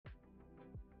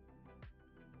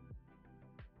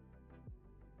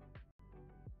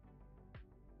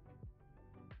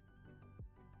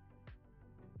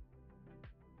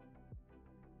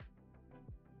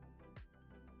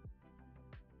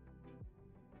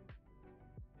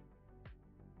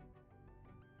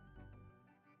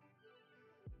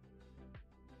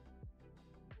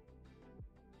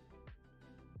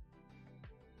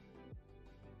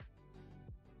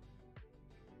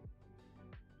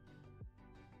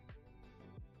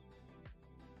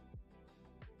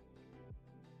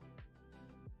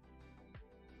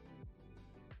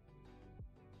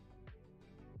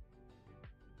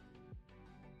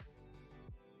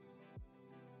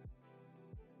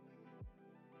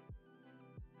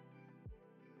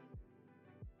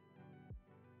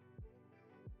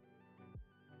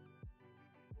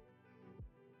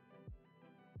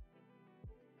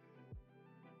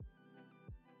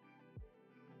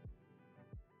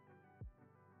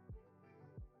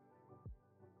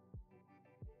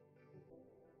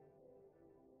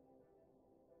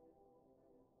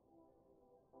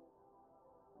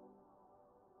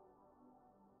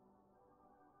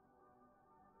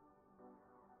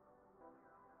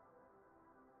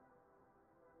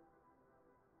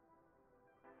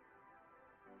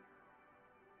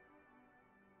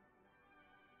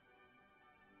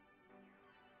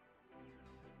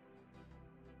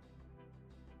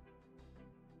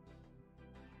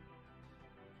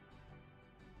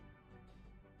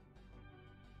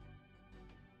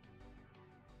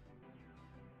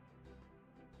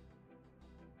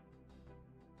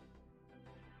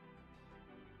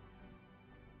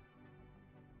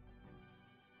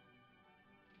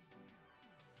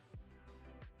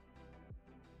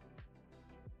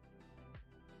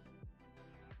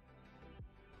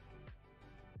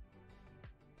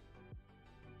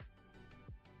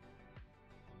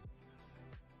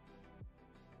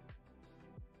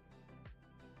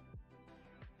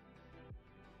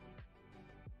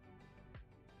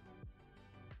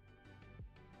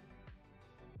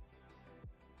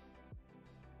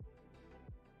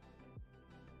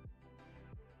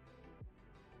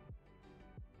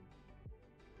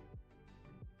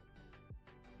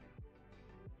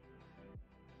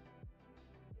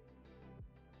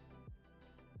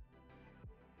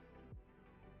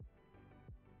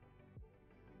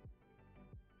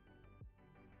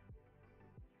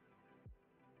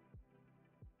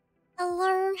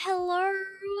Hello, hello,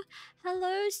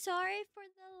 hello. Sorry for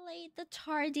the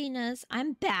tardiness.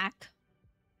 I'm back.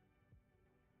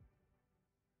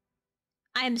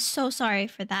 I'm so sorry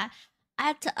for that. I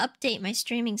had to update my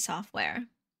streaming software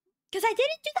because I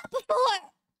didn't do that before.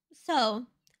 So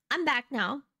I'm back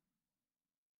now.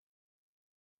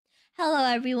 Hello,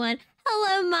 everyone.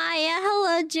 Hello, Maya.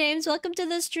 Hello, James. Welcome to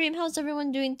the stream. How's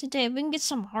everyone doing today? We can get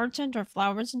some hearts and or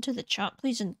flowers into the chat,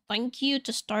 please, and thank you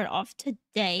to start off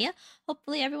today.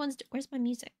 Hopefully, everyone's. Where's my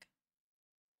music?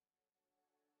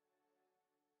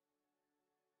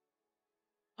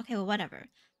 Okay, well, whatever.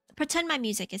 Pretend my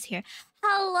music is here.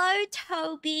 Hello,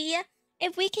 Toby.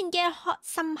 If we can get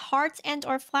some hearts and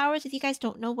or flowers, if you guys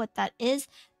don't know what that is,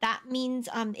 that means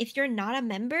if you're not a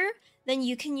member, then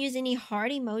you can use any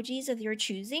heart emojis of your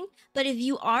choosing. But if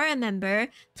you are a member,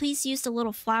 please use the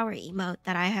little flower emote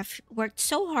that I have worked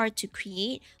so hard to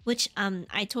create, which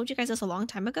I told you guys this a long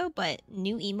time ago, but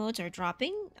new emotes are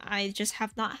dropping. I just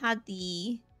have not had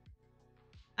the...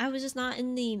 I was just not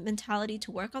in the mentality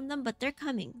to work on them, but they're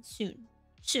coming soon.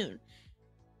 Soon.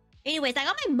 Anyways, I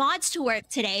got my mods to work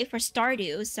today for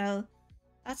Stardew, so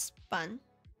that's fun.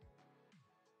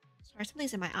 Sorry,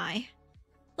 something's in my eye.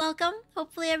 Welcome.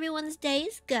 Hopefully everyone's day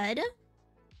is good.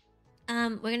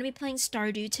 We're gonna be playing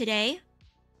Stardew today.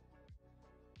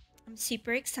 I'm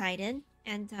super excited,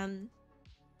 and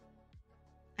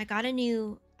I got a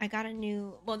new.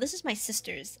 Well, this is my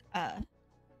sister's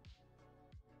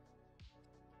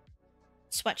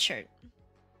sweatshirt.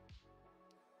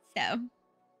 So,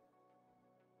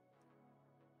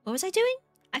 what was I doing?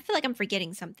 I feel like I'm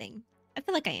forgetting something. I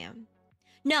feel like I am.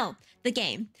 No, the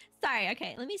game. Sorry,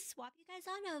 okay. Let me swap you guys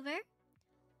on over.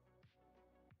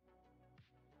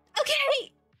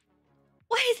 Okay!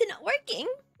 Why is it not working?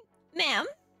 Ma'am?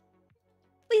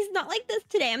 Please, not like this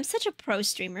today. I'm such a pro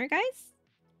streamer, guys.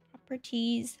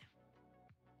 Properties.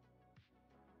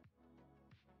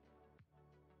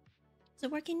 Is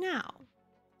it working now?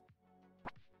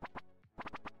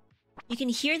 You can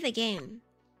hear the game.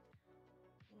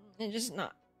 I'm just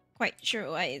not quite sure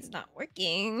why it's not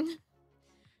working.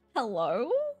 Hello?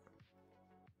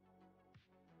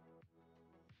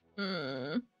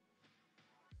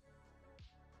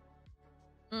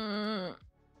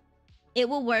 It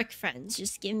will work, friends.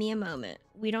 Just give me a moment.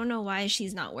 We don't know why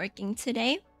she's not working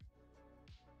today.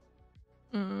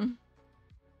 What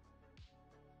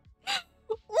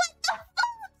the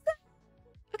fuck?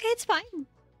 Okay, it's fine.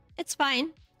 It's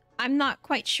fine. I'm not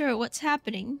quite sure what's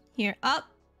happening here. Oh,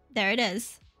 there it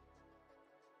is.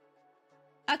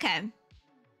 Okay.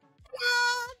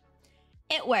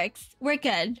 It works. We're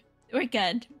good. We're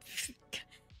good.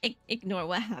 Ignore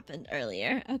what happened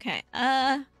earlier. Okay.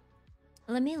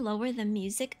 Let me lower the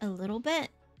music a little bit.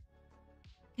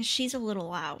 Because she's a little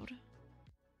loud.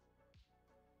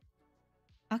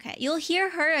 Okay. You'll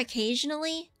hear her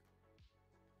occasionally.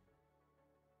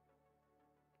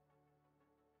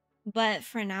 But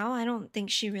for now, I don't think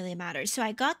she really matters. So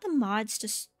I got the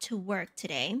mods to work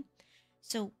today.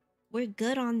 So we're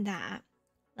good on that.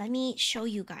 Let me show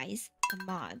you guys the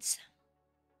mods.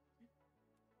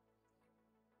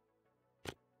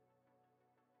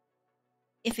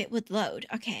 If it would load.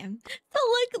 Okay. So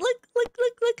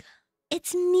look.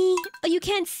 It's me. Oh, you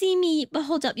can't see me, but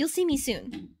hold up. You'll see me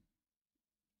soon.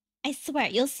 I swear,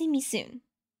 you'll see me soon.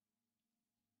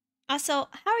 Also,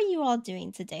 how are you all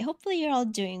doing today? Hopefully you're all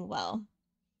doing well.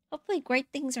 Hopefully great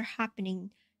things are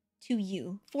happening to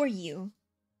you, for you.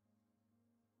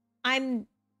 I'm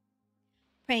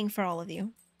praying for all of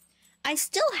you. I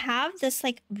still have this,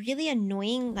 like, really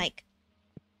annoying, like,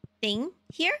 thing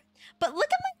here. But look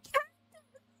at my character.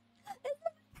 My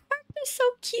character's so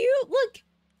cute. Look.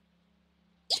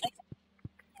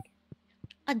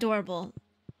 Adorable.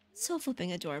 So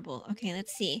flipping adorable. Okay,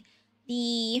 let's see.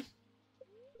 The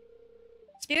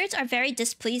spirits are very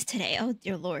displeased today. Oh,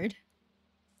 dear lord.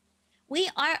 We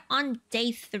are on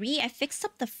day 3. I fixed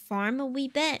up the farm a wee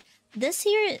bit. This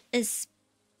here is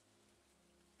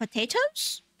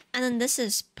potatoes? And then this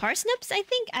is parsnips, I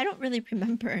think? I don't really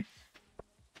remember.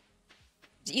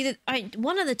 Either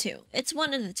one of the two. It's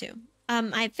one of the two.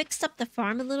 I fixed up the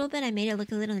farm a little bit. I made it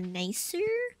look a little nicer.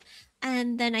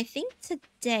 And then I think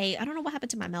today... I don't know what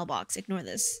happened to my mailbox. Ignore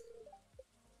this.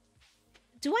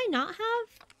 Do I not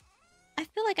have... I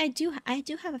feel like I do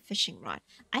have a fishing rod.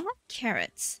 I have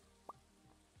carrots.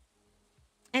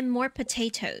 And more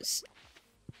potatoes.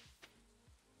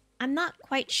 I'm not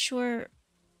quite sure...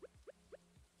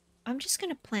 I'm just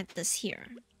gonna plant this here.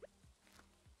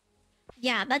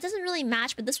 Yeah, that doesn't really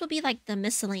match, but this will be like the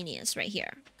miscellaneous right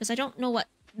here. Because I don't know what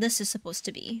this is supposed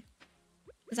to be.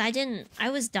 Because I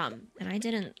was dumb, and I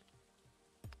didn't...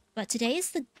 But today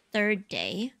is the 3rd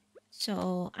day.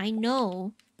 So I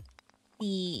know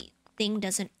the thing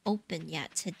doesn't open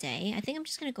yet today. I think I'm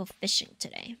just gonna go fishing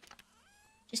today.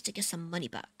 Just to get some money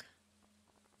back.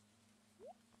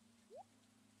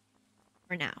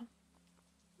 For now.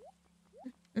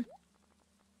 Let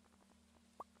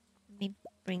me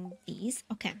bring these.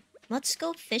 Okay. Let's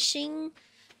go fishing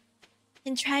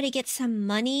and try to get some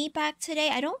money back today.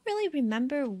 I don't really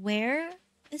remember where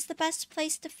is the best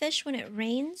place to fish when it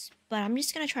rains, but I'm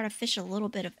just gonna try to fish a little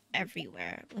bit of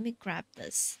everywhere. Let me grab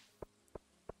this.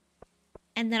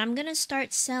 And then I'm gonna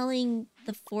start selling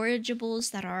the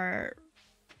forageables that are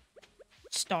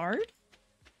starred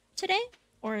today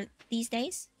or these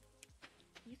days.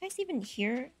 You guys even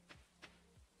hear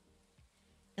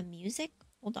the music?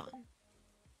 Hold on.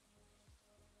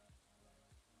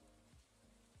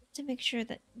 To make sure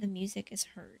that the music is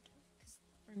heard.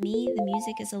 For me, the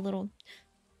music is a little...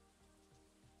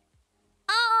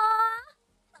 Aww!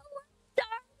 Hello,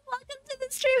 Dark! Welcome to the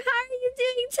stream! How are you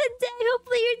doing today?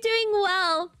 Hopefully you're doing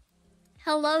well!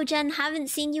 Hello, Jen. Haven't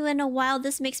seen you in a while.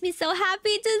 This makes me so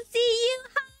happy to see you!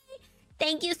 Hi!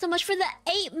 Thank you so much for the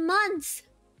 8 months!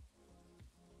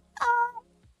 Oh!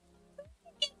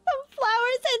 Get some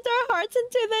flowers and our hearts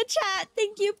into the chat.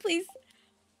 Thank you, please.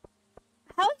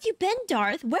 How have you been,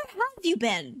 Darth? Where have you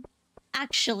been?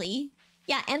 Actually.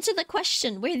 Yeah, answer the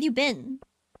question. Where have you been?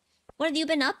 What have you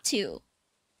been up to?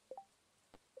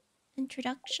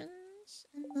 Introductions.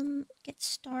 And then get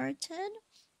started.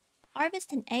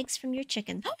 Harvest and eggs from your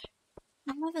chicken.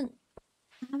 I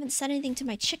haven't said anything to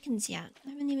my chickens yet.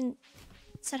 I haven't even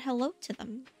said hello to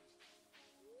them.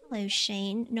 Hello,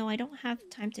 Shane. No, I don't have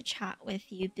time to chat with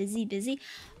you. Busy.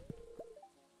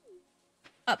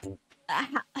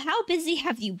 How busy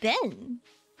have you been?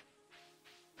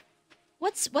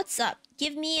 What's up?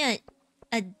 Give me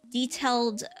a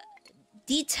detailed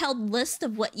list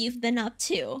of what you've been up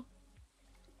to.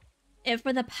 And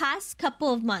for the past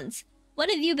couple of months, what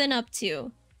have you been up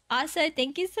to? Asa,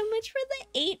 thank you so much for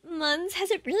the 8 months.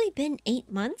 Has it really been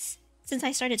 8 months since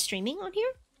I started streaming on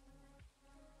here?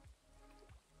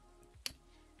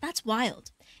 That's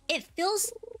wild. It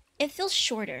feels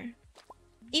shorter.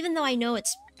 Even though I know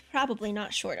it's probably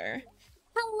not shorter.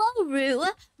 Hello, Rue.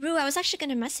 Rue, I was actually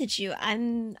gonna message you.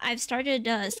 I've started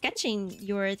sketching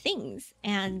your things,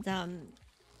 and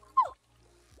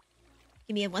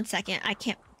give me 1 second. I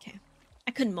can't. Okay,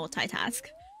 I couldn't multitask,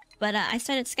 but I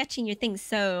started sketching your things,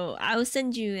 so I'll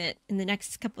send you it in the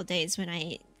next couple days when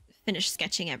I finish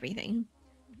sketching everything.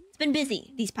 It's been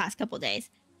busy these past couple days.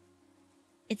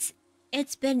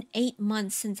 It's been 8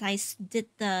 months since I did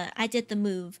the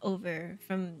move over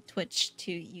from Twitch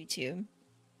to YouTube.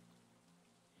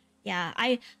 Yeah,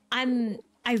 I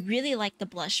really like the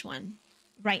blush one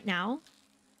right now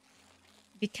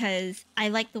because I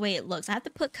like the way it looks. I have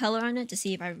to put color on it to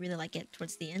see if I really like it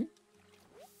towards the end.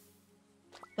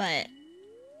 But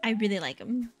I really like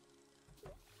them.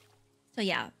 So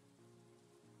yeah.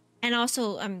 And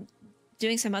also I'm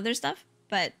doing some other stuff,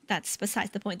 but that's besides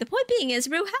the point. The point being is,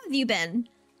 Rue, how have you been?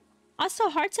 Also,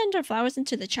 hearts and or flowers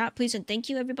into the chat, please, and thank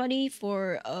you everybody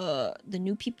for the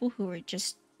new people who are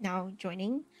just now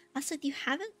joining. Also, if you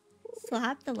haven't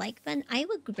slapped the like button, I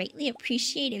would greatly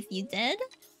appreciate if you did,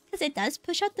 because it does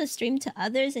push out the stream to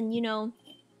others, and you know,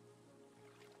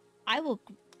 I will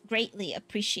greatly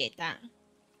appreciate that.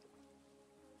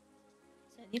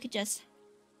 So if you could just...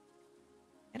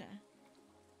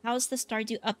 How's the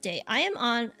Stardew update? I am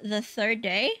on the 3rd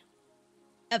day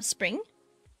of spring.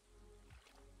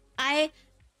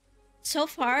 So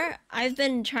far, I've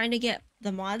been trying to get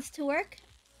the mods to work,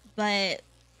 but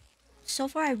so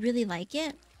far I really like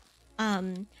it.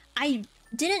 I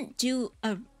didn't do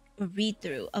a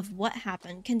read-through of what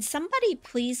happened. Can somebody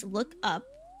please look up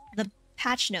the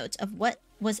patch notes of what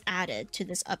was added to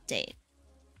this update?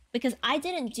 Because I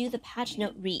didn't do the patch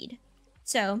note read.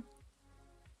 So...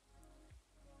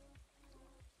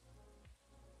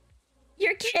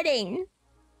 You're kidding!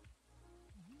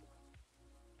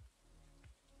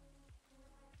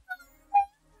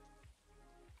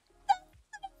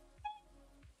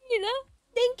 You know?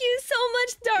 Thank you so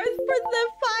much, Darth, for the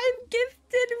 5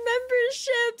 gifted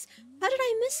memberships! How did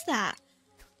I miss that?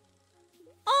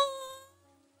 Oh!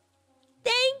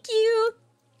 Thank you!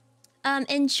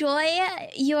 Enjoy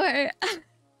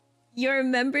your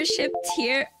membership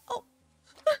tier. Oh!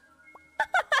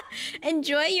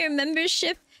 Enjoy your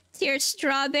membership tier,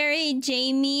 Strawberry,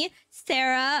 Jamie,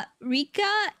 Sarah,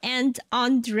 Rika, and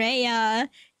Andrea.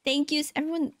 Thank you,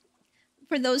 everyone.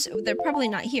 For those, they're probably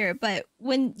not here, but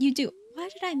when you do... Why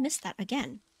did I miss that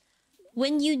again?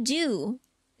 When you do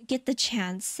get the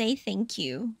chance, say thank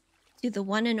you to the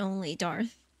one and only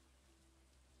Darth.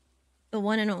 The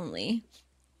one and only.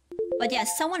 But yeah,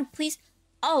 someone please...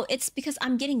 Oh, it's because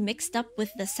I'm getting mixed up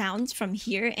with the sounds from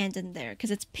here and in there. Because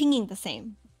it's pinging the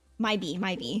same. Might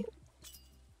be.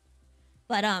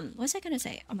 But, what was I gonna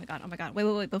say? Oh my god.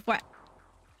 Wait. Before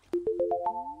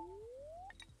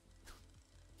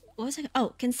What was I...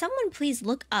 Oh, can someone please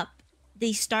look up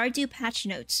the Stardew patch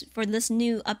notes for this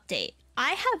new update? I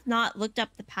have not looked up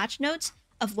the patch notes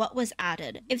of what was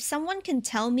added. If someone can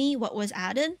tell me what was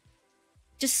added,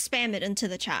 just spam it into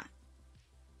the chat.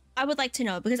 I would like to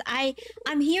know, because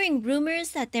I'm hearing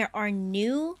rumors that there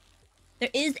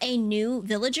is a new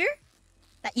villager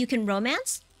that you can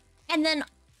romance, and then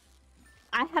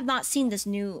I have not seen this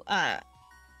new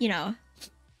you know,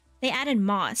 they added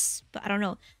moss, but I don't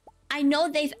know. I know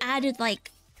they've added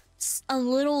like a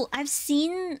little... I've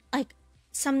seen like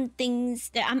some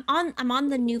things that I'm on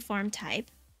the new farm type.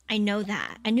 I know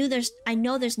that. I know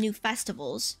there's new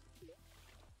festivals.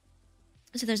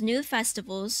 So there's new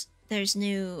festivals, there's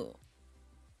like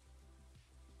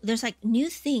new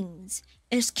things.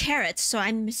 There's carrots, so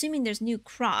I'm assuming there's new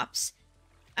crops.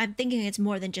 I'm thinking it's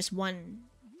more than just one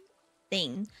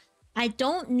thing. I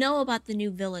don't know about the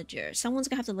new villager. Someone's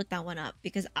gonna have to look that one up,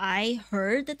 because I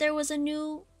heard that there was a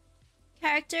new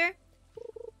character,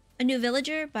 a new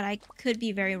villager, but I could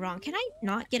be very wrong. Can I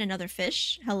not get another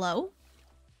fish? Hello?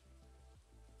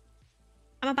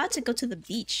 I'm about to go to the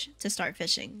beach to start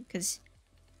fishing, because...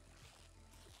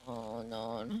 Oh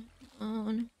no.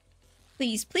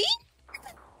 Please.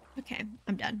 Okay,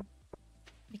 I'm done.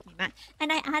 Make me mad.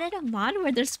 And I added a mod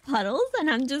where there's puddles, and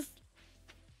I'm just...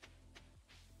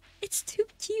 It's too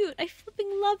cute. I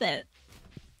flipping love it.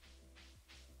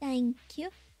 Thank you.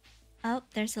 Oh,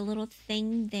 there's a little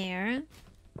thing there.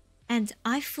 And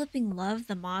I flipping love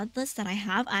the mod list that I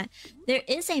have. There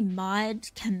is a mod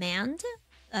command.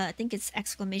 I think it's !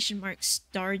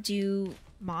 Stardew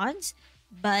mods.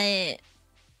 But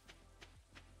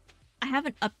I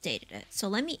haven't updated it. So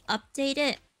let me update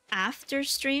it after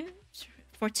stream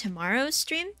for tomorrow's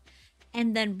stream.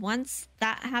 And then once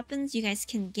that happens, you guys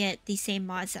can get the same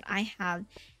mods that I have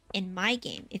in my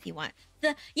game if you want.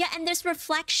 Yeah, and there's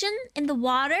reflection in the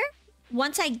water.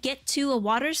 Once I get to a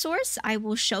water source, I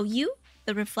will show you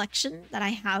the reflection that I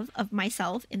have of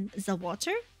myself in the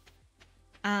water.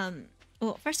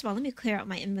 Well, first of all, let me clear out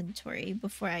my inventory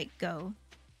before I go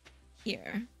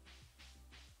here.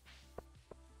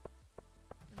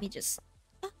 Let me just...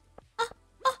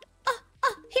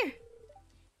 here.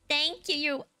 Thank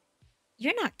you.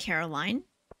 You're not Caroline.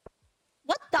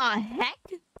 What the heck?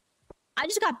 I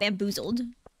just got bamboozled.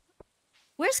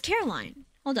 Where's Caroline?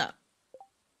 Hold up.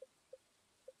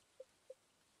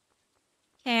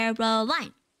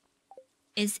 Caroline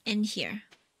is in here.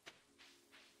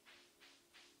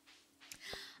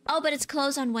 Oh, but it's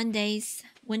closed on Wednesdays.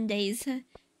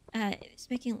 It's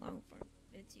making long form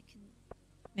vids. You can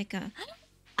make a...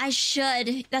 I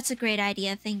should. That's a great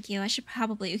idea. Thank you. I should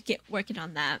probably get working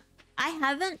on that. I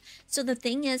haven't. So the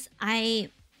thing is,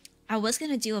 I was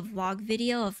gonna do a vlog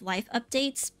video of life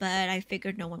updates, but I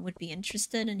figured no one would be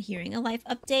interested in hearing a life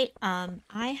update.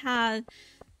 I have,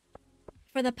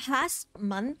 for the past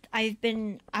month, I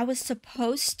was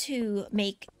supposed to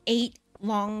make 8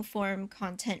 long form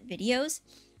content videos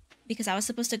because I was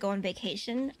supposed to go on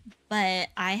vacation, but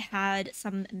I had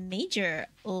some major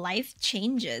life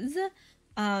changes.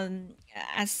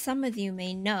 As some of you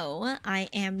may know, I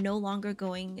am no longer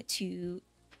going to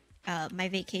my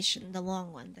vacation, the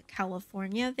long one, the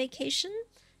California vacation,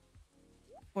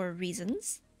 for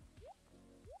reasons.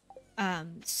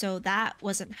 So that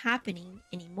wasn't happening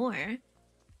anymore.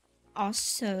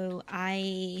 Also,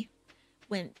 I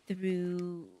went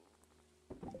through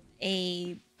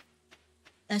a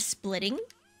splitting,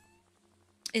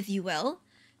 if you will.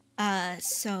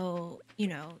 So, you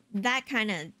know, that kind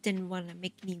of didn't want to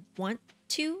make me want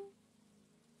to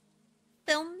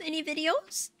film any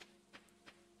videos.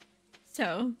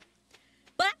 So,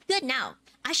 but I'm good now.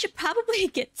 I should probably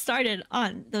get started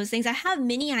on those things. I have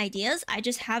many ideas. I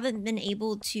just haven't been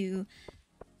able to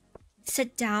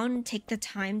sit down, take the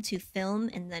time to film,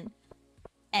 and then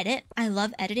edit. I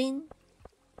love editing.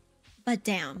 But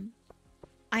damn,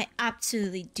 I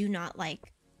absolutely do not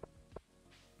like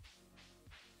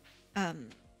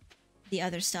the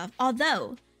other stuff.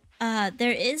 Although,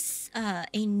 there is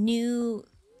a new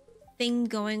thing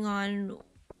going on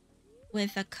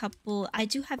with a couple... I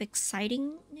do have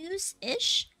exciting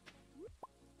news-ish.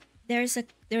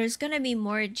 There's gonna be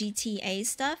more GTA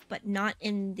stuff, but not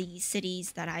in the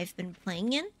cities that I've been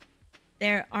playing in.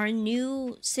 There are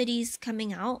new cities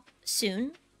coming out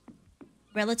soon,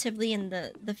 relatively in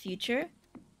the future,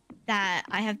 that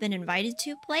I have been invited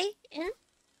to play in.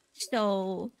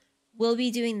 So we'll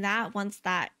be doing that once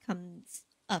that comes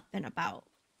up and about.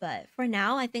 But for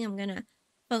now, I think I'm gonna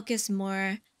focus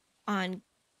more on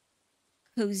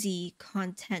cozy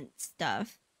content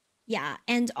stuff. Yeah,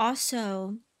 and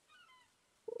also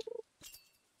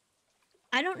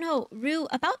I don't know, Rue,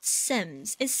 about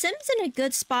Sims. Is Sims in a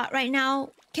good spot right now?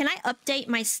 Can I update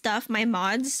my stuff, my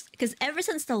mods? Because ever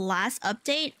since the last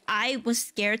update, I was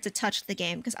scared to touch the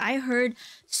game because I heard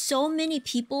so many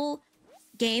people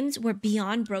games were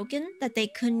beyond broken that they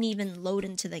couldn't even load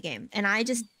into the game. And I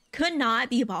just could not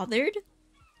be bothered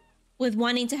with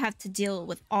wanting to have to deal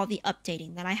with all the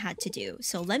updating that I had to do.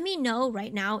 So let me know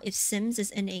right now if Sims is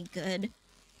in a good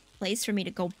place for me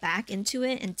to go back into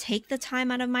it and take the time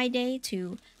out of my day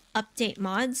to update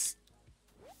mods.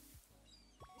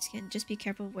 Just be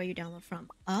careful where you download from.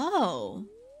 Oh,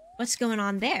 what's going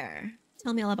on there?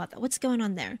 Tell me all about that. What's going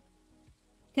on there?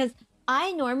 Because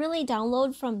I normally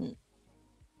download from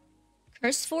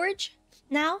CurseForge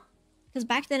now. Because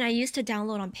back then I used to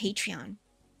download on Patreon.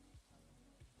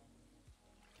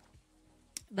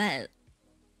 But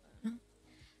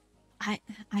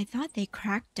I thought they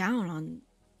cracked down on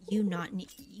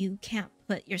you can't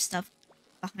put your stuff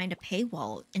behind a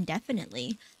paywall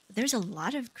indefinitely. There's a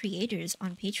lot of creators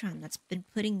on Patreon that's been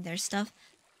putting their stuff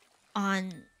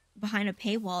on behind a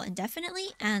paywall indefinitely,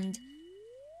 and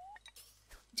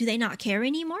do they not care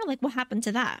anymore? Like, what happened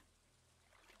to that?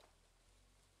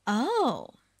 Oh.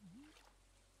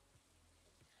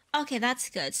 Okay, that's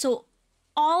good. So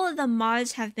all of the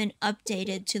mods have been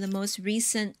updated to the most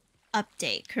recent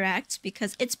update, correct?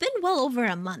 Because it's been well over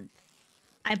a month,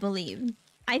 I believe.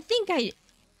 I think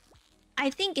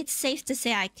it's safe to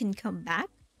say I can come back.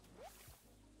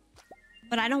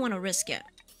 But I don't want to risk it.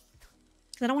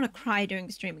 Because I don't want to cry during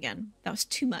the stream again. That was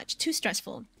too much. Too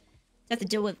stressful. To have to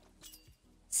deal with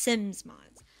Sims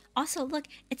mods. Also, look,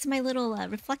 it's my little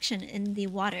reflection in the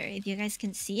water. If you guys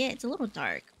can see it, it's a little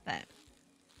dark, but...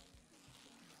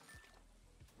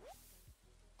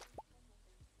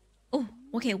 Oh,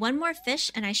 okay, one more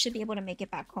fish and I should be able to make it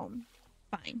back home.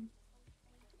 Fine.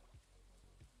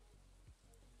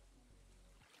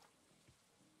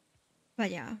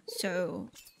 But yeah, so...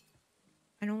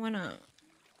 I don't wanna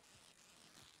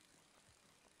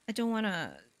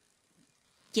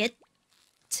get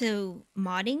to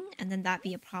modding and then that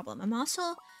be a problem. I'm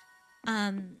also,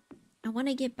 I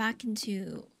wanna get back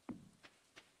into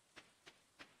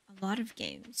a lot of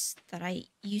games that I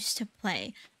used to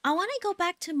play. I wanna go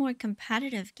back to more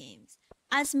competitive games.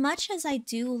 As much as I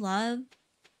do love,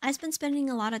 I've been spending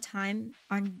a lot of time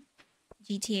on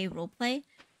GTA roleplay.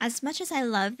 As much as I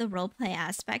love the roleplay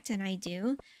aspect, and I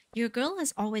do, your girl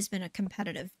has always been a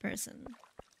competitive person.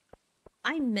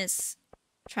 I miss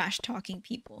trash-talking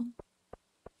people.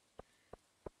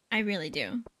 I really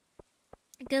do.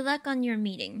 Good luck on your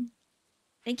meeting.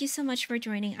 Thank you so much for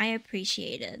joining. I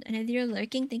appreciate it. And if you're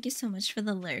lurking, thank you so much for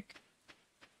the lurk.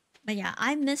 But yeah,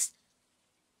 I miss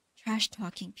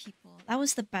trash-talking people. That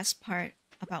was the best part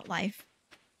about life.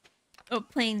 Oh,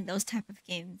 playing those type of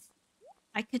games.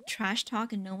 I could trash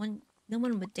talk and no one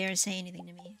would dare say anything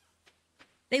to me.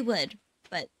 They would,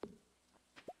 but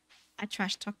I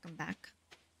trash talk them back.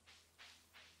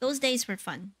 Those days were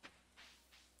fun.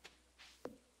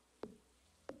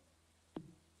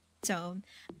 So,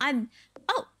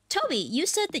 oh, Toby, you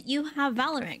said that you have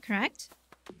Valorant, correct?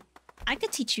 I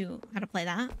could teach you how to play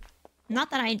that. Not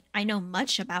that I know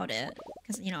much about it,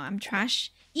 because, you know, I'm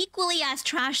equally as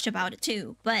trashed about it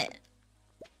too, but...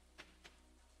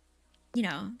 You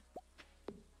know.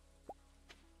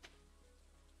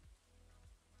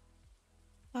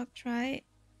 Try.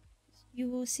 You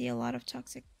will see a lot of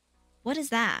toxic. What is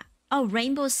that? Oh,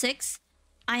 Rainbow Six?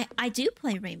 I do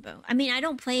play Rainbow. I mean, I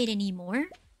don't play it anymore.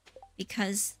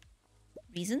 Because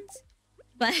reasons.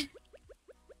 But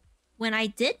when I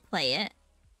did play it,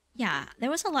 yeah, there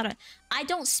was a lot of... I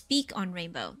don't speak on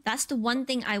Rainbow. That's the one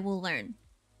thing I will learn.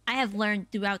 I have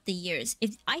learned throughout the years.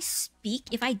 If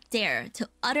I dare to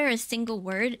utter a single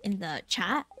word in the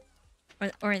chat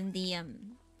or in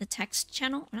the text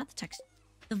channel, or not the text,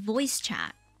 the voice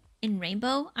chat in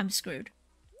Rainbow, I'm screwed.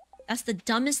 That's the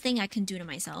dumbest thing I can do to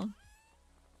myself.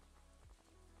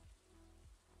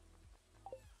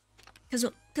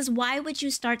 Cause why would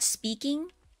you start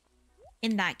speaking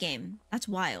in that game? That's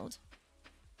wild.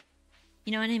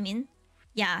 You know what I mean?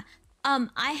 Yeah.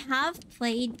 I have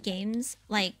played games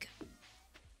like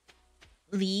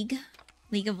League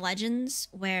of Legends,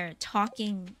 where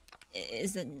talking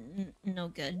is no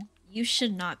good. You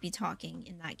should not be talking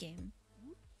in that game.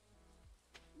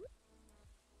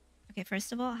 Okay,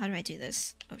 first of all, how do I do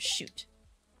this? Oh, shoot.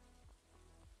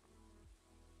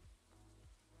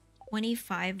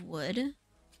 25 wood.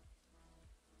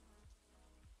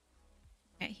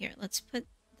 Okay, here, let's put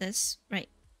this, right?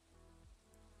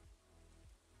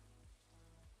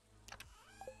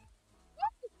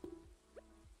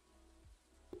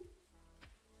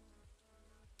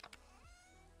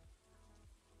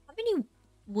 How many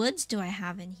woods do I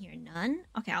have in here? None?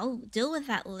 Okay, I'll deal with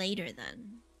that later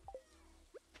then.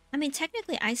 I mean,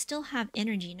 technically, I still have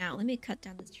energy now. Let me cut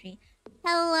down this tree.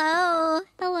 Hello!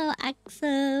 Hello,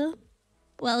 Axel.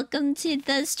 Welcome to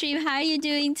the stream. How are you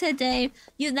doing today?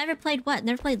 You've never played what?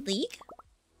 Never played League?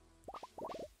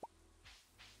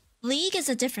 League is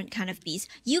a different kind of beast.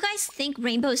 You guys think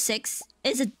Rainbow Six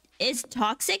is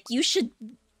toxic? You should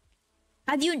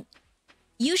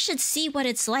see what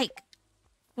it's like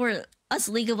for us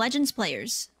League of Legends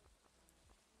players.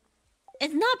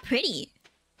 It's not pretty.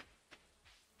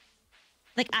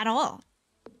 Like, at all.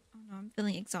 Oh no, I'm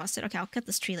feeling exhausted. Okay, I'll cut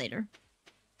this tree later.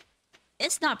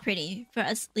 It's not pretty for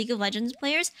us League of Legends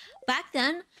players. Back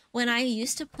then, when I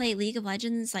used to play League of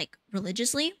Legends, like,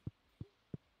 religiously,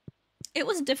 it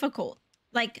was difficult.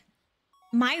 Like,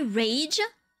 my rage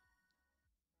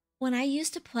when I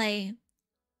used to play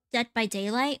Dead by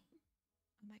Daylight.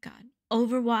 Oh my god.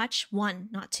 Overwatch 1,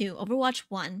 not 2. Overwatch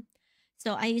 1.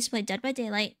 So I used to play Dead by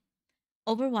Daylight,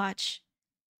 Overwatch,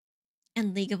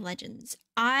 and League of Legends.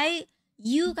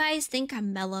 You guys think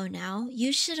I'm mellow now?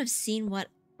 You should have seen what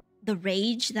the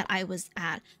rage that I was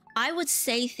at. I would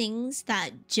say things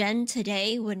that Jen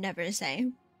today would never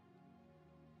say.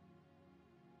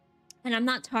 And I'm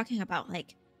not talking about,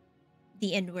 like,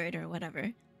 the N-word or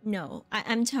whatever. No,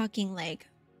 I'm talking, like,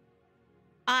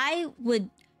 I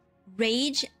would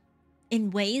rage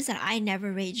in ways that I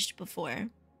never raged before.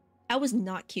 I was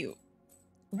not cute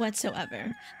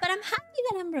whatsoever. But I'm happy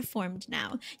that I'm reformed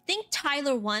now. Think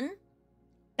Tyler 1?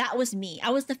 That was me.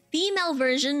 I was the female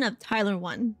version of Tyler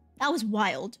 1. That was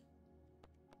wild.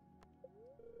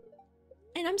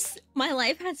 And my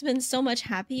life has been so much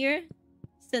happier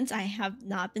since I have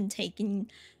not been taking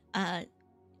what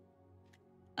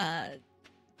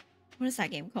is that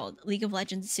game called? League of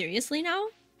Legends seriously now.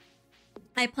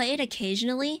 I play it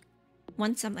occasionally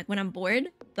once when I'm bored,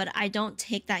 but I don't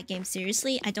take that game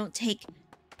seriously. I don't take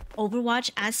Overwatch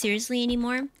as seriously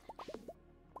anymore.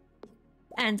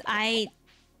 And I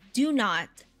do not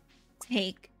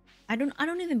take I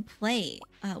don't even play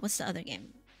what's the other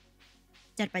game?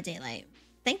 Dead by Daylight.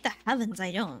 Thank the heavens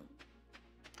I don't.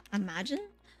 Imagine?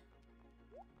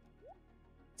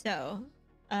 So,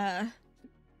 I'm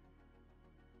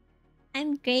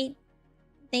great.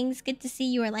 Thanks, good to see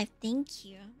you are alive. Thank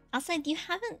you. Also, if you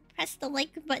haven't pressed the like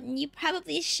button, you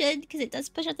probably should, because it does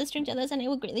push out the stream to others, and I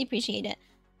would greatly appreciate it.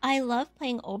 I love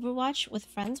playing Overwatch with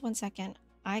friends. 1 second.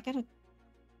 I gotta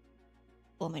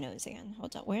blow my nose again.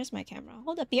 Hold up. Where's my camera?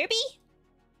 Hold up. BRB!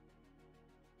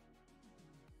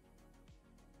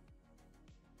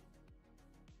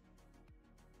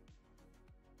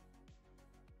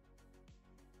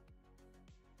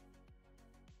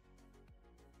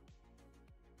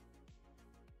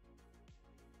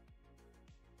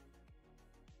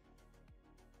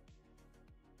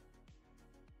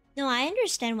 No, I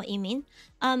understand what you mean.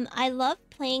 I love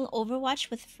playing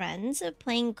Overwatch with friends,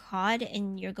 playing COD,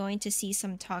 and you're going to see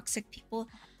some toxic people.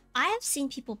 I have seen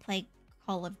people play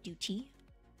Call of Duty.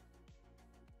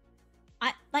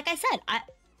 Like I said, I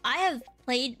have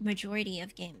played majority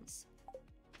of games.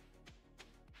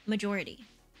 Majority.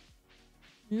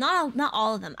 Not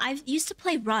all of them. I used to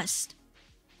play Rust.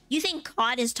 You think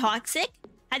COD is toxic?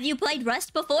 Have you played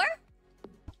Rust before?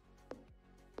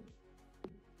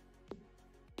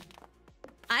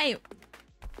 Oh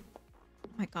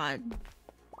my god.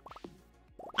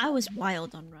 I was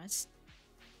wild on Rust.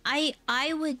 I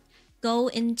would go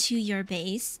into your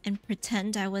base and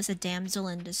pretend I was a damsel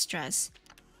in distress.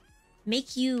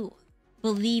 Make you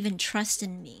believe and trust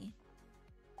in me.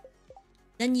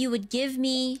 Then you would give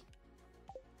me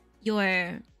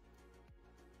your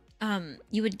what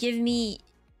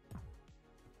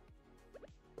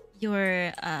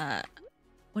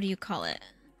do you call it?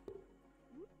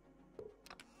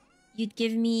 You'd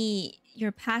give me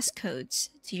your passcodes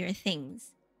to your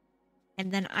things.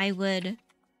 And then I would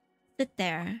sit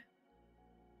there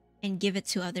and give it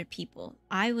to other people.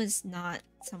 I was not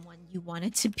someone you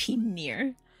wanted to be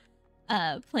near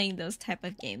playing those type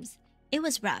of games. It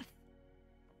was rough.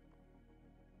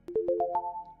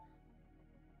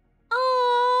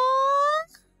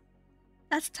 Aww.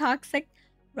 That's toxic.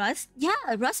 Rust? Yeah,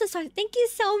 Rust is toxic. Thank you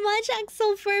so much,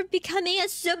 Axel, for becoming a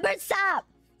super sap.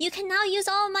 You can now use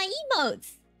all of my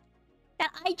emotes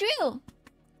that I drew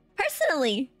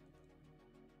personally.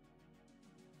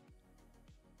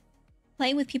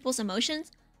 Playing with people's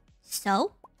emotions?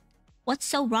 So? What's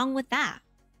so wrong with that?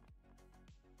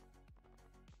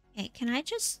 Okay, can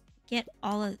get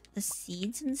all of the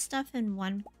seeds and stuff in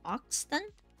one box then?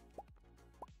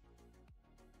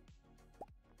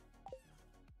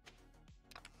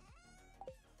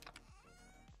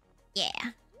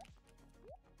 Yeah.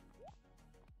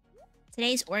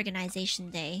 Today's organization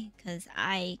day, because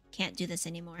I can't do this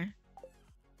anymore.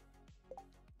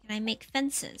 Can I make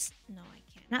fences? No, I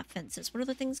can't. Not fences. What are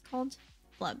the things called?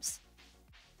 Flubs.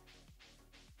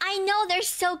 I know, they're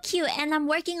so cute, and I'm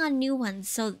working on new ones,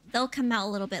 so they'll come out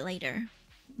a little bit later.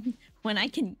 When I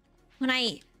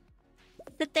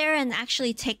sit there and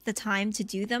actually take the time to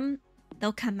do them,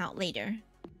 they'll come out later.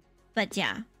 But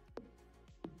yeah.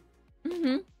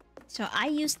 So I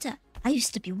used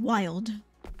to be wild.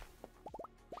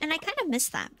 And I kind of miss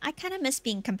that. I kind of miss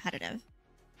being competitive.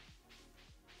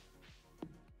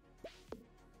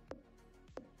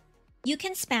 You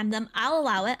can spam them. I'll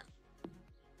allow it.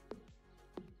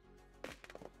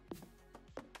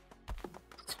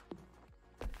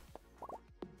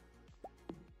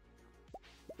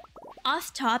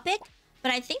 Off topic,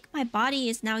 but I think my body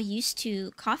is now used to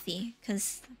coffee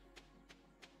because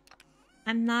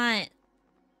I'm not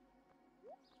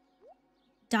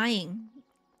dying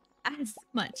as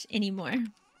much anymore,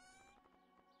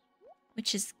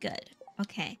 which is good.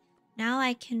 Okay, now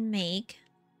I can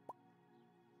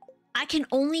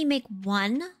only make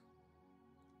one.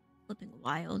 Flipping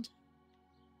wild.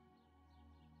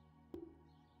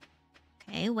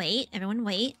 Okay, wait, everyone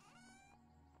wait.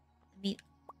 Let me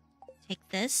take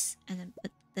this and then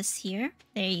put this here.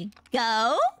 There you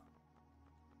go.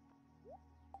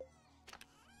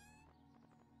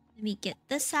 Let me get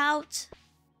this out.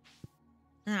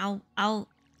 And I'll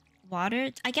water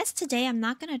it. I guess today I'm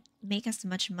not gonna make as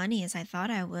much money as I thought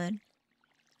I would.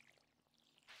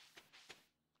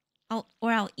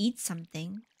 I'll eat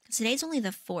something. Because today's only the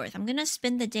 4th. I'm gonna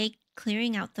spend the day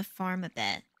clearing out the farm a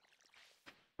bit.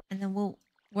 And then we'll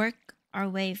work our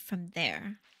way from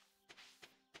there.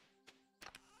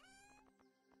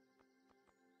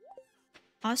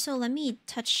 Also, let me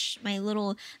touch my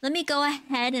little... Let me go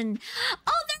ahead and...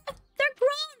 Oh, they're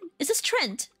grown! Is this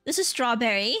Trent? This is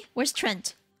Strawberry. Where's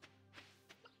Trent?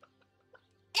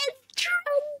 It's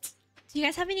Trent! Do you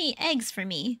guys have any eggs for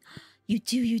me? You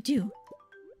do, you do.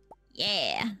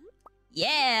 Yeah.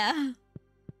 Yeah!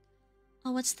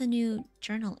 Oh, what's the new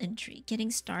journal entry? Getting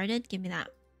started? Give me that.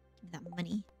 Give me that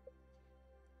money.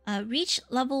 Reach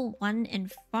level 1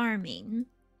 in farming.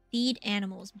 Feed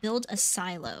animals. Build a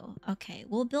silo. Okay,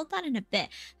 we'll build that in a bit.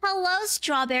 Hello,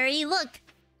 Strawberry. Look,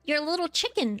 your little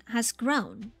chicken has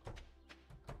grown.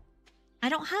 I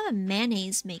don't have a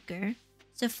mayonnaise maker.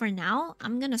 So for now,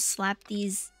 I'm gonna slap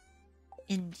these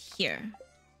in here.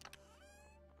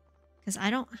 Because I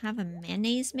don't have a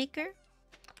mayonnaise maker.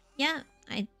 Yeah,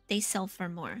 they sell for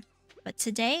more. But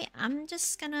today, I'm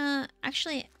just gonna...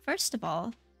 Actually, first of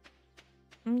all,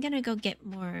 I'm gonna go get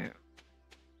more...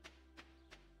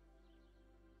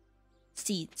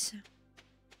 seeds.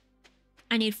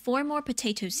 I need 4 more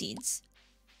potato seeds.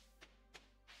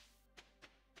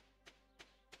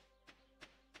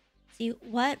 See,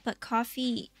 what? But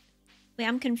coffee... Wait,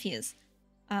 I'm confused.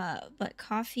 But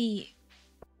coffee...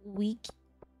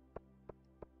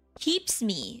 keeps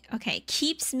me. Okay,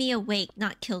 keeps me awake,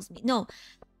 not kills me. No.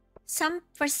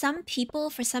 For some people,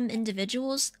 for some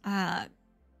individuals,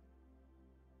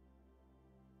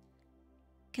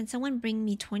 can someone bring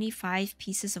me 25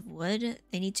 pieces of wood?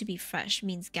 They need to be fresh,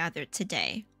 means gathered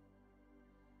today.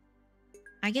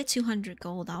 I get 200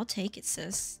 gold. I'll take it,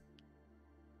 sis.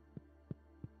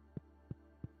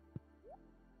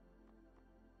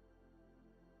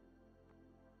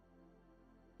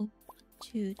 Oop.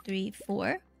 2, 3,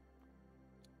 4.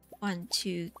 1,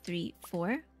 2, 3,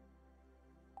 4.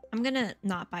 I'm gonna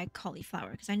not buy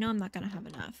cauliflower because I know I'm not gonna have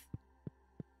enough.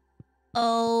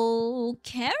 Oh,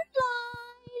 Caroline!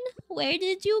 Where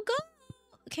did you go?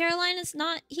 Caroline is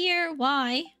not here.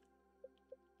 Why?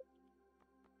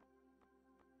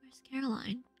 Where's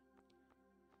Caroline?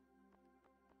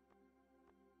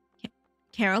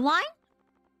 Caroline?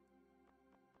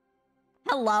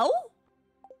 Hello?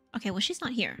 Okay, well, she's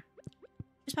not here.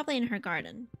 She's probably in her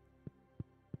garden.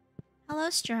 Hello,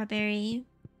 Strawberry.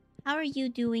 How are you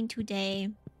doing today?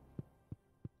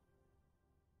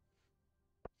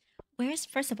 Where's...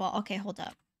 First of all, okay, hold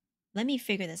up. Let me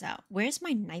figure this out. Where's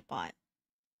my Nightbot?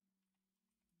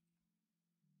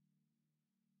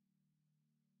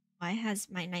 Why has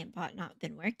my Nightbot not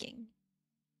been working?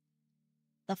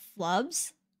 The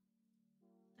flubs?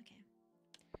 Okay.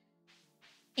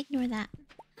 Ignore that.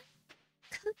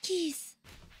 Cookies!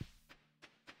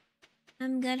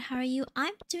 I'm good. How are you?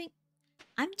 I'm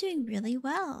doing really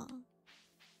well.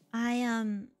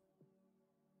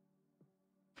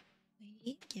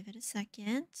 Wait. Give it a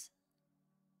second.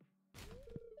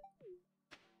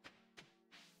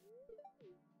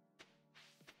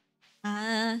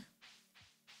 I'm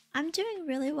doing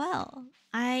really well.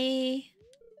 I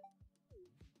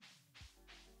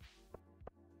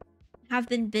have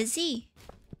been busy,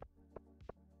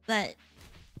 but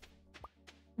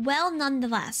well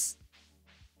nonetheless.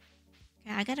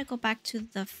 Okay, I gotta go back to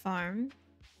the farm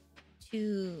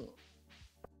to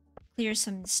clear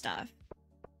some stuff.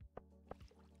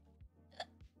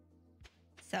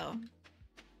 So,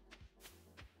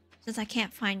 since I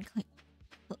can't find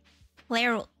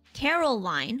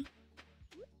Caroline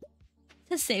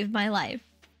to save my life.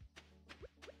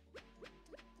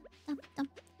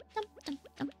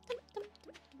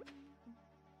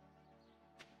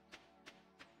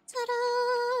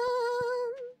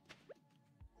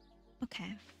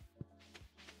 Okay.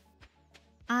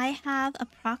 I have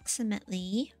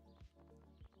approximately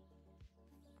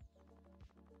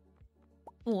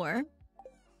 4.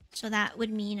 So that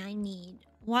would mean I need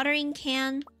watering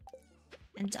can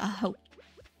and a hoe.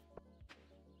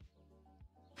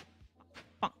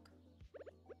 Bonk.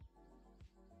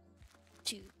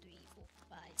 2, 3, 4,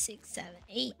 5, 6, 7,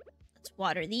 8. Let's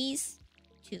water these.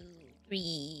 2,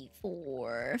 3,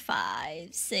 4,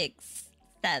 5, 6,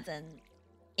 7,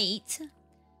 8.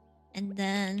 And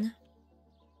then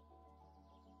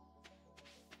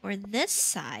for this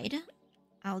side,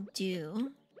 I'll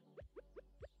do...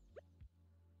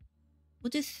 We'll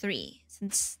do 3,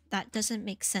 since that doesn't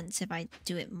make sense if I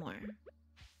do it more.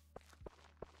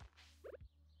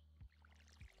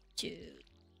 2,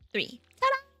 3.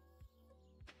 Ta-da!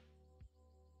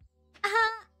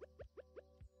 Aha!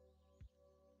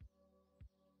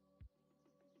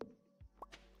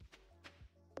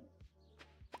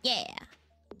 Yeah!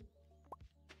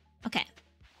 Okay.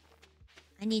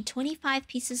 I need 25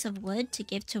 pieces of wood to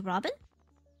give to Robin.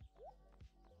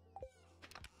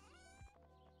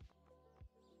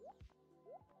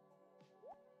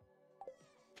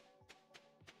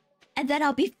 And then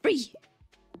I'll be free.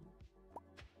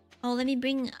 Oh, let me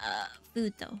bring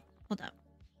food though. Hold up.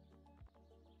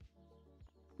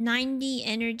 90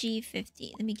 energy,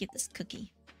 50. Let me give this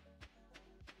cookie.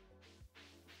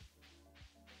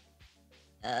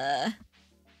 Hold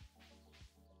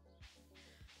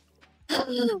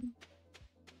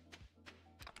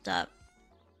up.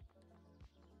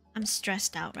 I'm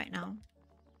stressed out right now.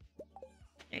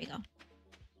 There you go.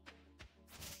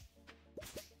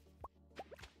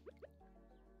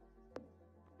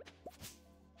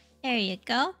 There you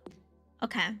go.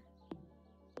 Okay.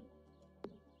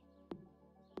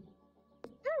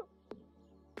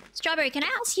 Strawberry, can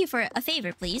I ask you for a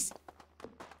favor, please?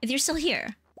 If you're still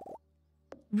here.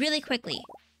 Really quickly.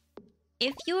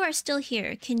 If you are still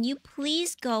here, can you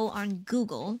please go on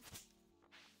Google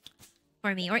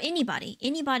for me? Or anybody.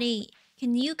 Anybody.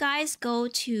 Can you guys go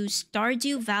to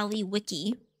Stardew Valley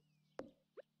Wiki?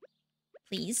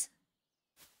 Please.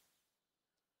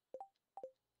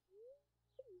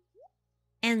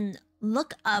 And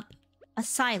look up a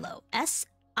silo,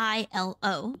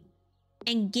 S-I-L-O,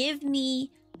 and give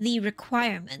me the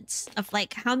requirements of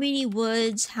like how many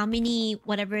woods, how many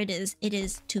whatever it is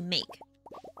to make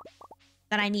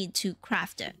that I need to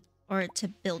craft it or to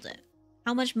build it.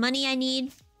 How much money I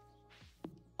need,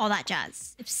 all that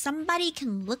jazz. If somebody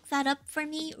can look that up for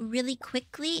me really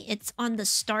quickly, it's on the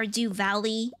Stardew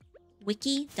Valley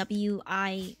Wiki,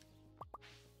 W-I-K-I.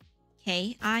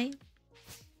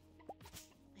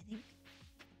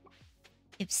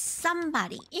 If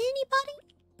somebody, anybody,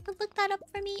 could look that up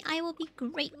for me, I will be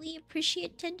greatly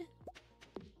appreciated.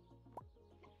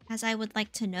 As I would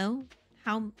like to know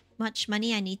how much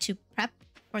money I need to prep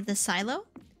for the silo.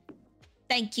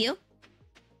 Thank you.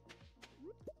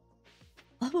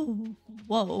 Oh,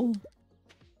 whoa.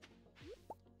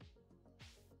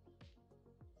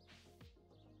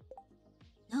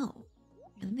 No.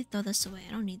 Let me throw this away.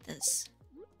 I don't need this.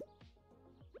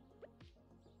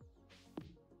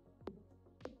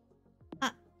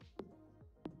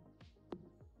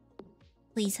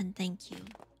 Please and thank you.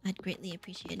 I'd greatly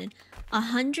appreciate it.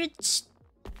 100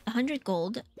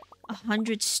 gold,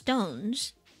 100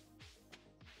 stones,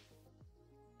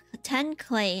 10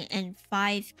 clay, and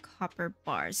 5 copper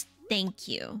bars. Thank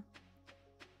you.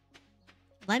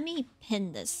 Let me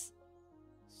pin this.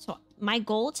 So my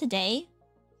goal today...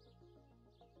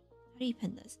 How do you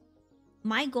pin this?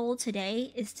 My goal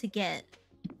today is to get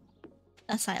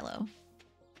a silo.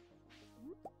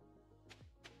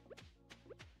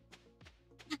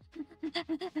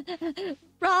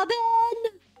 Robin!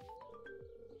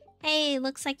 Hey,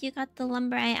 looks like you got the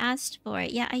lumber I asked for.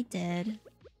 Yeah, I did.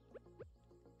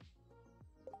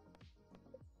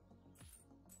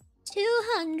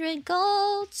 200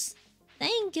 golds.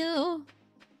 Thank you.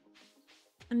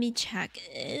 Let me check.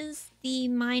 Is the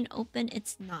mine open?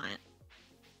 It's not.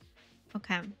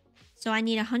 Okay. So I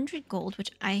need 100 gold,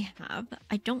 which I have.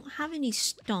 I don't have any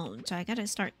stone, so I gotta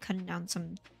start cutting down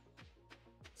some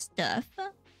stuff.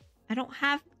 I don't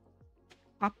have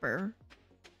copper,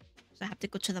 so I have to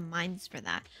go to the mines for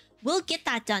that. We'll get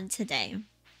that done today.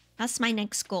 That's my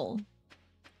next goal.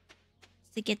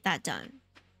 To get that done.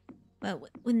 But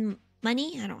with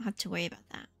money, I don't have to worry about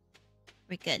that.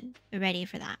 We're good. We're ready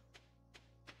for that.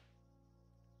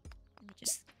 Let me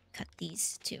just cut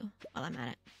these too while I'm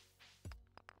at it.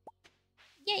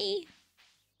 Yay!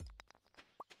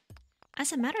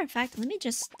 As a matter of fact, let me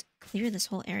just clear this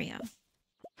whole area.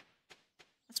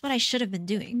 That's what I should have been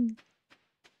doing.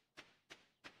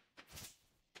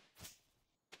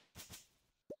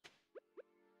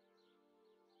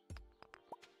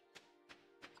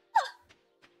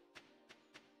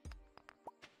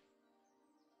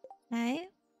 Okay.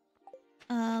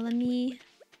 Let me...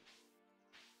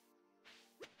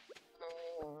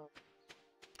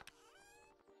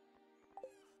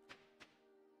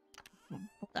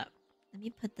 Hold up. Let me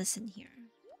put this in here.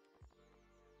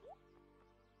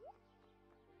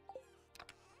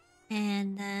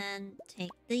 And then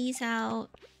take these out.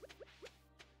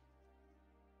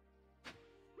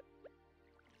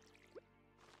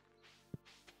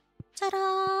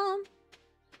 Ta-da!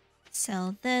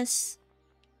 Sell this.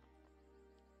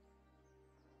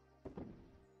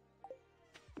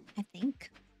 I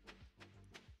think.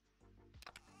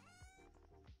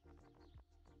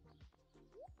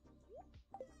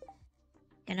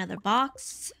 Another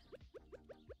box.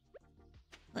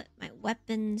 Put my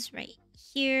weapons right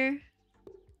here.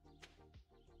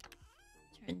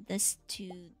 Turn this to...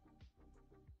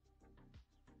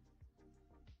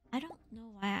 I don't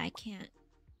know why I can't.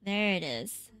 There it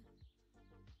is.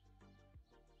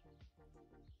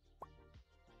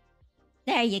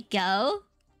 There you go.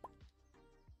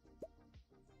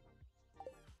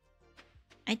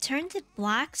 I turned it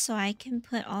black so I can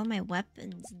put all my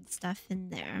weapons and stuff in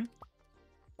there.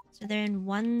 So they're in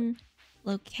one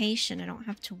location. I don't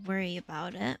have to worry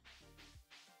about it.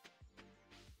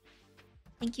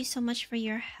 Thank you so much for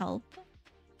your help,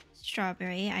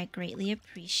 Strawberry. I greatly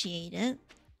appreciate it.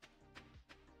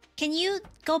 Can you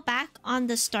go back on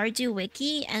the Stardew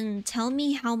Wiki and tell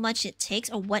me how much it takes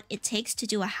or what it takes to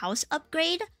do a house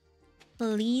upgrade?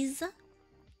 Please?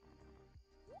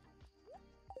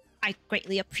 I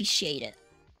greatly appreciate it.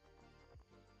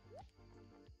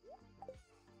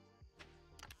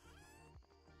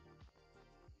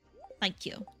 Thank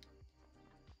you.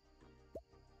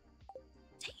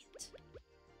 Dang it.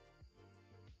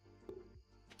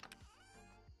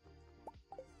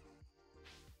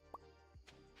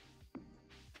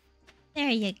 There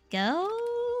you go.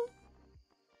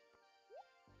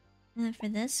 And then for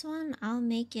this one, I'll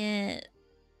make it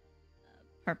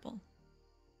purple.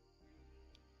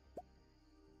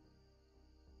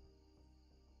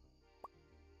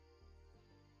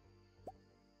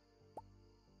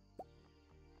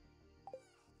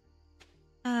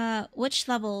 Which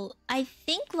level? I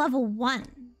think level 1.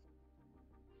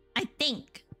 I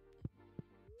think.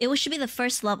 It should be the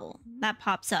first level that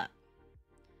pops up.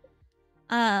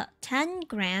 10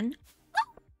 grand.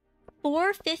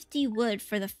 450 wood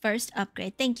for the first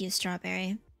upgrade. Thank you,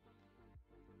 Strawberry.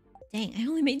 Dang, I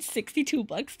only made 62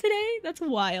 bucks today? That's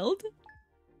wild.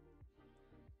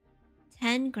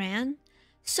 10 grand?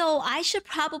 So I should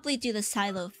probably do the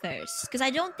silo first. Because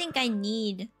I don't think I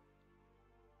need...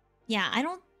 Yeah, I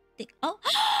don't think... Oh!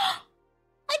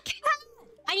 A cat!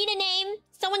 I need a name!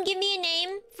 Someone give me a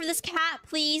name for this cat,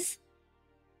 please.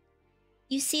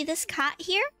 You see this cat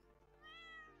here?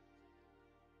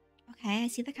 Okay, I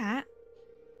see the cat.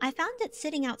 I found it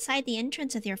sitting outside the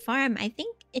entrance of your farm. I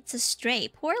think it's a stray.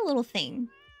 Poor little thing.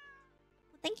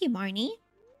 Thank you, Marnie.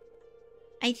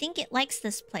 I think it likes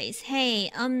this place. Hey,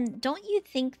 don't you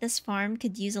think this farm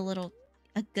could use a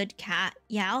good cat?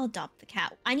 Yeah, I'll adopt the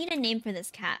cat. I need a name for this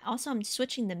cat. Also, I'm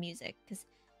switching the music because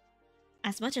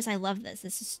as much as I love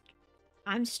this,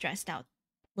 I'm stressed out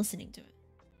listening to it.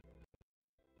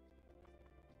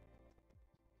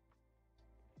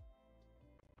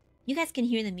 You guys can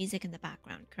hear the music in the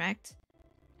background, correct?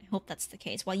 I hope that's the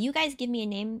case. While you guys give me a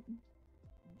name,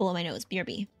 blow my nose,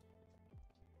 BRB.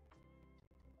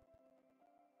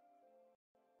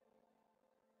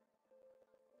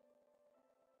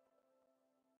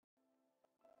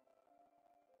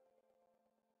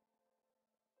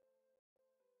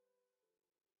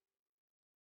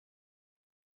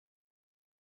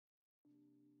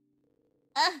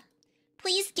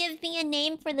 Please give me a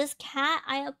name for this cat.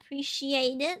 I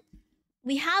appreciate it.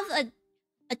 We have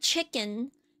a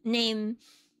chicken named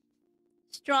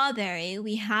Strawberry.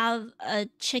 We have a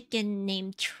chicken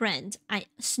named Trent.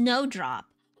 Snowdrop.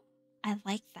 I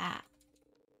like that.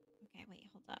 Okay, wait,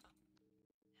 hold up.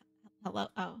 Hello?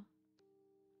 Oh.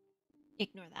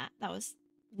 Ignore that. That was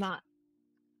not...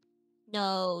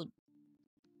 No.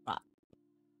 Drop.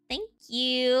 Thank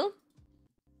you.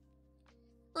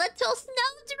 Little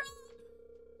Snowdrop.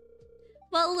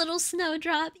 Well, little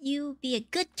Snowdrop, you be a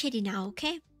good kitty now,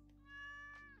 okay?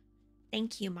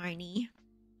 Thank you, Marnie.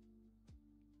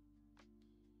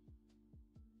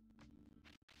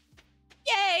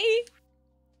 Yay!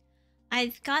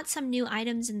 I've got some new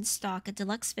items in stock. A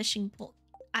deluxe fishing pole.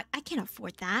 I can't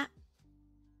afford that.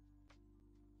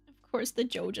 Of course, the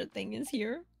Joja thing is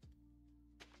here.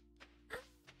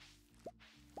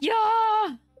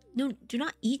 Yeah! No, do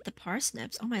not eat the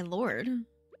parsnips. Oh my lord.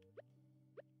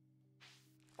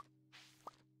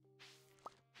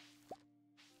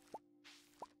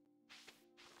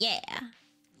 Yeah.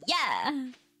 Yeah!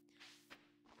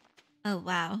 Oh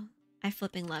wow. I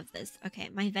flipping love this. Okay,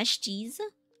 my veggies.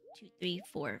 2, 3,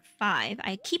 4, 5.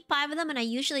 I keep 5 of them and I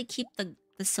usually keep the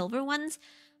silver ones.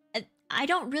 I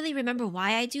don't really remember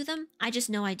why I do them. I just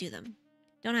know I do them.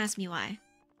 Don't ask me why.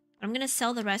 I'm gonna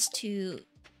sell the rest to...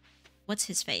 What's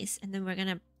his face? And then we're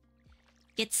gonna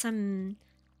get some...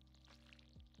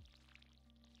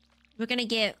 We're gonna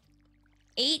get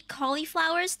 8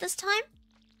 cauliflowers this time.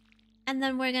 And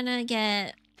then we're gonna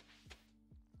get...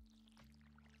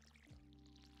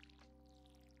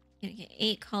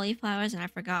 8 cauliflowers, and I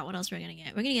forgot what else we're gonna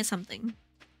get. We're gonna get something.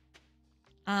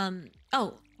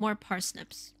 Oh, more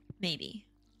parsnips. Maybe.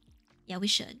 Yeah, we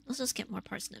should. Let's just get more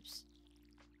parsnips.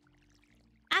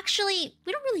 Actually,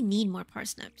 we don't really need more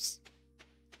parsnips.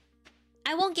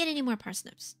 I won't get any more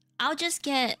parsnips. I'll just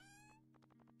get...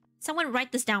 Someone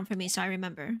write this down for me so I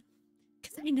remember.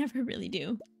 Because I never really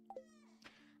do.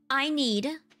 I need...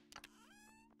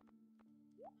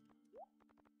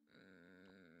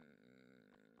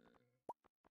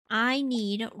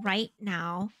 right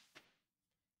now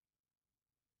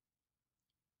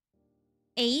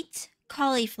 8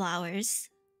 cauliflowers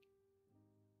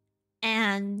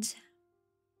and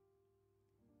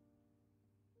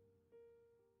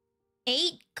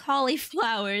 8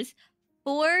 cauliflowers,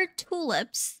 4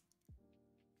 tulips,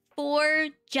 4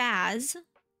 jazz,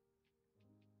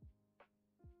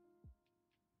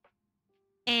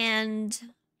 and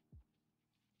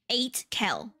 8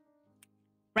 kale.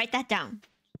 Write that down.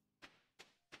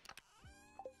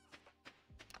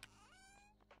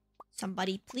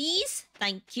 Somebody, please.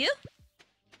 Thank you.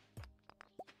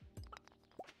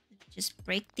 Just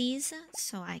break these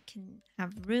so I can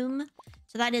have room.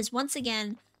 So that is, once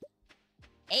again,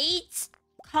 8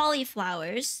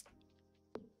 cauliflowers,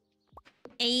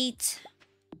 8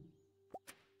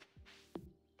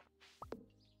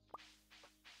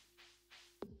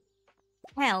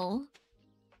 kale,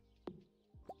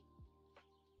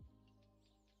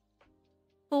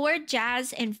 4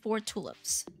 jazz, and 4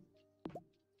 tulips.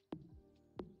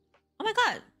 Oh my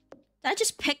god. Did I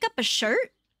just pick up a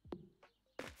shirt?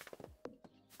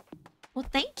 Well,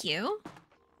 thank you.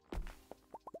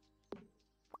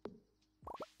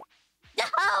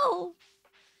 No!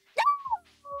 No!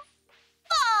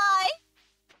 Bye!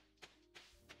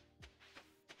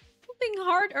 Hoping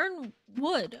hard-earned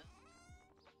wood.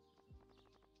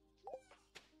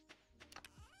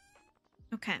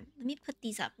 Okay, let me put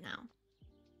these up now.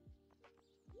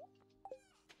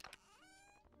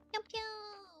 Pew pew!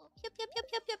 Pew pew pew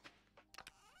pew pew!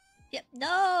 Yep,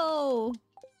 no!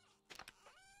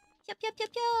 Pew pew pew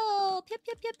pew! Pew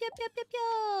pew pew pew pew pew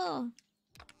pew!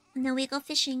 And then we go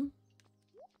fishing.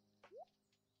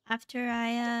 After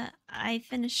I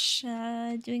finish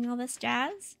doing all this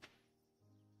jazz.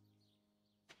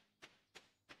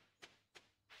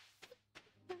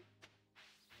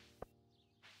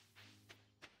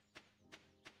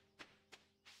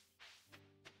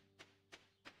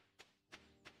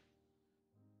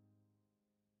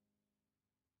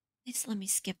 Please let me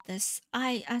skip this.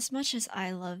 As much as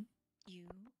I love you,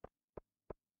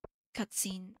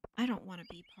 cutscene, I don't want to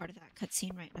be part of that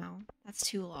cutscene right now. That's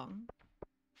too long.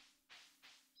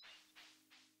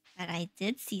 But I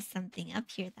did see something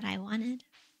up here that I wanted.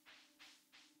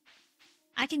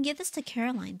 I can give this to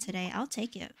Caroline today. I'll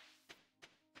take it.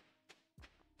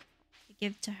 To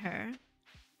give to her.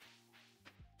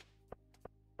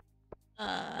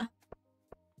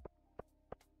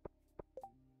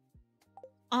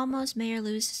 Almost Mayor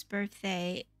Lewis's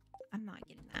birthday. I'm not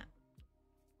getting that.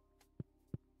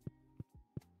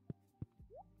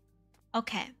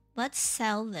 Okay, let's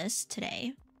sell this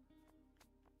today.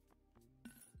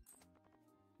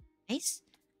 Nice.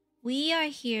 We are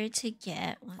here to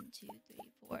get 1, 2, 3,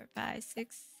 4, 5,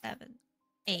 6, 7,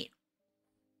 8.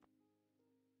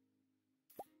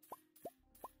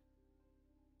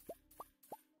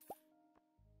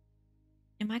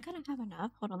 Am I gonna have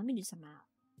enough? Hold on, let me do some math.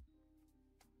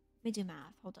 Let me do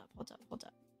math. Hold up.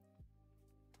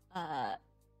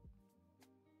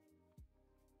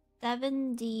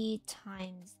 70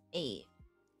 times 8.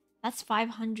 That's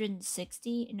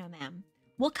 560. No, ma'am.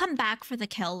 We'll come back for the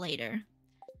kill later.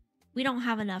 We don't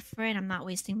have enough for it. I'm not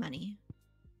wasting money.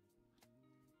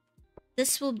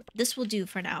 This will do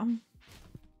for now.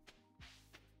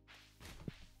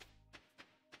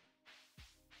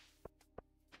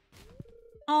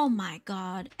 Oh my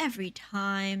god, every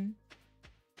time.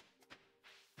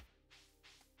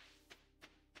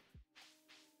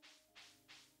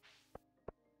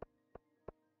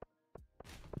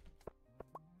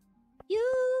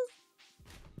 You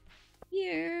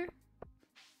here.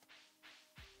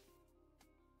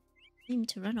 I need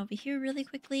to run over here really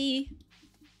quickly.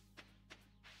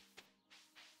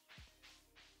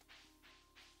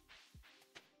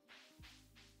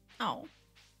 Oh.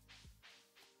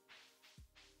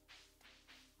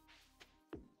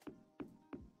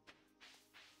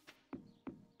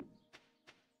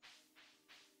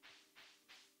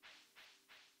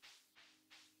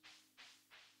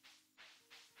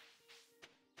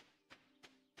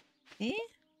 Okay.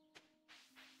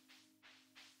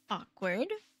 Awkward.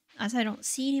 As I don't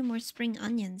see any more spring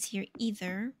onions here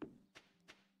either.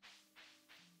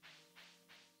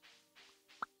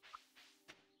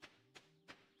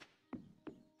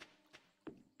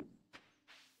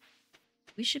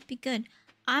 We should be good.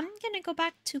 I'm gonna go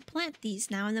back to plant these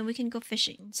now and then we can go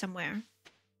fishing somewhere.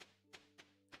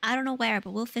 I don't know where,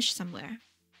 but we'll fish somewhere.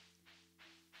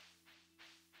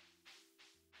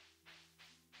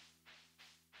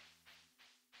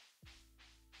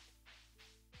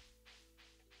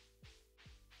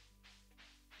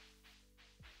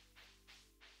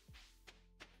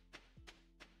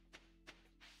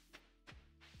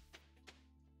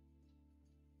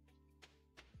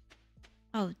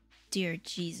 Oh, dear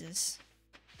Jesus.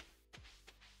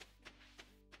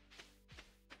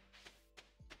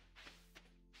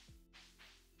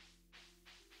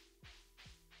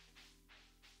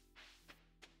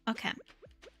 Okay.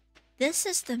 This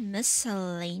is the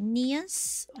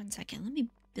miscellaneous. 1 second, let me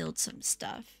build some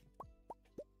stuff.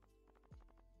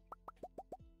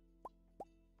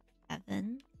 7. Let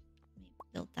me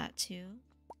build that too.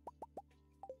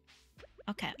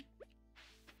 Okay.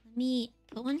 Let me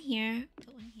put one here,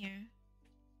 put one here.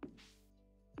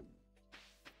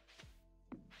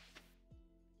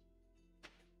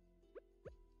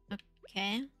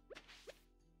 Okay.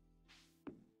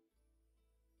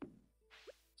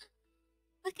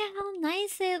 Look at how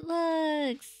nice it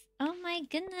looks. Oh my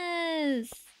goodness.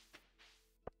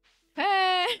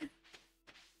 Purr.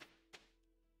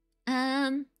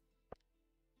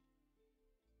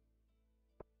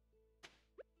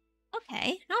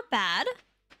 Okay, not bad.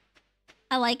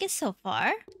 I like it so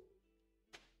far.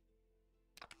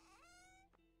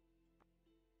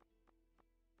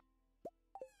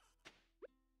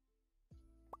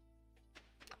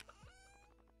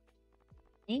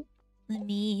 Okay, let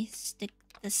me stick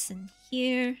this in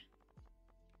here.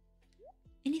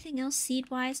 Anything else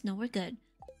seed-wise? No, we're good.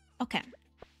 Okay.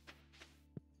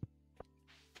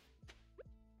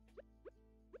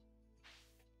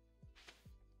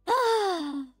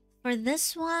 For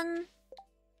this one...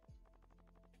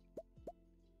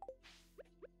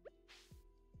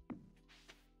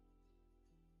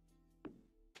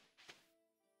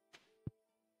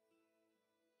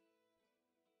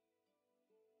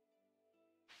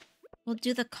 we'll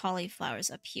do the cauliflowers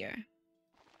up here.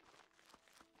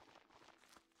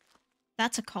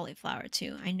 That's a cauliflower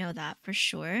too. I know that for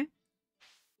sure.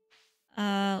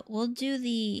 We'll do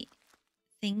the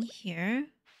thing here.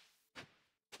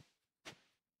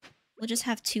 We'll just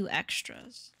have 2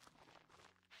 extras.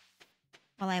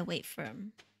 While I wait for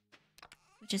him.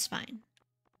 Which is fine.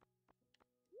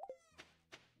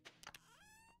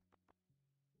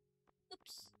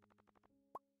 Oops.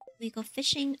 We go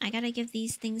fishing. I gotta give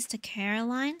these things to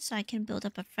Caroline so I can build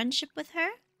up a friendship with her.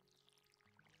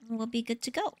 And we'll be good to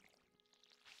go.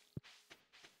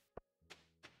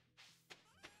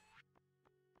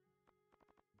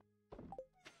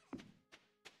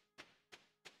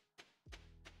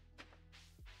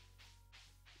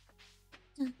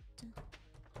 Did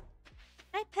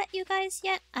I pet you guys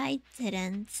yet? I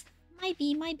didn't. Might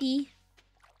be.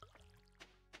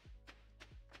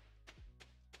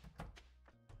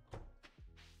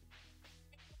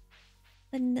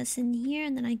 Putting this in here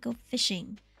and then I go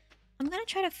fishing. I'm gonna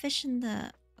try to fish in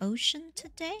the ocean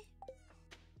today.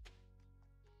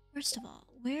 First of all,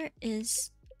 where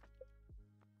is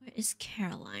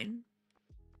Caroline?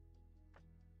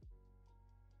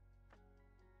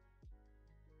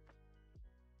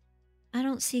 I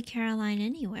don't see Caroline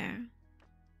anywhere.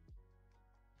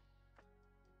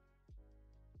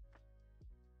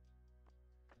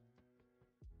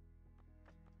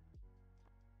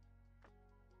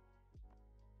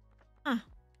 Huh.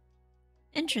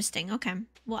 Interesting. Okay.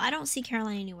 Well, I don't see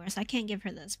Caroline anywhere, so I can't give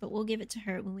her this, but we'll give it to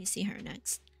her when we see her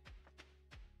next.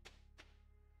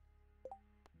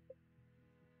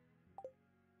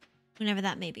 Whenever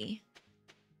that may be.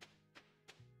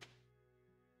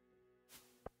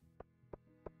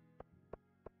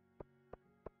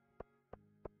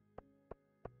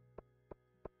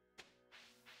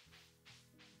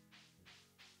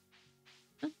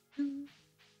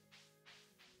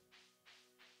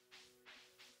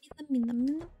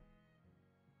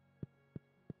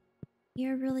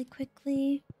 Here really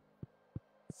quickly.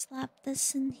 Slap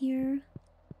this in here.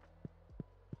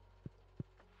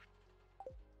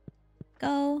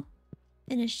 Go.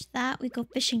 Finish that. We go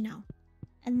fishing now.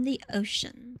 And the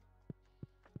ocean.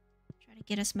 Try to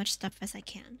get as much stuff as I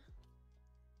can.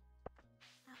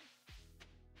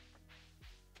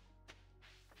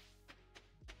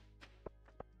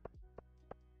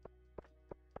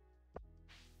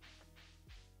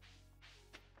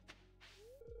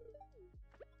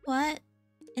 What?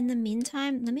 In the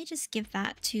meantime, let me just give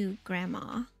that to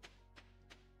Grandma.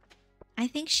 I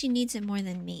think she needs it more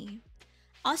than me.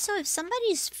 Also, if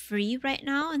somebody's free right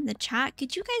now in the chat,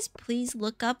 could you guys please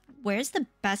look up where's the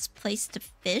best place to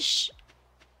fish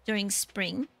during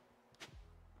spring?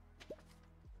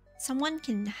 Someone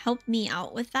can help me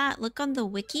out with that. Look on the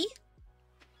wiki.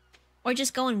 Or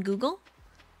just go on Google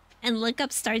and look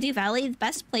up Stardew Valley, the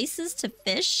best places to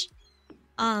fish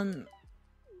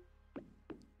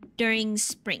during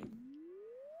spring.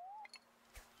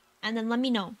 And then let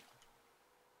me know.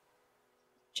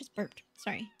 Just burped.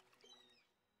 Sorry.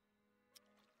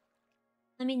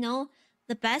 Let me know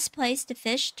the best place to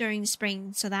fish during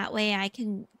spring, so that way I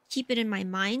can keep it in my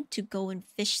mind to go and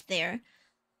fish there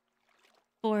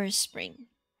for spring.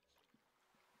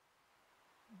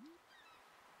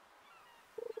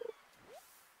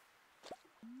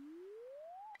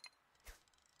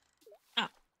 Oh,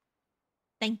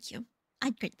 thank you.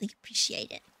 I'd greatly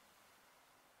appreciate it.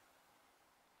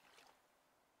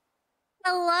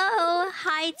 Hello!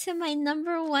 Hi to my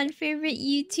 #1 favorite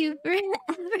YouTuber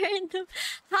ever.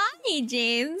 Hi,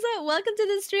 James! Welcome to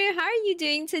the stream. How are you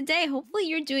doing today? Hopefully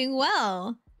you're doing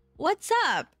well. What's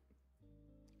up?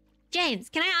 James,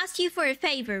 can I ask you for a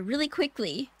favor really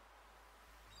quickly?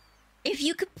 If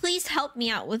you could please help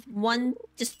me out with one,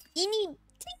 just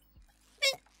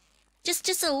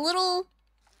a little...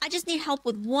 I just need help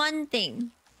with one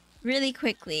thing. Really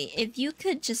quickly. If you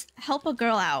could just help a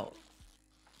girl out.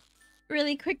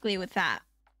 Really quickly with that.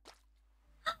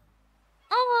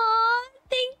 Aw,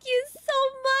 thank you so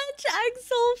much,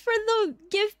 Axel, for the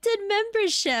gifted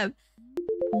membership.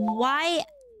 Why?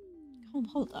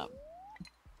 Hold up.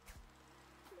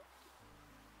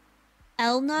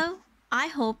 Elno, I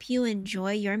hope you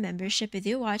enjoy your membership. If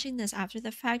you're watching this after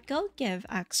the fact, go give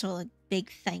Axel a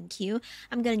big thank you.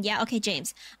 Yeah, okay,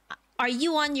 James. Are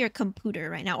you on your computer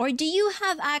right now? Or do you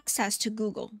have access to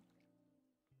Google?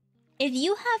 If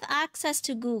you have access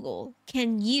to Google,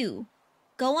 can you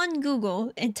go on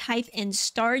Google and type in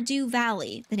Stardew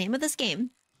Valley, the name of this game,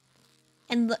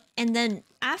 and then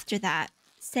after that,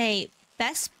 say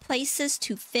best places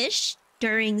to fish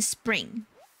during spring.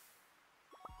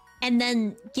 And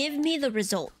then give me the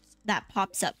result that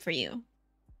pops up for you.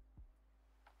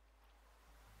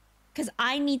 Because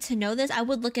I need to know this. I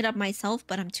would look it up myself,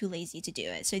 but I'm too lazy to do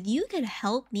it. So if you could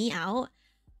help me out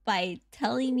by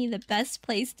telling me the best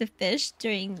place to fish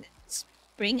during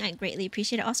spring, I greatly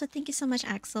appreciate it. Also, thank you so much,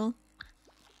 Axel,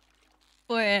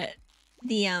 for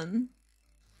the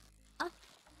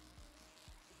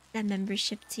that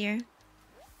membership tier.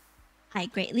 I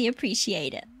greatly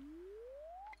appreciate it.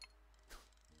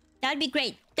 That'd be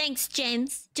great. Thanks,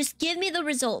 James. Just give me the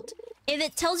result. If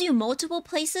it tells you multiple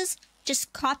places,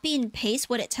 just copy and paste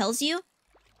what it tells you,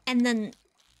 and then...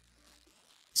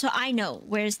 so I know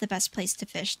where's the best place to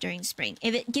fish during spring.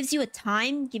 If it gives you a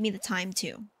time, give me the time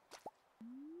too.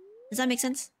 Does that make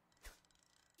sense?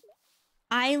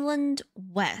 Island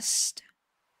West.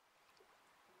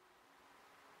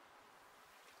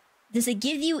 Does it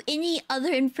give you any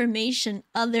other information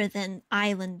other than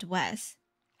Island West?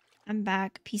 I'm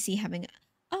back. PC having...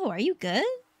 oh, are you good?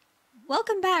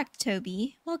 Welcome back,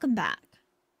 Toby. Welcome back.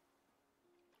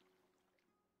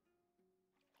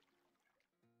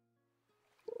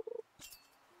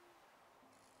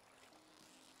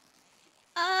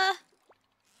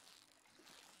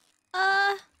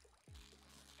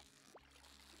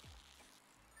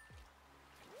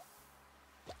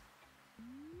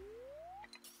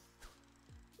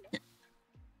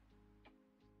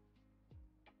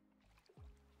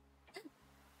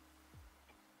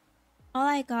 All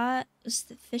I got was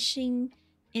the fishing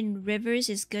in rivers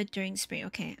is good during spring.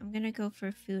 Okay, I'm gonna go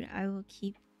for food. I will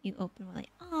keep you open while I...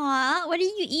 Aww, what are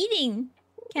you eating?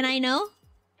 Can I know?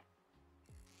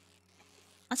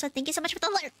 Also, thank you so much for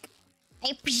the lurk. I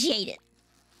appreciate it.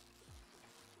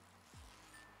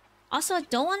 Also, I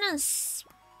don't want to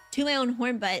toot my own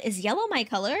horn, but is yellow my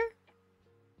color?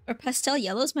 Or pastel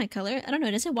yellow is my color? I don't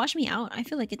know. Does it wash me out? I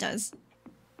feel like it does.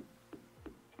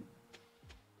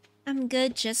 I'm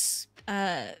good. Just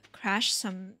crashed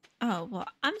some... Oh, well,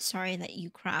 I'm sorry that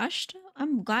you crashed.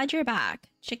 I'm glad you're back.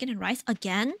 Chicken and rice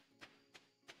again?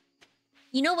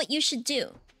 You know what you should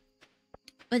do?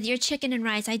 With your chicken and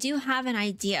rice, I do have an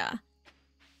idea.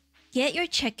 Get your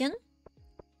chicken.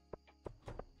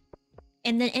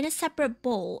 And then in a separate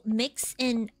bowl, mix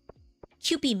in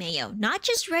Kewpie mayo. Not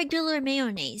just regular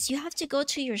mayonnaise. You have to go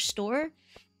to your store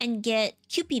and get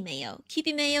Kewpie mayo.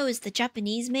 Kewpie mayo is the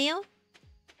Japanese mayo.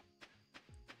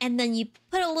 And then you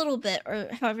put a little bit, or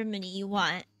however many you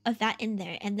want, of that in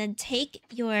there. And then take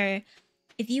your...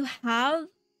 If you have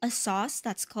a sauce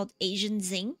that's called Asian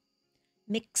Zing,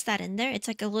 mix that in there. It's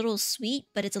like a little sweet,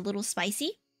 but it's a little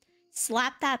spicy.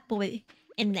 Slap that boy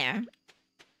in there.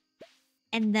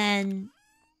 And then...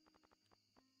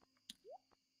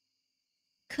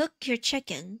 cook your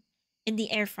chicken in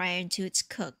the air fryer until it's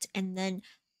cooked. And then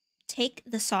take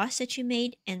the sauce that you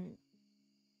made and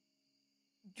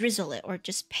drizzle it, or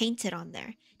just paint it on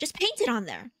there. Just paint it on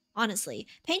there, honestly.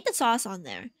 Paint the sauce on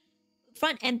there,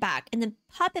 front and back, and then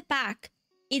pop it back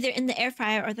either in the air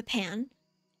fryer or the pan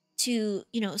to,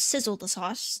 you know, sizzle the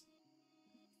sauce.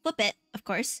 Flip it, of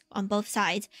course, on both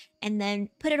sides, and then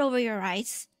put it over your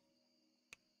rice.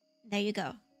 There you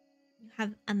go. You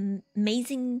have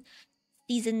amazing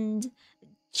seasoned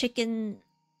chicken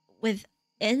with...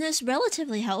 And it's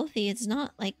relatively healthy. It's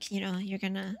not like, you know, you're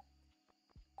gonna...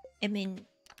 I mean...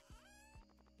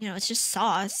 You know, it's just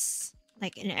sauce.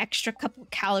 Like, an extra couple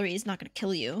calories not gonna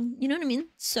kill you. You know what I mean?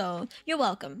 So, you're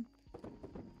welcome.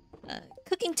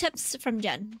 Cooking tips from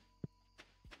Jen.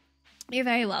 You're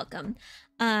very welcome.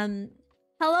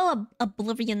 Hello,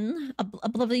 Oblivion.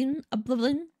 Oblivion.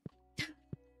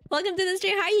 Welcome to the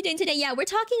stream. How are you doing today? Yeah, we're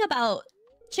talking about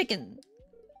chicken.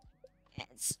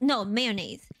 No,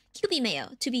 mayonnaise. Kewpie mayo,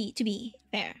 to be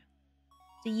fair.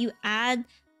 So you add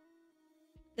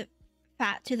the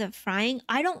fat to the frying.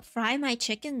 I don't fry my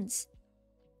chickens.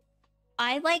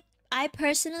 I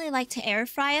personally like to air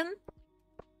fry them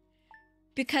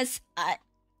because I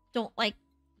don't like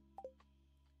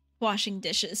washing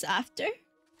dishes after,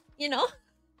 you know?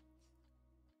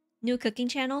 New cooking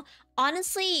channel.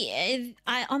 Honestly,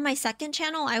 on my second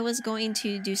channel, I was going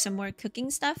to do some more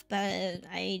cooking stuff, but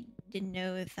I didn't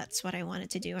know if that's what I wanted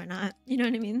to do or not. You know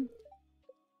what I mean?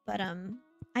 But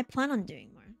I plan on doing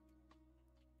more.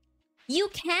 You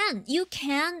can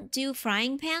do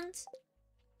frying pans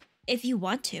if you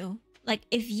want to. Like,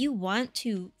 if you want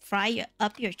to fry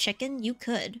up your chicken, you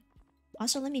could.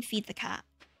 Also, let me feed the cat.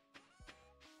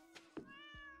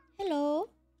 Hello.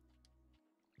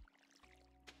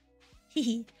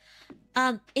 If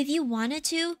you wanted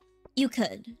to, you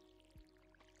could.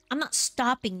 I'm not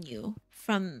stopping you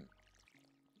from...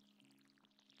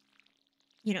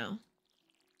 You know.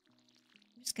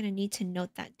 I'm just gonna need to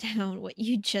note that down, what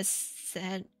you just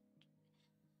said.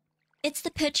 It's the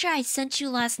picture I sent you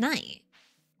last night.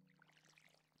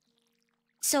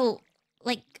 So,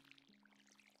 like...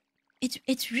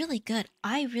 It's really good.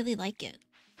 I really like it.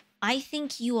 I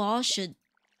think you all should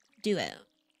do it.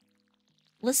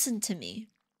 Listen to me.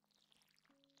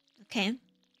 Okay?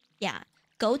 Yeah.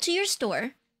 Go to your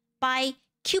store. Buy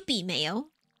Kewpie mayo.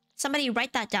 Somebody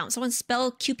write that down. Someone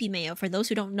spell Kewpie mayo for those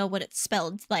who don't know what it's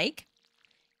spelled like.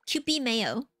 Kewpie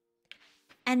mayo.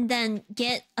 And then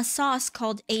get a sauce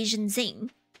called Asian Zing.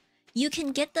 You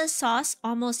can get the sauce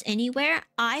almost anywhere.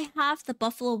 I have the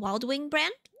Buffalo Wild Wing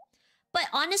brand. But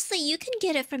honestly, you can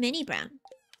get it from any brand.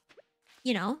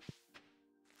 You know?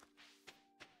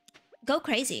 Go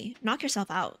crazy. Knock yourself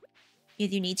out.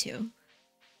 If you need to.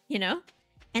 You know?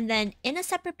 And then, in a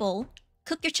separate bowl,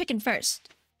 cook your chicken first.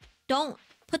 Don't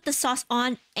put the sauce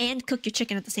on and cook your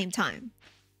chicken at the same time.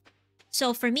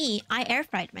 So for me, I air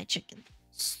fried my chicken.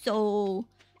 So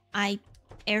I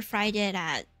air fried it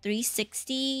at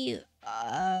 360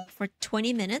 for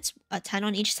 20 minutes, 10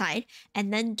 on each side.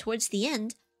 And then towards the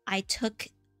end, I took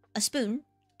a spoon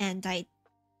and I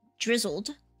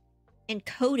drizzled and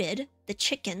coated the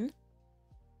chicken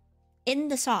in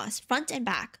the sauce, front and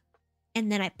back.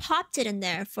 And then I popped it in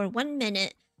there for 1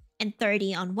 minute and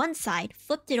 30 on one side,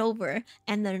 flipped it over,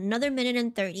 and then another minute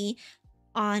and 30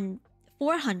 on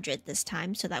 400 this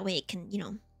time, so that way it can, you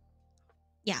know,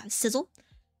 yeah, sizzle.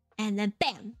 And then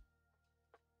bam!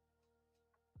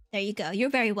 There you go. You're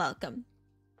very welcome.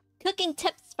 Cooking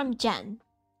tips from Jen.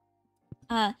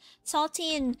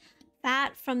 Salty and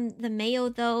fat from the mayo,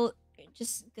 though.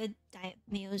 Just good diet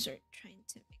mayos are trying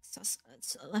to make sauce.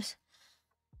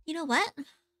 You know what?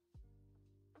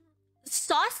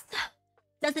 Sauce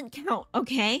doesn't count,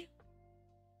 okay?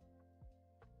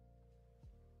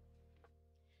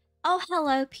 Oh,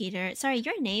 hello, Peter. Sorry,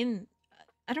 your name...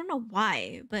 I don't know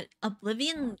why, but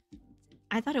Oblivion...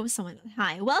 I thought it was someone...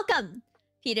 Hi. Welcome,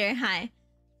 Peter. Hi.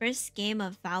 First game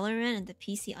of Valorant and the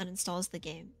PC uninstalls the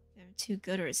game. They're too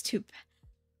good or it's too...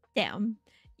 Damn.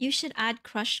 You should add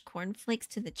crushed cornflakes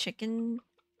to the chicken.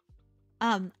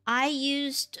 I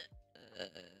used...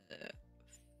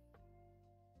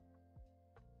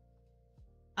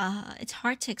 it's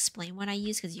hard to explain what I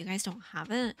use because you guys don't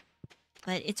have it.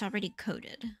 But it's already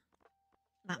coded.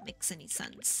 That makes any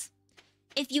sense.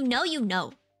 If you know, you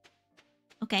know.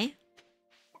 Okay?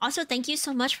 Also, thank you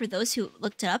so much for those who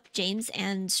looked it up, James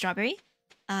and Strawberry.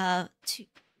 To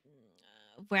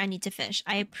where I need to fish.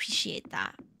 I appreciate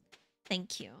that.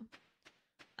 Thank you.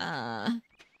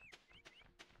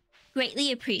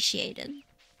 Greatly appreciated.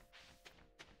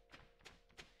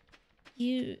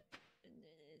 You...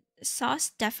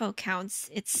 Sauce defo counts.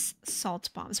 It's salt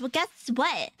bombs. Well, guess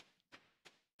what?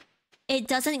 It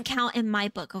doesn't count in my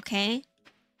book, okay?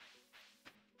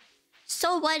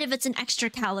 So what if it's an extra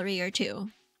calorie or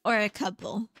two? Or a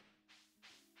couple?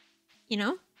 You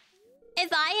know?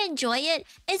 If I enjoy it,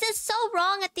 is it so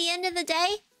wrong at the end of the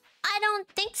day? I don't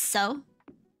think so.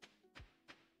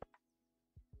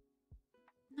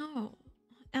 No.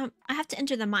 I have to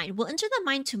enter the mine. We'll enter the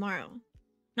mine tomorrow.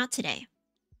 Not today.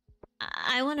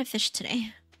 I want to fish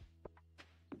today.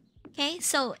 Okay,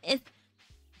 so if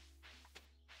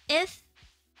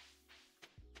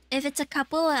it's a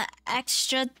couple of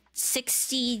extra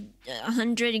 60,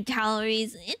 100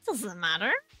 calories, it doesn't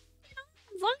matter. You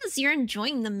know, as long as you're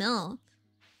enjoying the meal.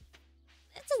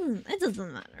 It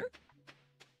doesn't matter.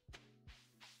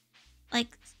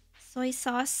 Like, soy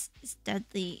sauce is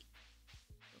deadly.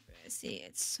 See,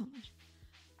 it's so much.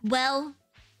 Well,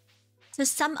 to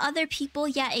some other people,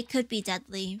 yeah, it could be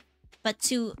deadly. But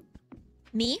to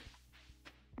me,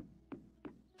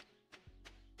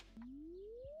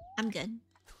 I'm good.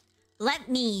 Let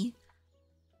me,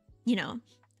 you know,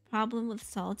 problem with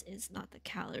salt is not the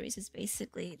calories. It's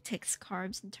basically it takes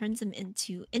carbs and turns them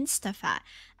into insta-fat.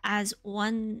 As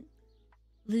one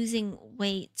losing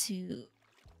weight to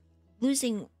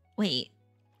losing weight,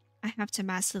 I have to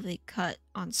massively cut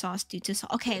on sauce due to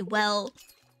salt. Okay, well,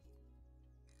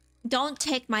 don't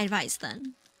take my advice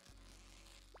then.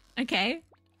 Okay?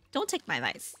 Don't take my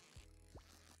advice.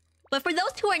 But for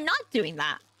those who are not doing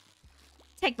that,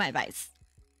 take my advice.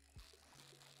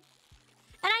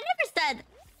 And I never said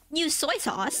use soy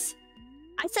sauce.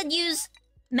 I said use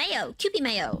mayo, Kewpie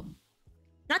mayo.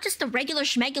 Not just the regular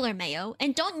schmegular mayo.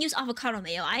 And don't use avocado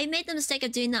mayo. I made the mistake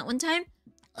of doing that one time.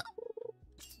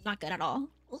 Not good at all.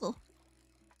 Ooh.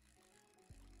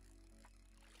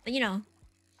 But you know,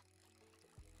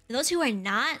 for those who are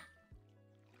not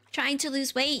trying to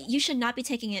lose weight, you should not be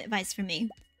taking advice from me.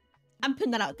 I'm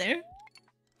putting that out there.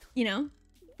 You know?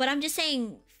 But I'm just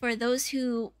saying, for those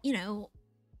who, you know,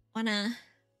 wanna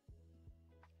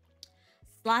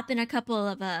slap in a couple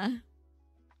of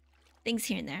things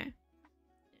here and there.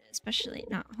 Especially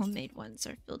not homemade ones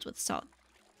are filled with salt.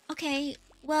 Okay,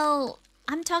 well,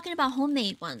 I'm talking about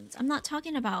homemade ones. I'm not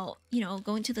talking about, you know,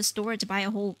 going to the store to buy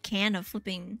a whole can of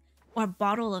flipping or a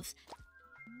bottle of,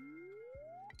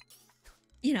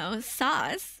 you know,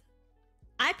 sauce.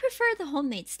 I prefer the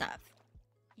homemade stuff.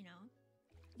 You know,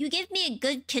 you give me a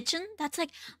good kitchen. That's like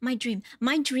my dream.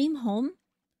 My dream home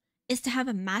is to have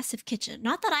a massive kitchen.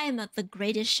 Not that I am the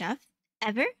greatest chef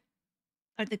ever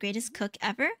or the greatest cook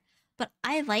ever, but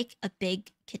I like a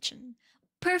big kitchen.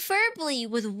 Preferably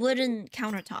with wooden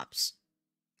countertops.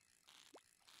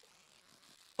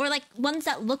 Or like ones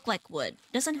that look like wood.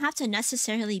 Doesn't have to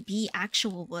necessarily be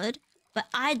actual wood, but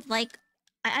I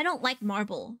don't like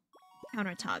marble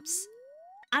countertops.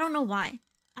 I don't know why.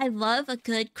 I love a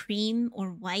good cream or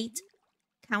white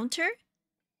counter.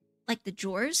 Like the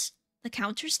drawers, the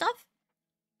counter stuff.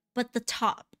 But the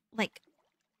top, like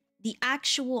the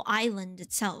actual island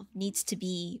itself needs to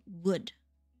be wood.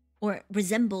 Or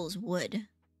resembles wood.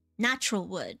 Natural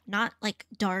wood. Not like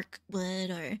dark wood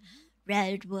or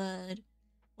red wood.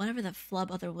 Whatever the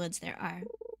flub other woods there are.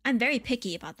 I'm very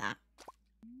picky about that.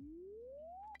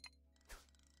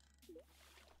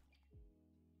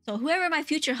 So whoever my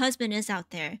future husband is out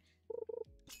there,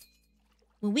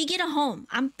 when we get a home,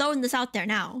 I'm throwing this out there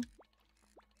now.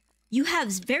 You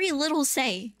have very little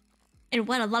say in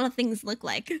what a lot of things look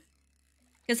like.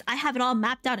 Because I have it all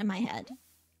mapped out in my head.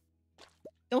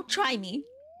 Don't try me.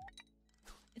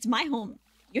 It's my home.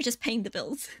 You're just paying the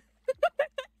bills.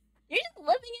 You're just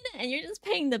living in it and you're just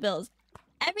paying the bills.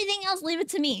 Everything else, leave it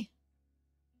to me.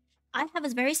 I have a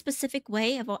very specific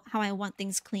way of how I want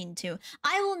things cleaned too.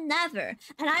 I will never,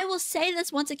 and I will say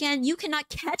this once again, you cannot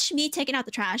catch me taking out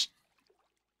the trash.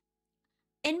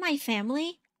 In my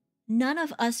family, none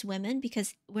of us women,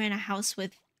 because we're in a house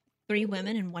with 3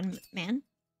 women and 1 man,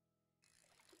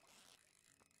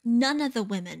 none of the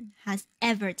women has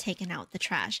ever taken out the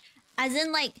trash. As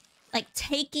in like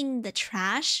taking the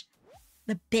trash,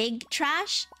 the big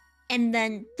trash, and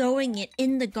then throwing it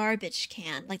in the garbage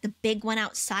can, like the big one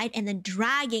outside, and then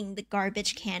dragging the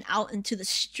garbage can out into the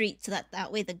street so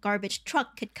that way the garbage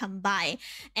truck could come by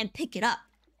and pick it up.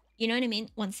 You know what I mean?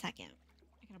 1 second.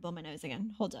 I gotta blow my nose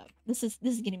again. Hold up. This is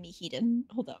getting me heated.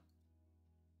 Hold up.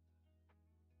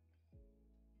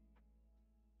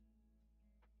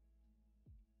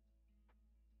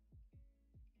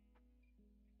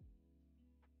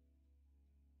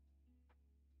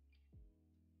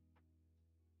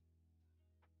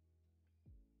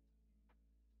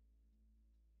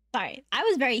 Sorry, I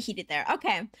was very heated there.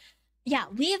 Okay. Yeah,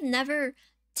 we have never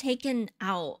taken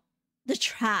out the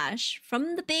trash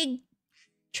from the big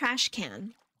trash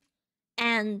can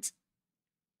and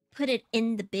put it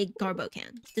in the big garbo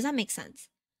can. Does that make sense?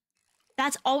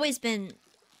 That's always been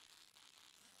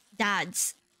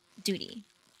Dad's duty.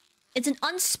 It's an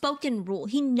unspoken rule.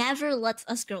 He never lets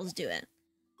us girls do it.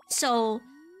 So,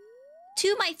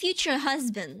 to my future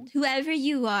husband, whoever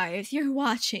you are, if you're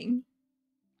watching,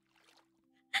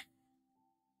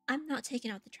 I'm not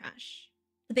taking out the trash.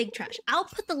 The big trash. I'll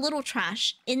put the little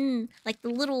trash in, like, the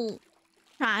little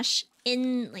trash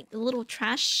in, like, the little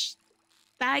trash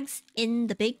bags in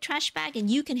the big trash bag, and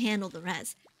you can handle the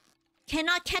rest.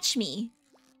 Cannot catch me.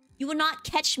 You will not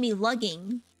catch me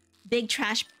lugging big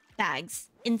trash bags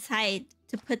inside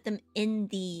to put them in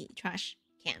the trash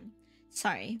can.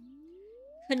 Sorry.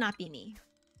 Could not be me.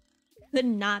 Could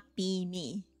not be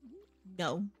me.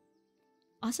 No.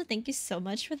 Also, thank you so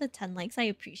much for the 10 likes. I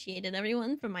appreciate it,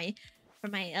 everyone, for my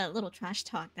little trash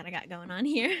talk that I got going on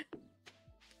here.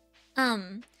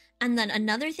 And then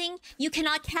another thing you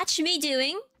cannot catch me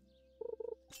doing.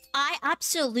 I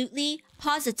absolutely,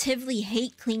 positively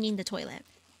hate cleaning the toilet.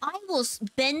 I will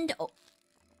bend...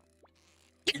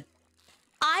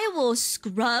 I will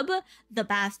scrub the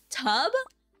bathtub.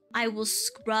 I will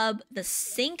scrub the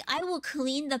sink. I will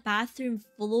clean the bathroom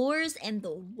floors and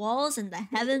the walls and the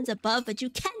heavens above. But you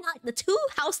cannot... The 2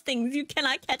 house things you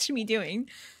cannot catch me doing.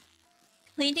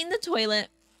 Cleaning the toilet.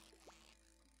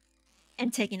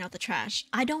 And taking out the trash.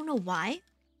 I don't know why.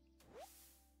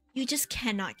 You just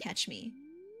cannot catch me.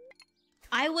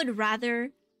 I would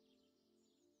rather...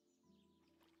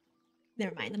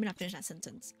 Never mind, let me not finish that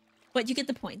sentence. But you get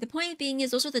the point. The point being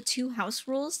is those are the 2 house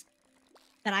rules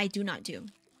that I do not do.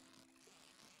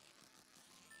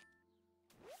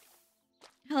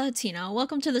 Hello, Tina.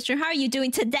 Welcome to the stream. How are you doing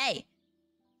today?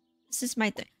 This is my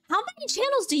thing. How many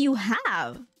channels do you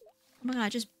have? Oh my god, I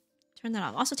just turned that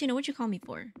off. Also, Tina, what'd you call me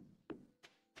for?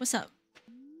 What's up?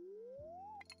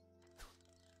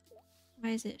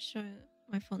 Why is it showing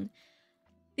my phone?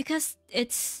 Because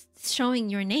it's showing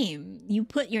your name. You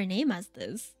put your name as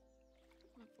this.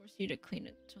 I'll force you to clean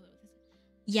it.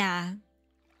 Yeah.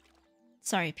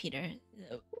 Sorry, Peter.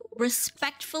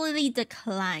 Respectfully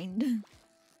declined.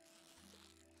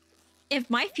 If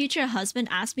my future husband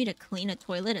asked me to clean a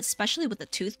toilet, especially with a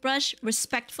toothbrush,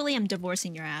 respectfully, I'm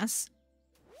divorcing your ass.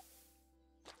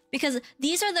 Because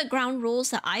these are the ground rules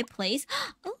that I place.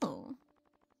 Oh.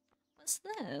 What's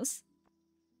this?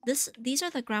 These are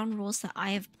the ground rules that I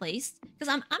have placed. Because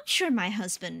I'm sure my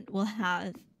husband will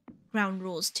have ground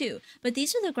rules too. But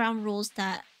these are the ground rules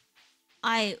that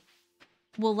I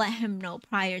will let him know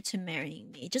prior to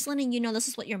marrying me. Just letting you know this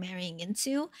is what you're marrying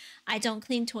into. I don't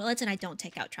clean toilets and I don't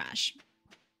take out trash.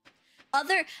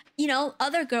 Other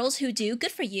girls who do,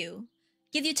 good for you.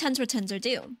 Give you 10s where 10s are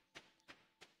due.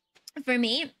 For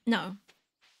me, no.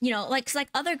 You know, like, 'cause like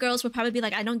other girls would probably be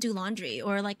like, I don't do laundry,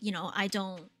 or like, you know, I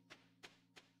don't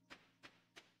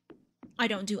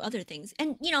do other things.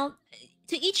 And, you know,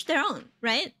 to each their own,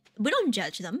 right? We don't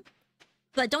judge them,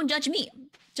 but don't judge me.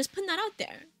 Just putting that out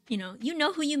there. You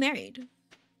know who you married.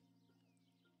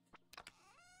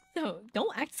 So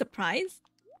don't act surprised.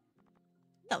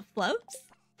 The floats?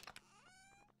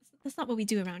 That's not what we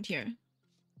do around here.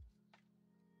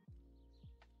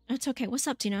 It's okay. What's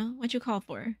up, Tina? What'd you call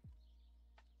for?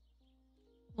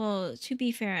 Well, to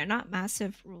be fair, not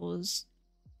massive rules.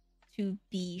 To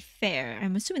be fair,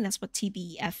 I'm assuming that's what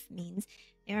TBF means.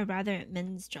 They are rather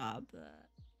men's job,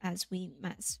 as we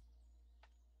mess.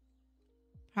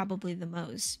 Probably the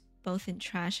most. both in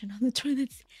trash and on the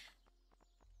toilets.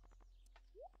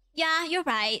 Yeah, you're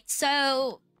right.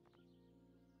 So...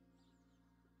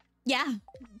 yeah.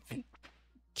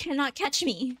 Cannot catch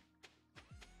me.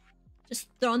 Just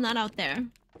throwing that out there.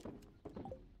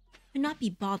 Could not be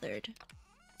bothered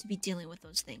to be dealing with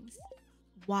those things.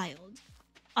 Wild.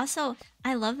 Also,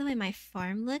 I love the way my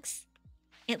farm looks.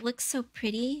 It looks so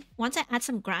pretty. Once I add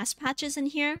some grass patches in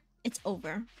here, it's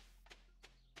over.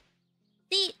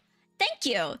 See, thank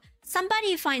you.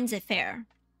 Somebody finds it fair.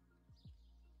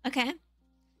 Okay?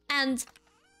 And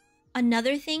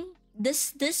another thing,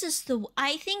 this is the...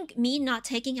 I think me not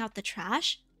taking out the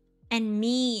trash and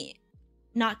me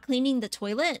not cleaning the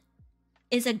toilet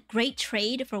is a great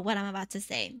trade for what I'm about to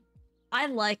say. I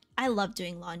love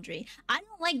doing laundry. I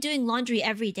don't like doing laundry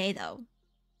every day though.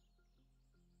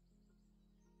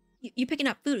 You picking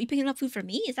up food? You picking up food for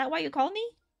me? Is that why you call me?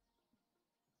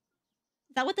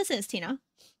 Is that what this is, Tina?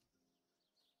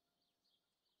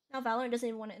 Now Valorant doesn't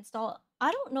even want to install.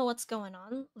 I don't know what's going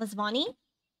on, Lasvani.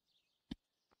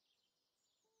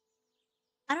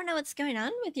 I don't know what's going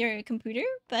on with your computer,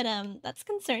 but that's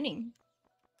concerning.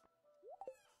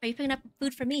 Are you picking up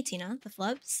food for me, Tina? The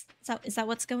flubs? Is that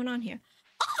what's going on here?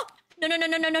 Oh! No, no, no,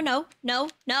 no, no, no, no, no,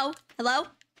 no. Hello?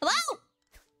 Hello?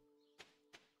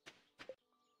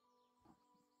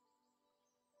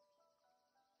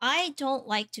 I don't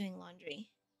like doing laundry.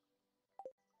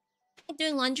 I like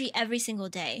doing laundry every single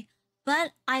day,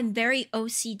 but I'm very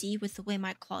OCD with the way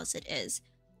my closet is.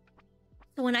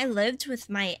 So when I lived with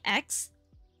my ex,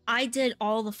 I did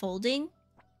all the folding,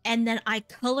 and then I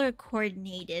color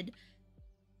coordinated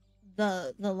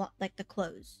the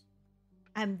clothes.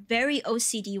 I'm very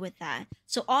OCD with that.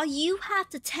 So all you have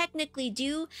to technically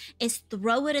do is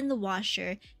throw it in the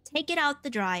washer, take it out the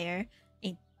dryer,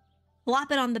 and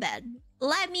plop it on the bed.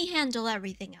 Let me handle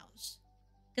everything else.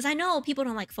 Because I know people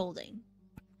don't like folding.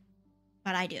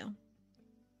 But I do.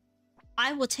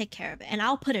 I will take care of it, and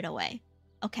I'll put it away.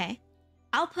 Okay?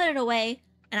 I'll put it away,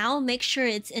 and I'll make sure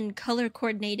it's in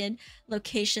color-coordinated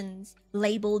locations,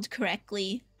 labeled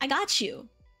correctly. I got you.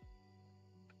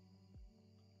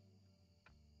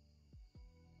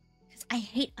 I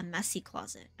hate a messy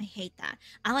closet. I hate that.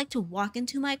 I like to walk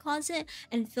into my closet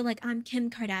and feel like I'm Kim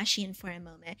Kardashian for a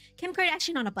moment. Kim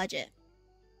Kardashian on a budget.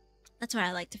 That's what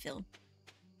I like to feel.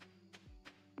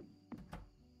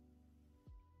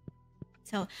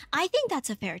 So, I think that's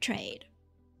a fair trade.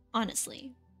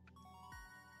 Honestly.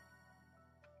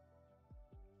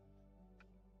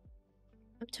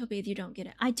 Toby, if you don't get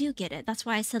it. I do get it. That's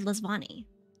why I said Lasvani.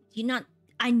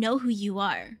 I know who you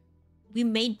are. We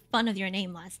made fun of your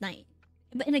name last night.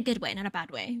 But in a good way, not a bad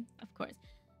way, of course.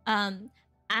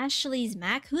 Ashley's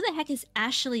Mac? Who the heck is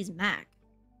Ashley's Mac?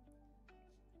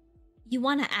 You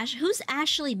wanna who's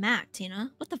Ashley Mac,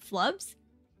 Tina? What the flubs?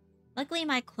 Luckily,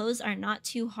 my clothes are not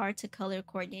too hard to color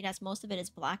coordinate as most of it is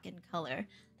black in color.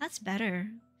 That's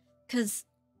better. Because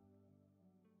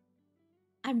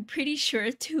I'm pretty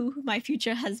sure to my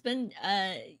future husband,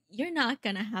 you're not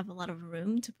gonna have a lot of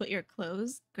room to put your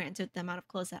clothes, granted the amount of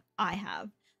clothes that I have.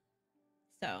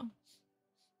 So...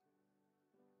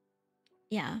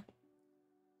 yeah.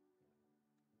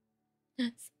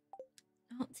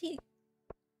 Oh, see.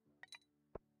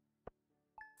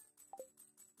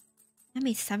 I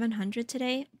made 700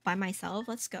 today by myself.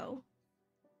 Let's go.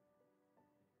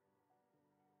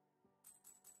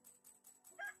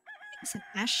 It's an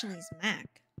Ashley's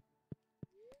Mac.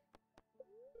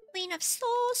 Queen of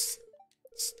sauce.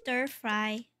 Stir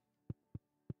fry.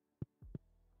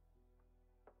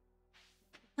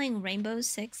 Playing Rainbow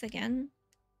Six again.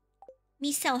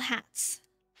 Me sell hats.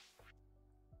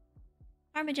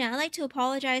 Parmesan, I'd like to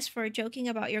apologize for joking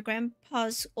about your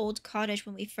grandpa's old cottage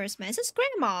when we first met. Is this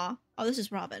Grandma? Oh, this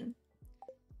is Robin.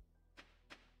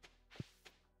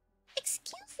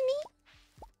 Excuse me?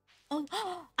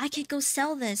 Oh, I could go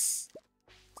sell this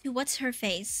to what's her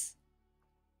face.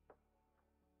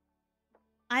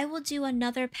 I will do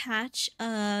another patch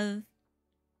of...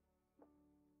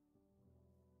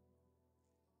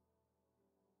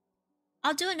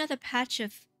 I'll do another patch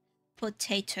of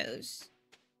potatoes.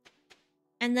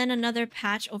 And then another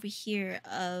patch over here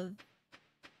of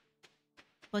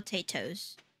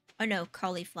potatoes. Oh no,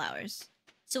 cauliflowers.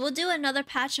 So we'll do another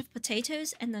patch of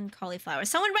potatoes and then cauliflowers.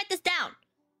 Someone write this down!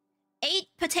 8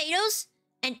 potatoes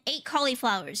and 8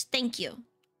 cauliflowers. Thank you.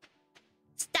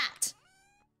 Stat.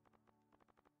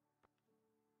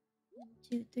 1,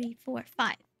 2, 3, 4,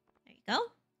 5. There you go.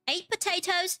 8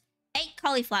 potatoes, 8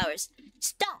 cauliflowers.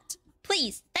 Stat.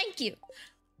 Please. Thank you.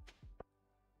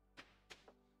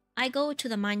 I go to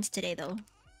the mines today, though.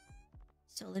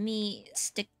 So let me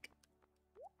stick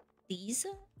these.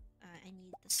 I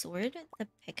need the sword, the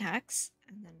pickaxe,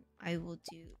 and then I will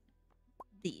do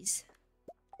these.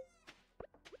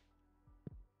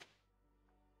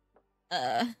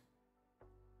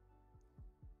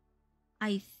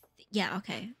 Yeah,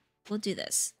 okay. We'll do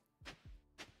this.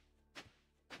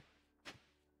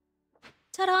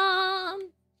 Ta-da!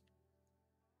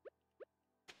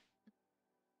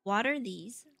 Water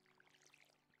these.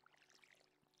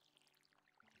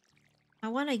 I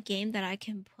want a game that I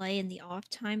can play in the off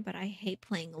time, but I hate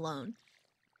playing alone.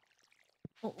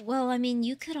 Well, I mean,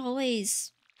 you could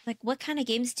always... Like, what kind of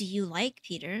games do you like,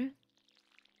 Peter?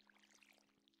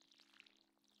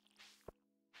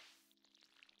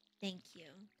 Thank you.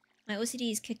 My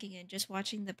OCD is kicking in just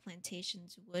watching the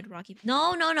plantations, wood, rocky...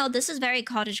 No, no, no, this is very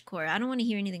cottagecore. I don't want to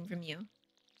hear anything from you.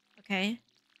 Okay?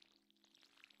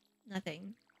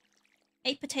 Nothing.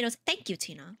 8 potatoes. Thank you,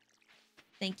 Tina.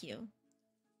 Thank you.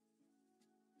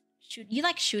 You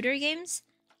like shooter games?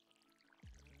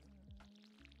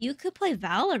 You could play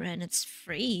Valorant. It's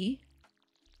free.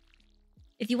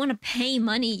 If you want to pay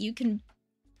money, you can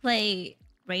play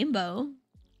Rainbow.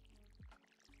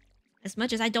 As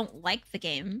much as I don't like the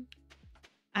game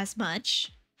as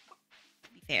much,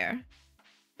 to be fair,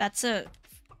 that's a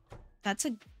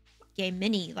game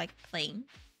Minnie like playing.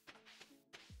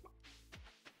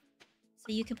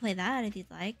 So you can play that if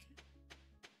you'd like.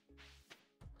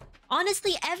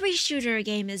 Honestly, every shooter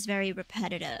game is very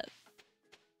repetitive.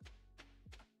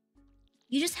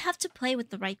 You just have to play with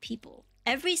the right people.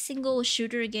 Every single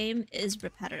shooter game is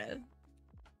repetitive.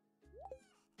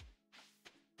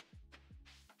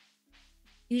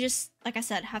 You just, like I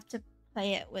said, have to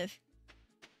play it with...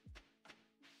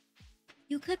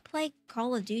 You could play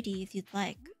Call of Duty if you'd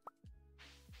like.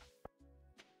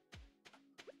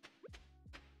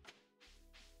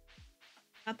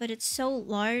 But it's so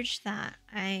large that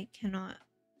I cannot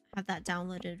have that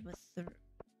downloaded with the...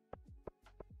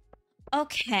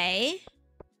 Okay.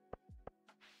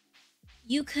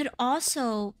 You could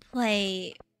also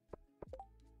play...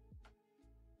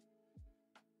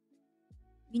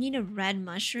 You need a red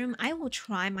mushroom. I will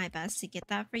try my best to get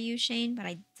that for you, Shane, but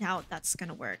I doubt that's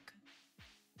gonna work.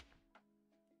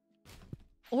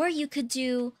 Or you could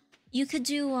do...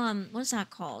 what's that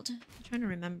called? I'm trying to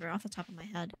remember off the top of my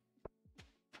head.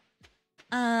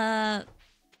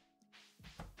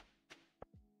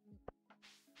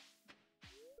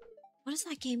 What is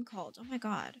that game called? Oh my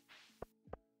god.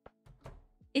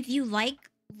 If you like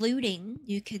looting,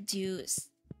 you could do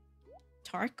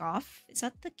Tarkov. Is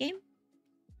that the game?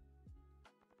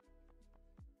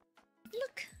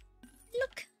 Look.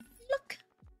 Look. Look.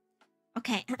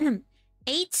 Okay.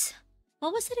 8.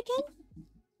 What was it again?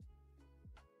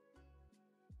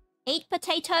 8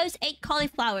 potatoes, 8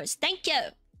 cauliflowers. Thank you.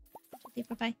 1, 2, 3,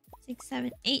 4, 5, 6,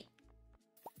 7, 8.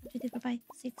 1, 2, 3, 4, 5,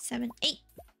 6, 7, 8.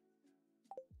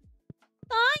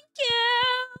 Thank you.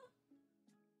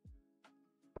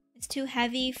 It's too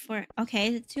heavy for...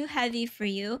 Okay, it's too heavy for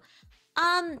you.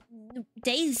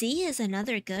 DayZ is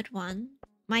another good one.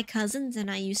 My cousins and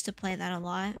I used to play that a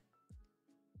lot.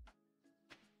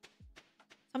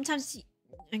 Sometimes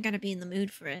I gotta be in the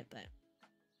mood for it, but...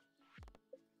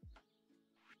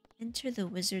 Enter the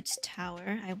wizard's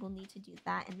tower. I will need to do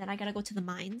that, and then I gotta go to the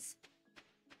mines.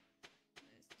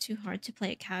 It's too hard to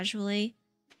play it casually.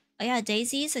 Oh yeah,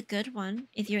 DayZ is a good one.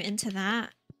 If you're into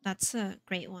that, that's a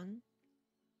great one.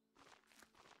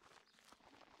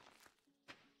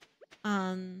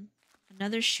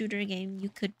 Another shooter game you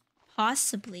could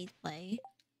possibly play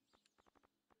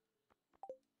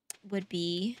would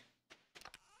be...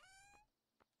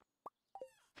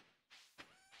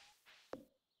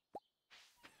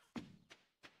 Oh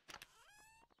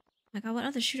my god, what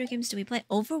other shooter games do we play?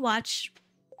 Overwatch.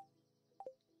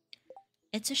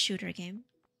 It's a shooter game.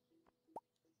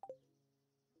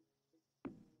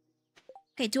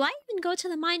 Okay, do I even go to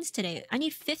the mines today? I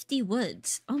need 50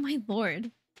 woods. Oh my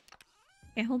lord.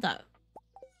 Okay, hold up.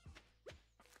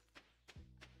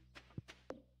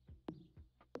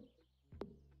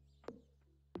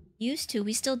 Used to,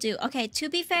 we still do. Okay, to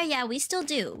be fair, yeah, we still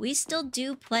do. We still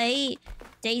do play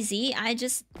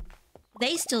DayZ.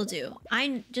 They still do.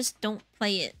 I just don't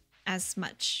play it as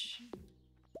much.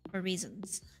 For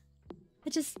reasons. I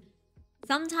just...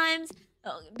 Sometimes...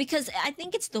 Because I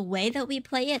think it's the way that we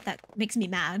play it that makes me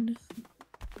mad.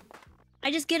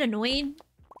 I just get annoyed.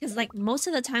 Because, like, most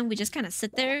of the time we just kind of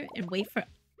sit there and wait for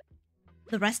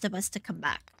the rest of us to come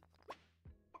back.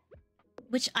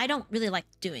 Which I don't really like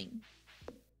doing.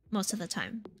 Most of the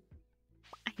time.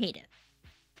 I hate it.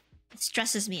 It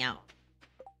stresses me out.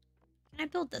 Can I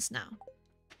build this now?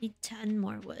 Need 10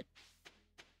 more wood.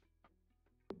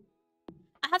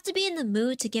 I have to be in the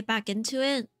mood to get back into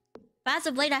it. But as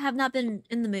of late, I have not been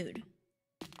in the mood.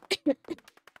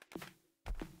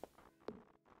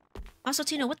 Also,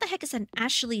 Tina, what the heck is an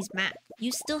Ashley's map?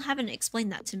 You still haven't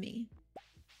explained that to me.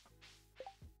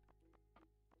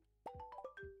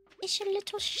 It's a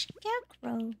little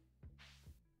scarecrow.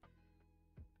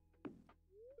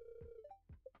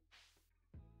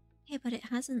 Okay, but it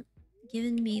hasn't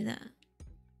given me the...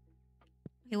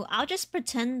 Okay, well, I'll just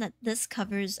pretend that this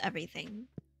covers everything.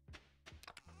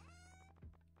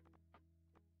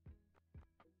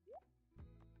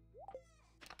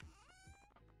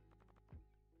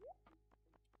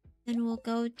 Then we'll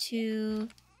go to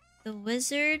the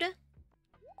wizard.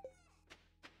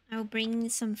 I'll bring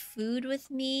some food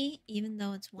with me, even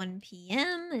though it's 1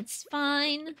 p.m. It's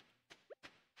fine.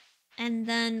 And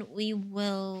then we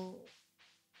will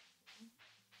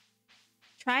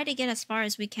try to get as far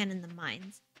as we can in the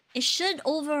mines. It should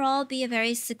overall be a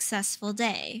very successful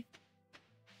day.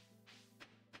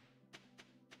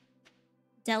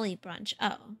 Deli brunch.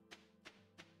 Oh.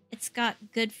 It's got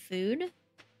good food.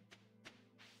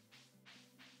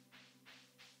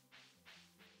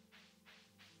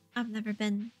 I've never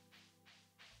been.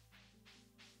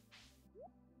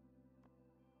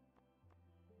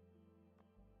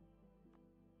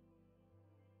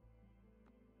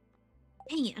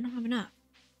 Dang it, I don't have enough.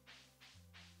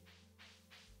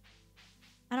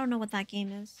 I don't know what that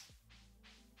game is.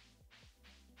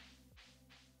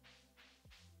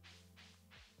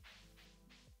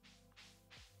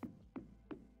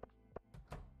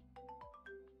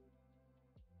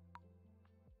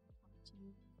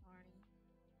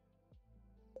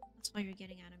 That's what you're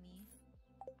getting out of me.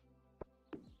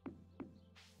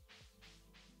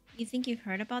 You think you've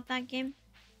heard about that game?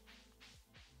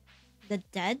 The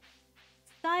Dead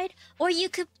Side? Or you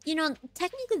could, you know,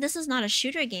 technically this is not a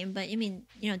shooter game, but I mean,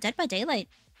 you know, Dead by Daylight.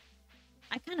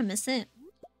 I kind of miss it.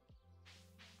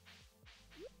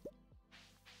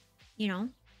 You know?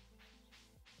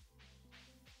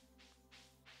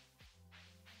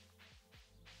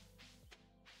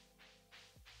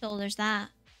 So there's that.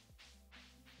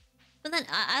 But then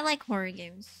I like horror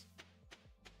games.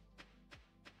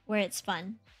 Where it's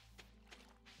fun.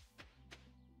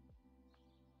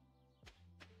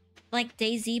 Like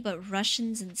DayZ, but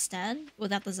Russians instead,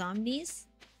 without the zombies.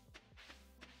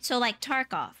 So like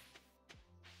Tarkov.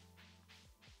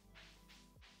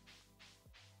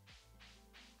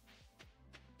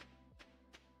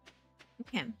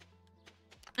 Okay.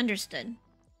 Understood.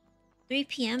 3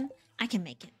 p.m. I can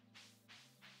make it.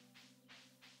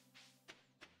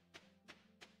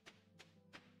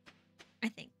 I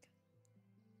think.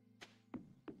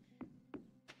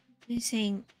 You're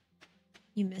saying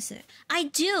you miss it. I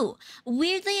do!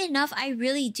 Weirdly enough, I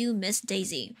really do miss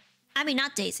DayZ. I mean,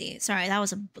 not DayZ. Sorry, that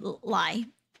was a lie.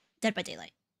 Dead by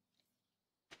Daylight.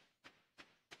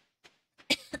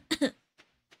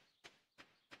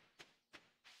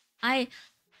 I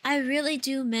really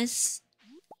do miss...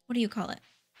 What do you call it?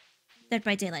 Dead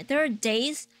by Daylight. There are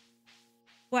days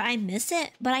where I miss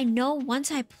it, but I know once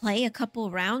I play a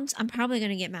couple rounds, I'm probably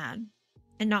gonna get mad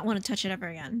and not want to touch it ever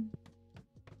again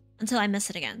until I miss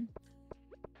it again.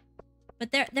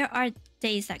 But there are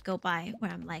days that go by where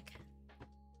I'm like,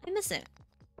 I miss it.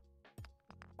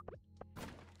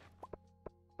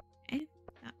 Okay,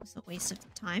 that was a waste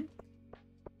of time.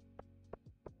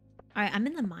 Alright, I'm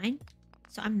in the mine,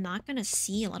 so I'm not gonna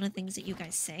see a lot of things that you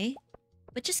guys say,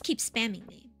 but just keep spamming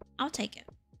me. I'll take it.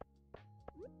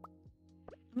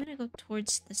 I'm gonna go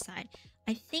towards the side.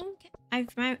 I think,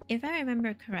 if I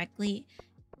remember correctly,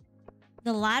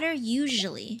 the ladder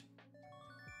usually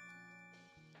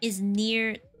is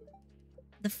near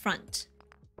the front.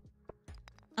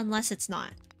 Unless it's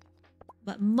not.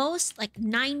 But most, like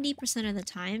 90% of the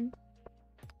time,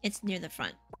 it's near the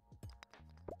front.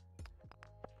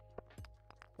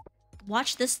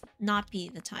 Watch this not be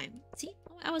the time. See?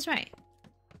 Oh, I was right.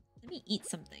 Let me eat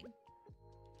something.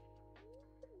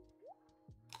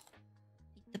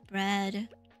 Eat the bread.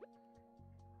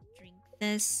 Drink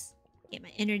this. Get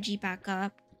my energy back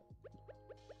up.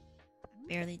 I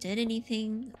barely did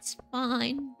anything. That's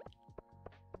fine.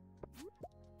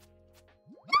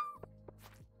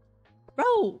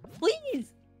 Bro,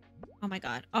 please! Oh my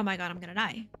god. Oh my god, I'm gonna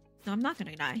die. No, I'm not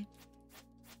gonna die.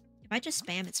 If I just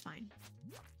spam, it's fine.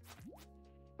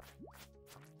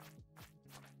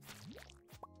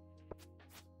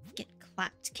 Get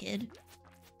clapped, kid.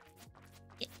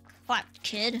 Get clapped,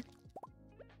 kid.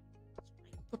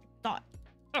 Flip thought.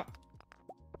 Ugh.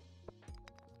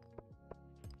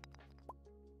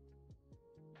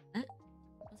 What?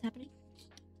 What's happening?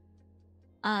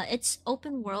 It's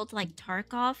open world like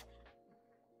Tarkov.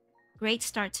 Great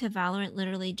start to Valorant,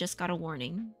 literally just got a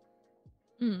warning.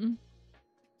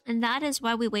 And that is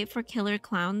why we wait for killer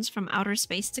clowns from outer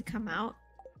space to come out.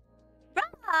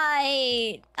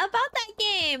 Right! About that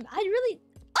game! I really...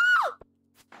 Oh!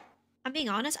 I'm being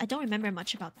honest, I don't remember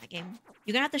much about that game.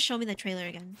 You're gonna have to show me the trailer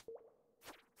again.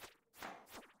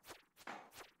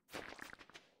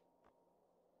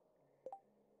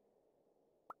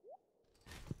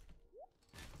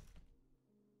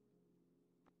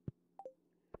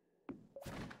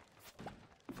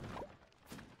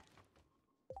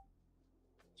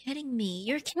 Kidding me.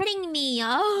 You're kidding me.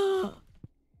 Oh. Oh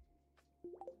my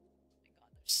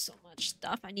god, there's so much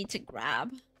stuff I need to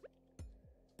grab.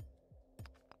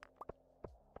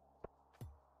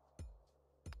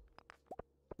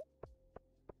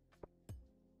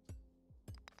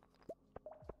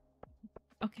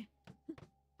 Okay.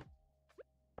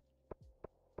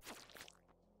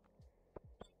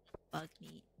 Bug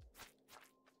meat.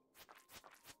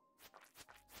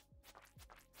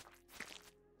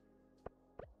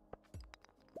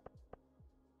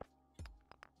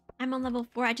 I'm on level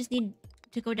 4. I just need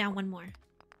to go down one more.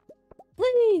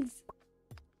 Please!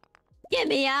 Get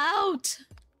me out!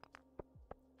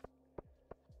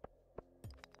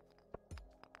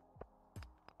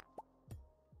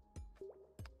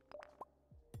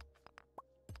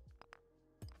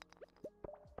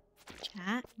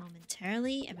 Chat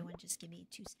momentarily. Everyone just give me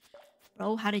 2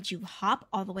 Bro, how did you hop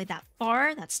all the way that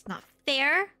far? That's not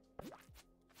fair.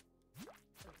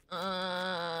 Oh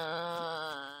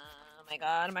my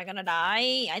god, am I gonna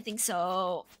die? I think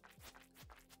so.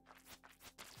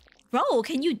 Bro,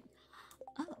 can you...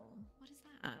 Oh, what is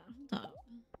that? Hold up.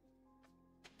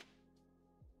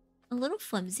 A little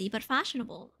flimsy, but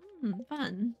fashionable.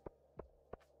 Fun.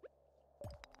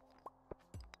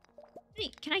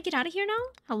 Wait, can I get out of here now?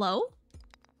 Hello?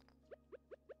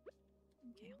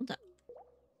 Okay, hold up.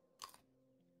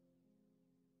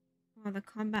 Oh, the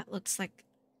combat looks like...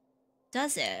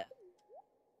 Does it?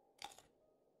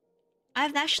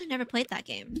 I've actually never played that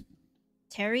game.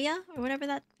 Terria? Or whatever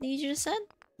that you just said?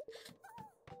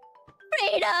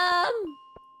 Freedom!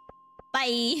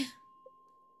 Bye!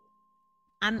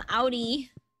 I'm outie.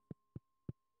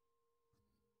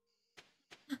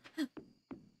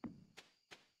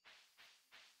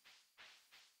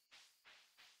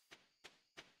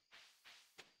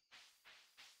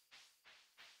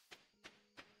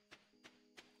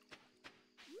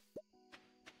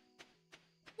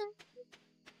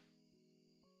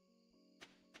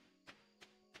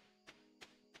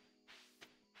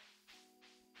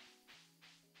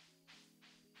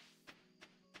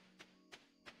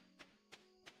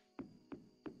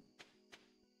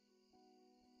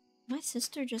 My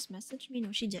sister just messaged me?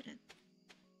 No, she didn't.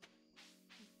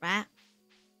 Rat.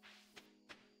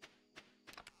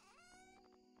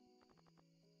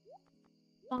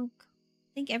 Bonk.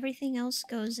 I think everything else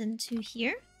goes into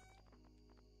here.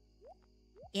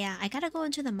 Yeah, I gotta go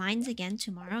into the mines again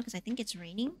tomorrow because I think it's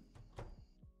raining.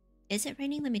 Is it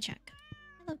raining? Let me check.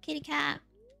 Hello, kitty cat.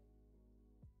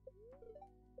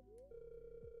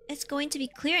 It's going to be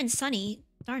clear and sunny.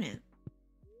 Darn it.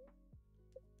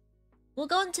 We'll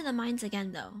go into the mines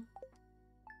again, though.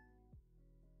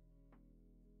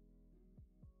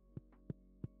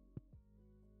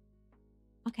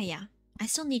 Okay, yeah. I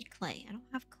still need clay. I don't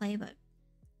have clay, but...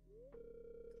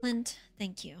 Clint,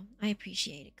 thank you. I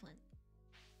appreciate it, Clint.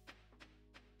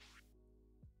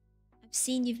 I've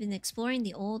seen you've been exploring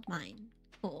the old mine.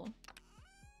 Cool.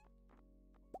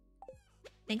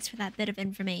 Thanks for that bit of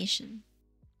information.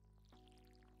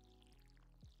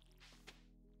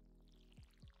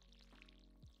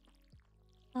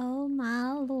 Oh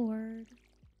my lord.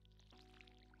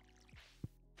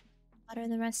 What are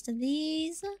the rest of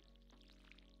these?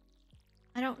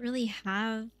 I don't really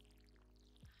have...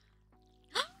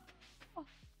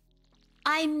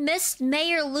 I missed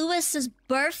Mayor Lewis's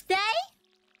birthday?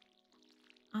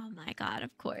 Oh my god,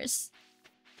 of course.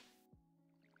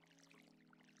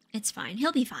 It's fine.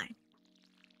 He'll be fine.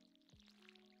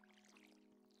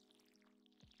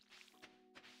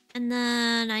 And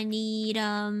then I need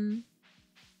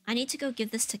to go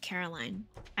give this to Caroline.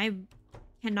 I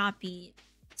cannot be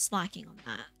slacking on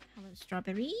that. Hello,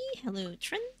 Strawberry. Hello,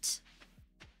 Trent.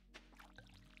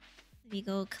 Let me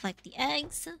go collect the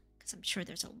eggs, because I'm sure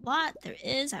there's a lot. There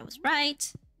is. I was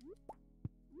right.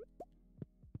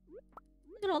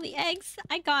 Look at all the eggs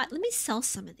I got. Let me sell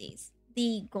some of these.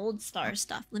 The gold star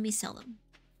stuff. Let me sell them.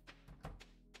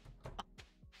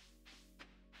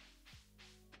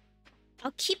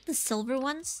 I'll keep the silver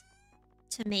ones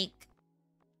to make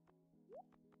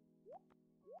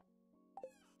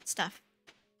stuff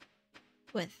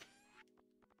with.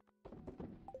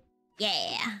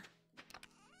 Yeah.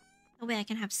 That way I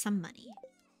can have some money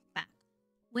back.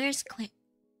 Where's Claire?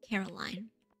 Caroline.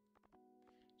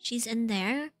 She's in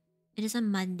there. It is a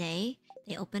Monday.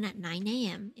 They open at 9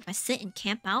 a.m. If I sit and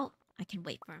camp out, I can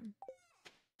wait for him.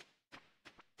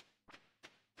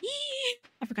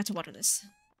 I forgot to water this.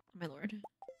 Oh my lord.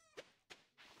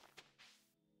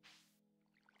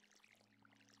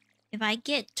 If I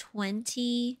get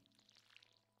 20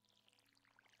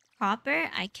 copper,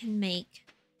 I can make...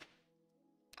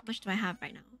 How much do I have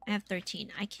right now? I have 13.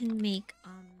 I can make,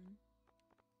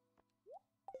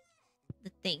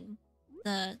 the thing.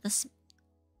 No,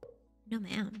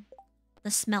 ma'am. The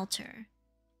smelter.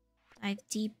 Dive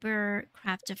deeper.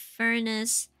 Craft a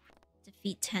furnace.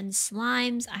 Defeat 10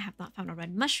 slimes. I have not found a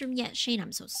red mushroom yet. Shane,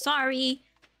 I'm so sorry.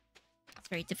 It's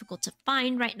very difficult to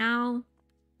find right now.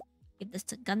 Give this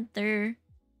to Gunther.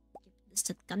 Give this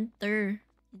to Gunther.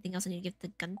 Anything else I need to give to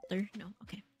Gunther? No,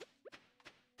 okay.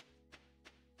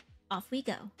 Off we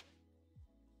go.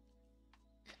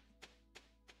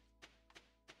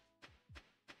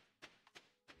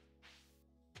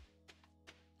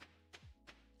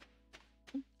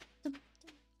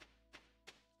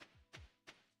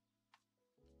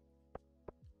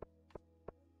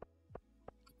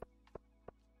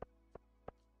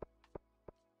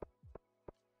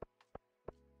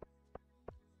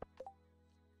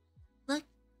 Look,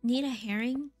 need a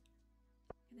herring?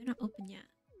 They're not open yet.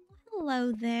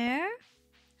 Hello there.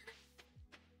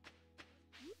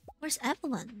 Where's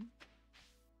Evelyn?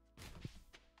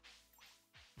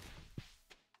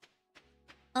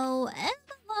 Oh, Evelyn!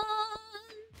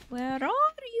 Where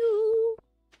are you?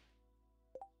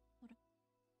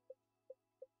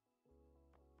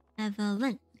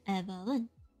 Evelyn. Evelyn.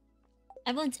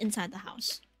 Evelyn's inside the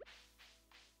house.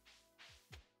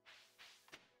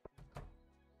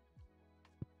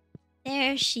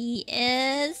 There she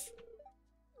is.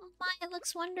 Oh my, it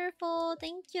looks wonderful.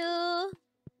 Thank you. You're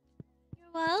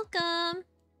welcome.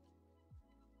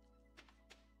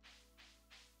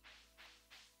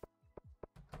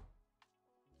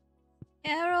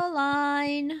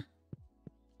 Caroline.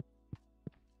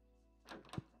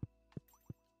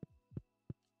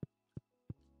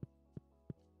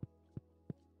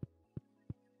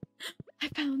 I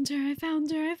found her. I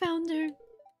found her. I found her.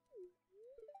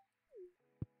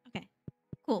 Okay.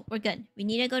 Cool. We're good. We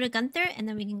need to go to Gunther and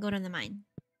then we can go to the mine.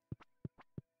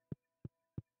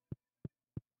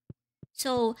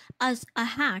 So, as a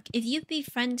hack, if you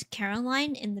befriend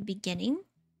Caroline in the beginning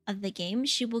of the game,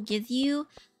 she will give you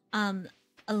a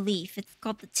leaf. It's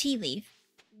called the tea leaf,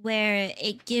 where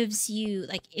it gives you,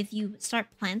 like, if you start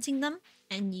planting them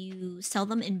and you sell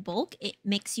them in bulk, it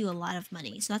makes you a lot of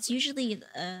money. So that's usually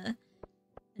an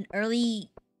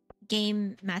early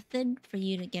game method for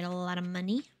you to get a lot of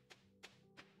money.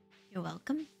 You're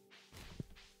welcome.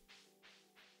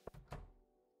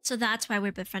 So that's why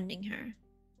we're befriending her.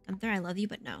 Gunther, I love you,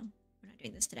 but no. We're not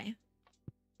doing this today.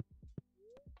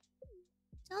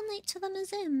 Donate to the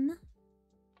museum.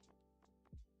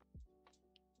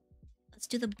 Let's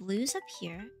do the blues up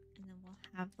here, and then we'll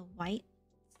have the white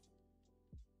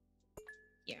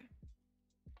here.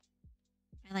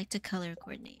 I like to color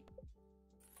coordinate.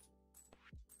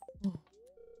 Ooh.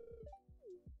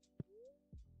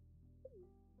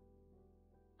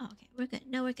 Oh, okay, we're good.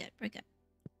 No, we're good. We're good.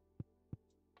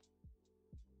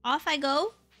 Off I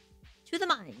go to the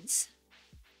mines.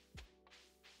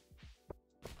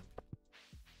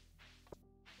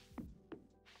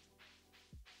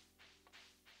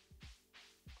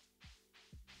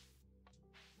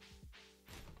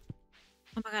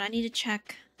 Oh my god, I need to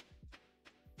check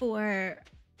for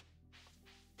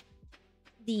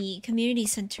the community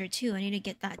center too. I need to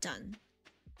get that done.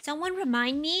 Someone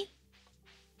remind me.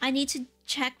 I need to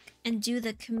check and do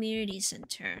the community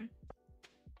center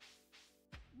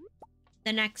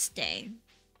the next day.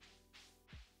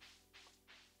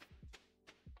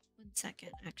 One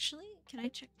second, actually. Can I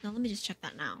check? No, let me just check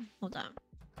that now. Hold on.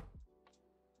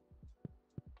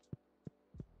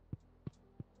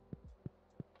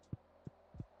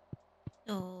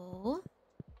 So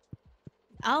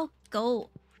I'll go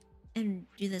and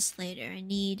do this later.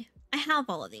 I have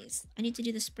all of these. I need to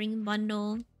do the spring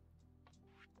bundle.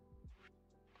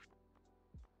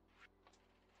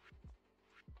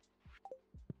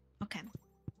 Okay.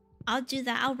 I'll do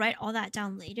that. I'll write all that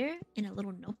down later in a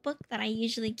little notebook that I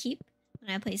usually keep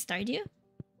when I play Stardew.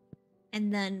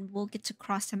 And then we'll get to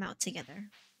cross them out together.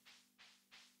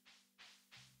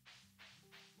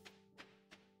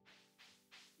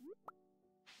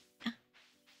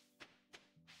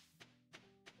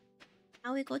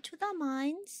 Now we go to the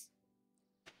mines.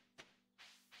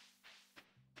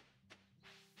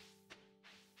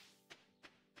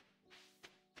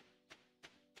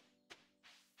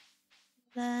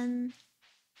 Then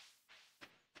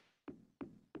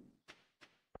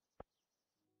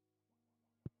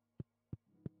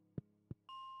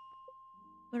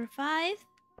Number 5.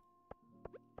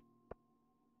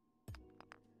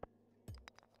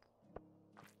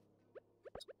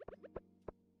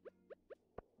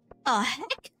 Oh,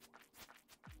 heck?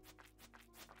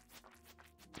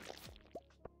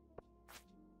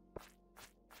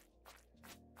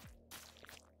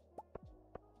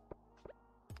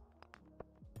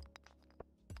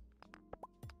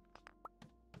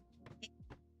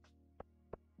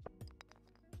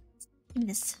 Give me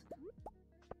this.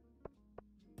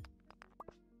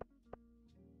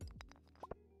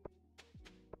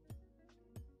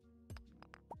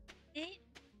 Okay.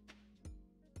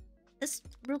 This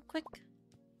real quick.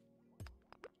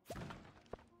 Oh,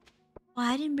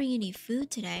 I didn't bring any food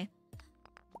today.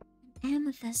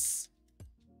 Amethyst.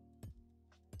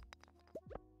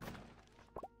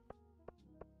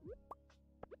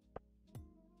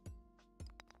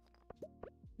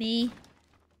 Me.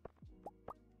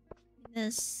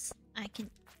 This. I can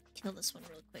kill this one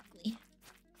real quickly.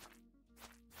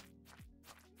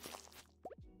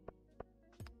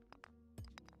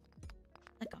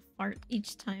 Like a fart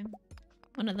each time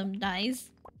one of them dies.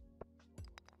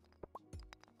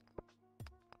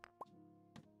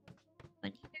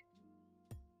 One here.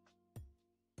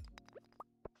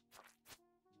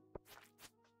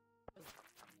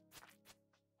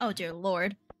 Oh dear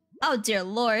lord. Oh dear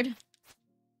lord.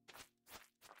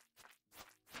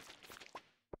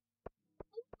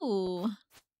 Ooh.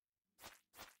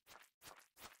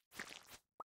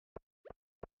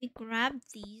 We grab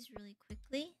these really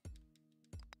quickly.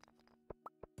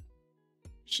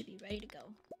 Should be ready to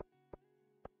go.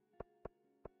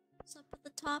 What's up at the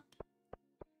top?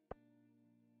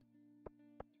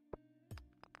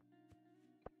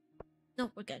 No,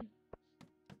 we're good.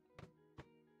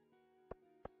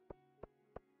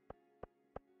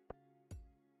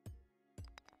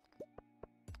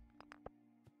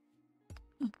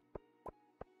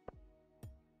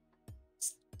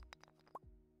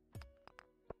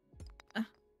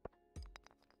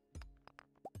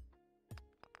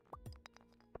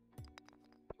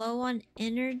 Low on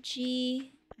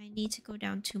energy. I need to go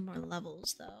down 2 more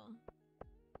levels though.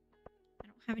 I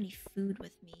don't have any food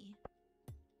with me.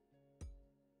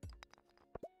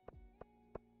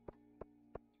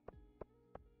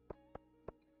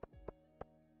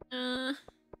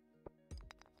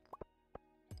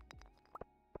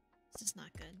 This is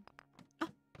not good. Oh.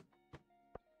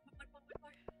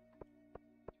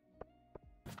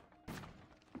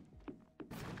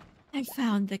 I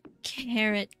found the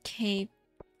carrot cape.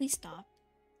 Please stop.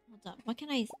 Hold up. What can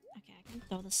I... Okay, I can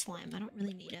throw the slime. I don't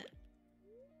really need it.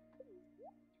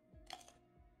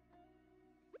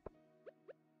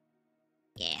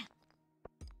 Yeah.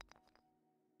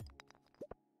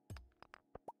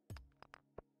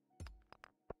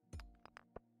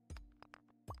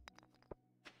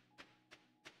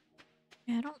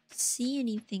 I don't see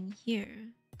anything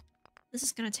here. This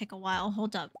is gonna take a while.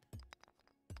 Hold up.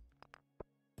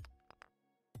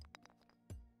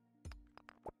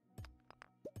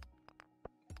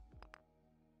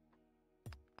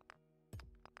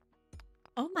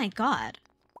 Oh my god.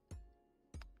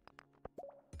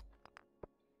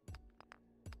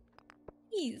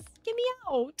 Please, get me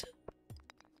out.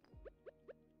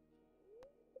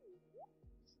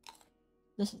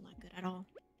 This is not good at all.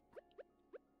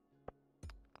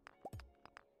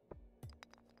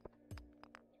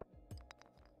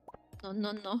 No,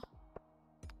 no, no.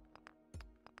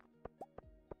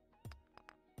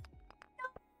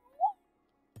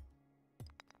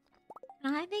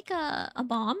 Can I make a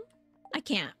bomb? I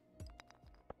can't.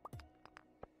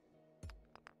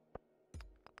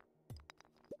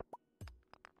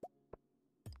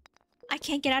 I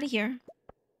can't get out of here.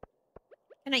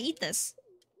 Can I eat this?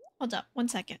 Hold up, 1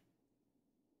 second.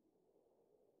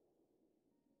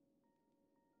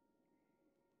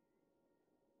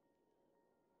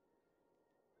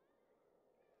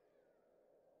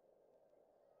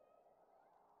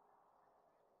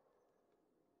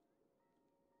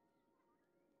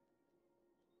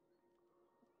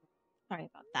 Sorry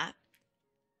about that.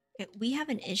 Okay, we have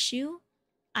an issue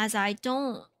as I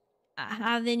don't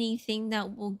have anything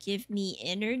that will give me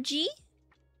energy.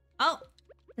 Oh,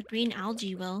 the green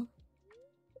algae will.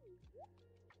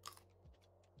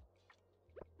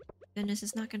 Goodness,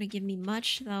 it's not gonna give me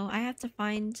much though. I have to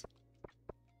find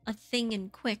a thing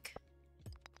and quick.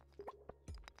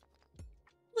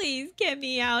 Please get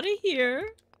me out of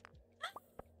here.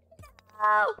 No.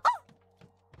 Oh.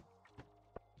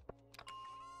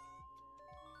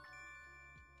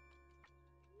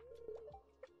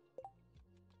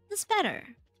 This better.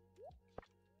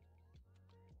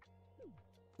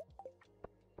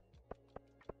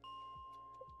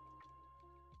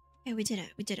 Okay, we did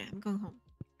it. We did it. I'm going home.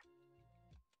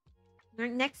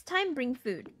 Next time, bring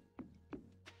food.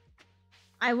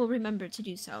 I will remember to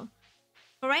do so.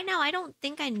 But right now, I don't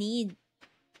think I need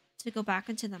to go back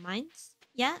into the mines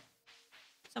yet.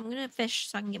 So I'm gonna fish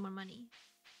so I can get more money.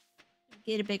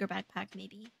 Get a bigger backpack,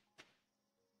 maybe.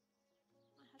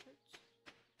 My head hurts.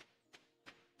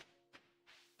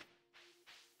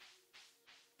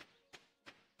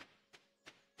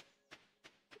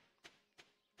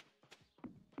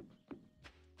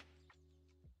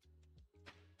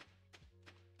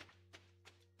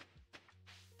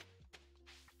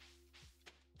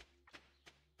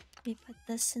 Let me put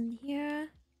this in here.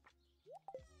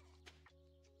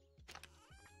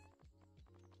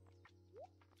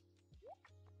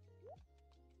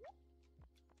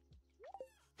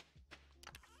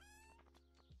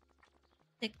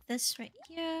 Stick this right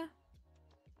here.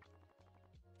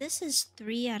 This is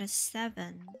 3 out of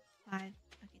 7. 5. Okay,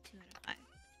 2 out of 5.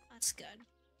 That's good.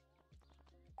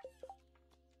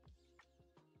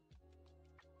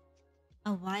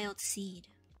 A wild seed.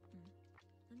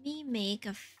 Let me make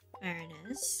a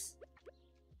furnace.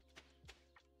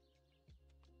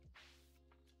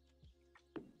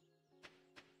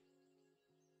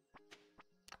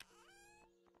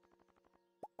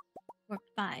 For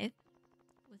 5.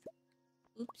 With,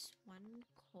 oops, 1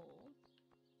 coal.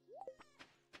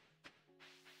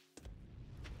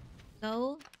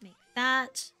 Go, make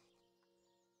that.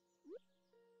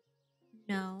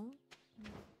 No.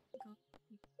 Go.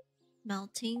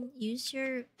 Melting. Use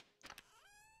your...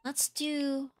 Let's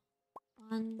do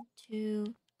 1,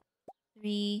 2,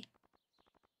 3.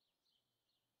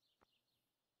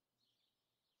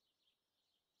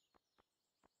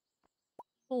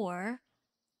 4.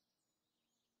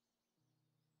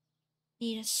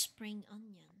 Need a spring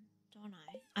onion, don't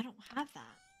I? I don't have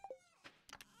that.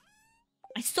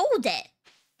 I sold it!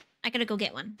 I gotta go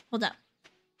get one. Hold up.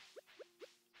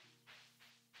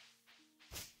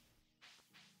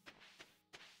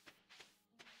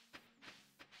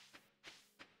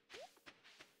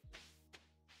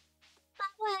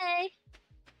 That way.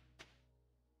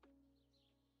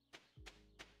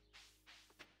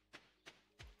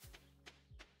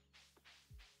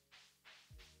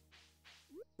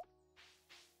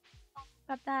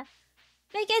 Grab that.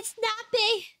 Make it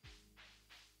snappy!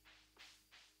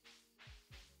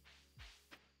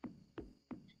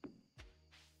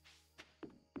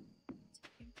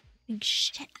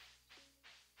 Shit.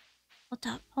 Hold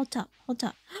up, hold up, hold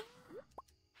up.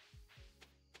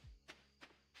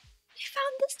 We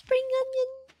found the spring onion!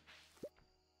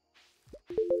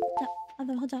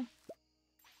 Hold up.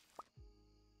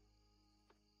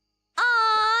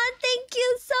 Aw, thank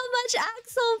you so much,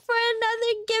 Axel, for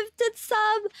another gifted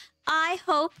sub. I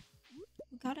hope...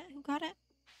 Who got it? Who got it?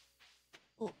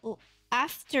 Oh.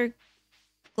 Afterglow.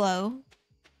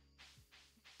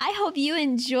 I hope you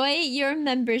enjoy your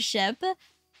membership.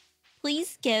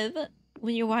 Please give,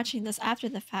 when you're watching this after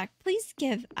the fact, please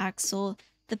give Axel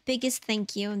the biggest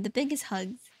thank you and the biggest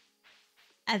hugs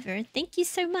ever. Thank you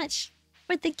so much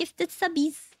for the gifted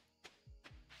subbies.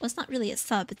 Well, it's not really a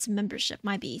sub, it's a membership.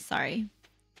 My B, sorry.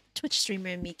 Twitch streamer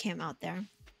in me came out there.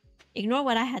 Ignore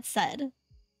what I had said.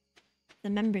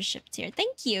 The membership tier.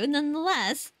 Thank you,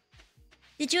 nonetheless.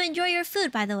 Did you enjoy your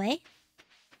food, by the way?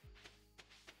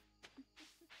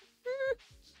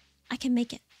 I can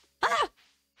make it. Ah!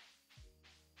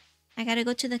 I gotta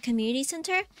go to the community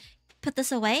center, put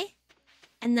this away,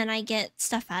 and then I get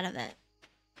stuff out of it.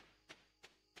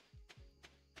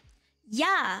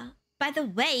 Yeah. By the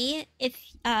way, if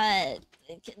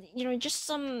you know, just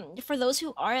for those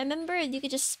who are a member, you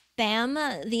could just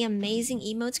spam the amazing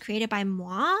emotes created by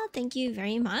moi. Thank you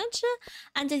very much.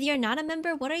 And if you're not a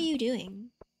member, what are you doing?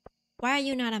 Why are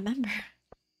you not a member?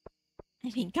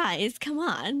 I mean, guys, come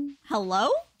on. Hello?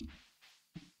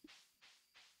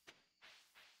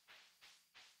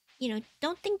 You know,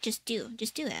 don't think, just do.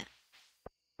 Just do it.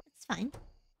 It's fine.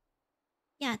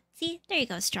 Yeah, see? There you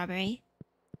go, Strawberry.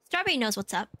 Strawberry knows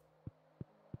what's up.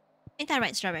 Ain't that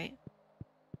right, Strawberry?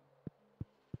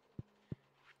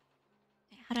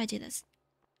 Okay, how do I do this?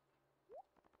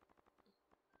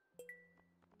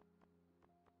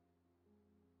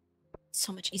 It's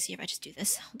so much easier if I just do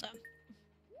this. Hold on.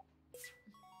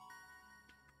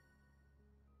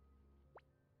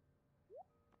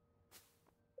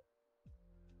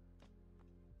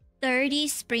 $30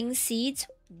 spring seeds.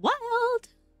 Wild!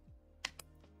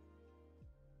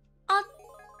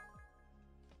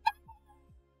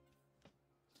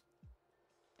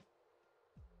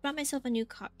 Bought myself a new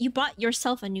car. You bought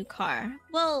yourself a new car.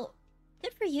 Well,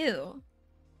 good for you.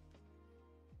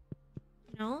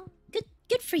 You know?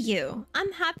 Good for you.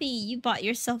 I'm happy you bought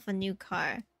yourself a new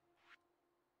car.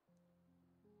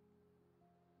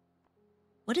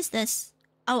 What is this?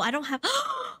 Oh, I don't have...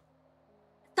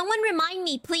 Someone remind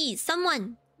me, please.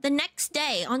 Someone. The next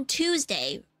day, on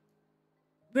Tuesday,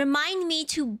 remind me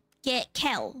to get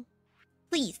kale.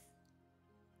 Please.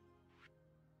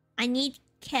 I need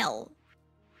kale.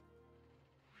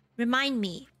 Remind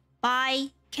me.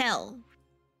 Buy kale.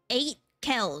 8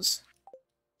 kales.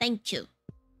 Thank you.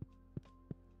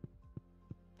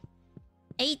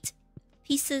 8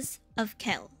 pieces of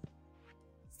kale.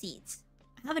 Seeds.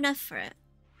 I have enough for it.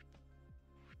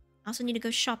 I also need to go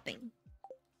shopping.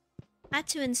 I had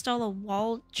to install a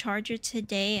wall charger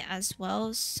today as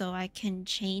well, so I can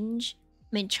charge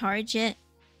it.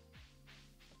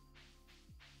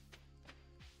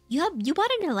 You bought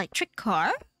an electric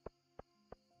car?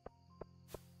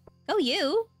 Go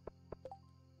you.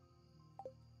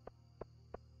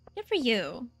 Good for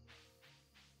you.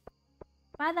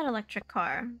 Buy that electric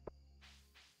car.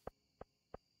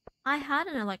 I had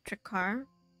an electric car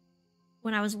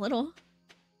when I was little.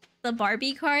 The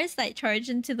Barbie cars that charge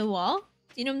into the wall. Do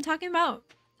you know what I'm talking about?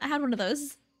 I had one of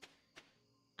those.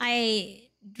 I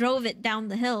drove it down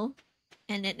the hill,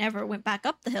 and it never went back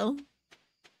up the hill.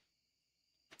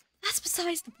 That's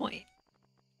besides the point.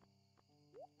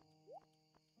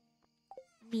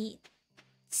 Let me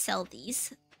sell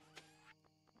these.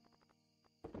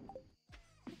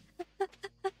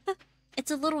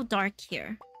 It's a little dark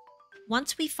here.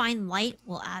 Once we find light,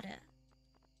 we'll add it.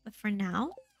 But for now,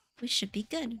 we should be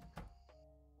good.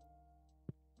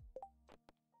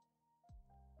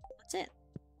 That's it.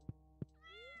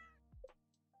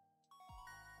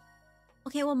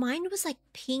 Okay, well mine was like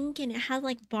pink and it had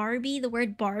like Barbie, the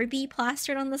word Barbie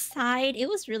plastered on the side. It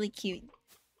was really cute.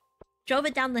 Drove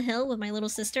it down the hill with my little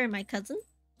sister and my cousin.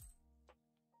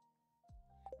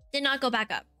 Did not go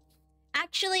back up.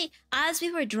 Actually, as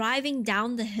we were driving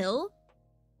down the hill,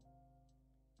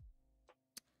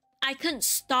 I couldn't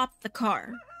stop the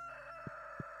car.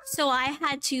 So I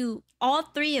had to, all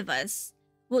 3 of us...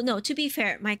 Well, no, to be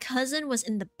fair, my cousin was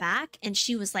in the back and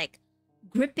she was like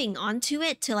gripping onto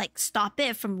it to like stop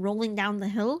it from rolling down the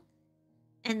hill.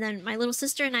 And then my little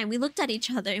sister and I, we looked at each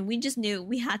other and we just knew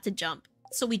we had to jump.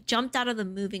 So we jumped out of the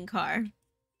moving car.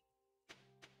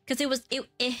 Because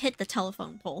it hit the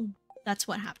telephone pole. That's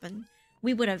what happened.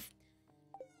 We would have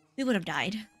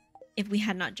died if we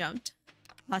had not jumped.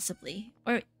 Possibly.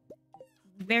 Or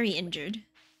very injured.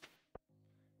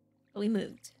 But we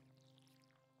moved.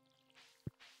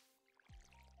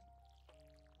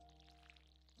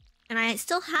 And I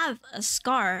still have a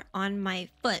scar on my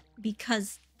foot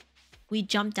because we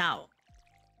jumped out.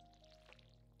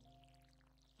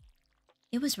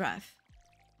 It was rough.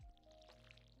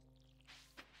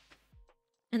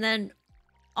 And then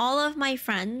all of my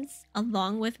friends,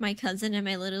 along with my cousin and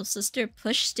my little sister,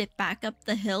 pushed it back up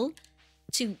the hill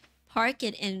to park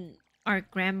it in our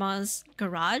grandma's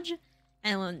garage.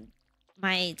 And when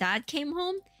my dad came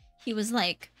home, he was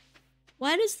like,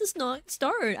 "Why does this not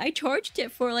start? I charged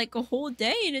it for like a whole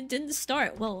day and it didn't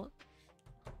start." Well,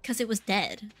 because it was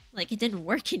dead. Like, it didn't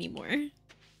work anymore.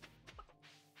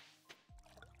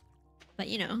 But,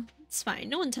 you know, it's fine.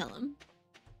 No one tell him.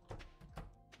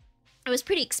 It was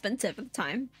pretty expensive at the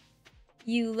time.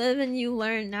 You live and you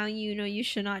learn. Now you know you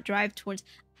should not drive towards...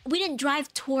 We didn't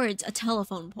drive towards a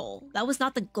telephone pole. That was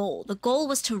not the goal. The goal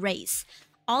was to race.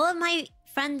 All of my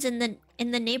friends in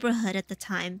the neighborhood at the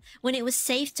time, when it was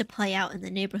safe to play out in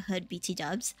the neighborhood, BT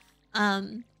dubs,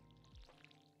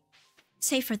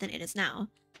 safer than it is now.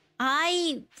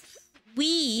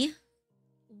 We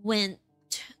went,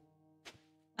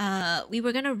 we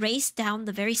were gonna race down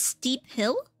the very steep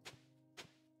hill.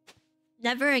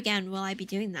 Never again will I be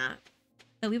doing that.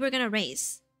 But we were gonna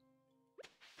race.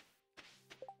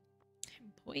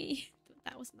 Boy,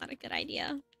 that was not a good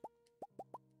idea.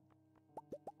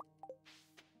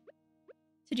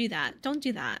 To do that. Don't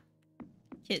do that.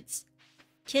 Kids.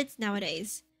 Kids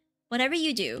nowadays. Whatever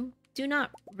you do, do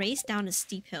not race down a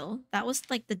steep hill. That was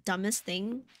like the dumbest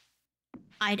thing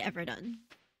I'd ever done.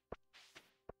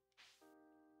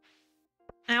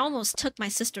 I almost took my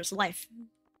sister's life.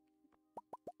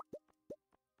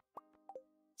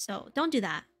 So, don't do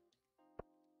that.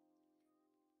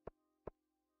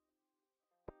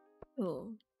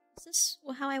 Ooh. Is this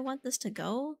how I want this to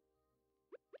go?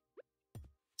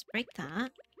 Let's break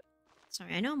that.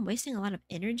 Sorry, I know I'm wasting a lot of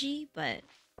energy, but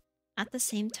at the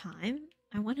same time,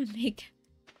 I want to make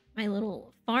my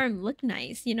little farm look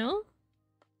nice, you know?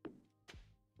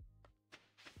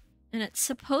 And it's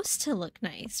supposed to look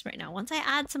nice right now. Once I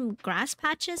add some grass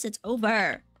patches, it's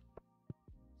over.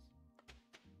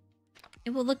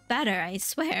 It will look better, I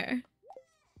swear.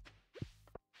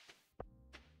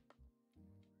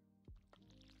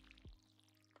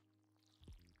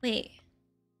 Wait.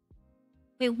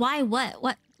 Wait, why what?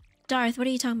 What? Darth, what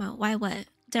are you talking about? Why what?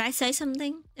 Did I say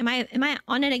something? Am I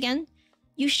on it again?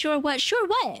 You sure what? Sure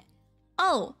what?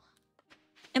 Oh.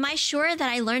 Am I sure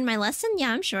that I learned my lesson?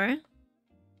 Yeah, I'm sure.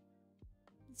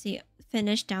 Let's see,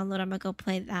 finish, download. I'm gonna go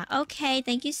play that. Okay,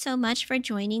 thank you so much for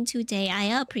joining today. I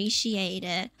appreciate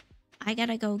it. I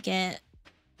gotta go get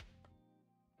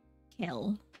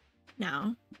kill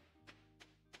now.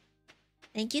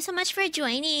 Thank you so much for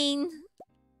joining.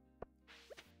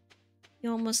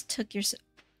 You almost took your...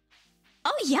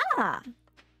 Oh, yeah!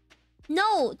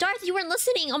 No, Darth, you weren't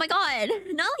listening. Oh my god.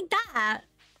 Not like that.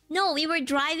 No, we were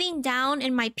driving down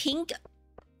in my pink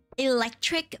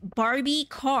electric Barbie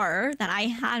car that I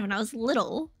had when I was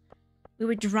little. We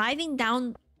were driving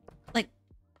down, like,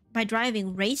 by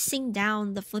driving, racing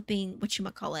down the flipping,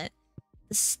 whatchamacallit,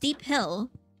 the steep hill.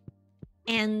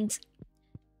 And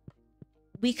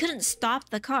we couldn't stop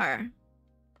the car.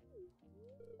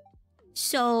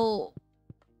 So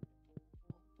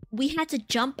we had to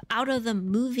jump out of the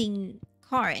moving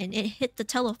car and it hit the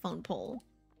telephone pole.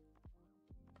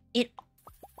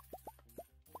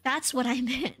 That's what I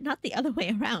meant, not the other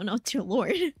way around. Oh dear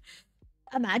lord.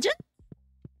 Imagine?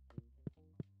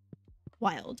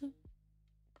 Wild.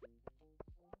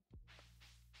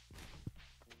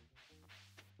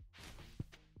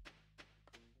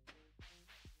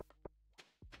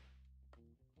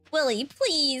 Willy,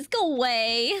 please, go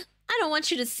away. I don't want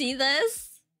you to see this.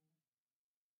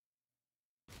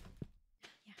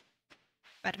 Yeah,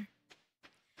 better.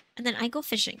 And then I go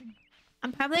fishing.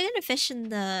 I'm probably gonna fish in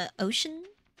the ocean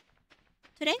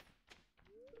today.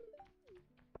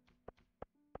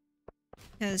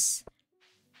 Because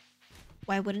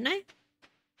why wouldn't I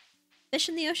fish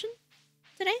in the ocean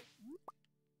today?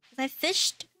 Because I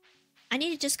fished. I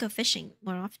need to just go fishing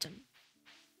more often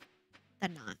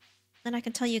than not. Then I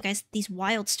can tell you guys these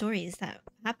wild stories that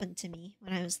happened to me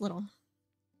when I was little.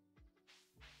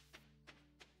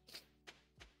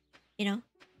 You know?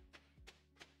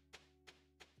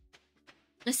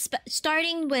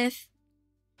 Starting with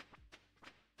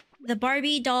the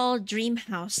Barbie doll dream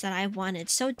house that I wanted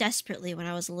so desperately when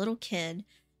I was a little kid.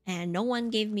 And no one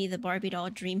gave me the Barbie doll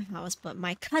dream house, but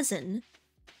my cousin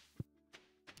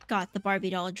got the Barbie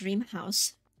doll dream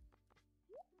house.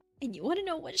 And you want to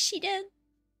know what she did?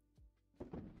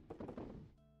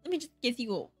 Let me just give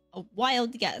you a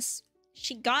wild guess.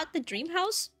 She got the dream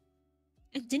house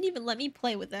and didn't even let me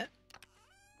play with it.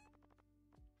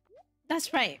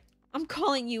 That's right. I'm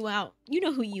calling you out. You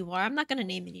know who you are. I'm not gonna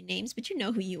name any names, but you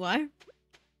know who you are.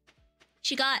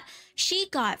 She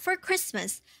got for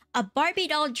Christmas a Barbie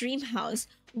doll dream house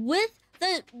with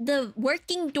the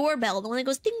working doorbell, the one that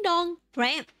goes ding dong,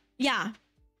 right? Yeah.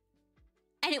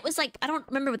 And it was like, I don't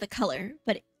remember what the color,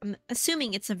 but I'm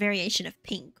assuming it's a variation of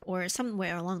pink or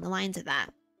somewhere along the lines of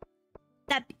that.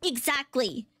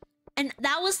 Exactly. And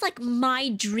that was like my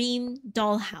dream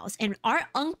dollhouse. And our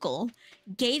uncle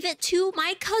gave it to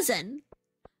my cousin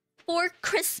for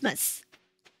Christmas.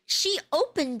 She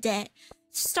opened it,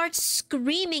 starts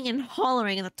screaming and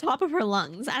hollering at the top of her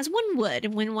lungs, as one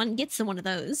would when one gets one of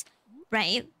those,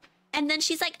 right? And then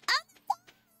she's like, ah!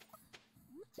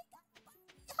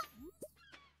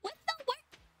 With the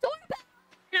doorbell!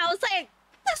 And I was like,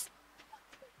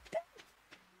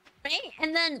 right?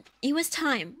 And then it was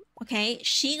time. Okay,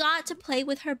 she got to play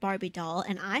with her Barbie doll,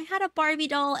 and I had a Barbie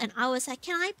doll, and I was like,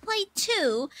 can I play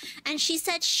too? And she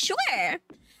said, sure.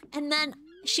 And then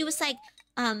she was like,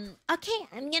 okay,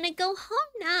 I'm gonna go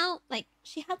home now. Like,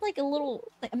 she had like a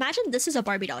little, like, imagine this is a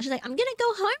Barbie doll. She's like, I'm gonna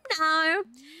go home now.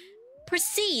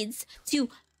 Proceeds to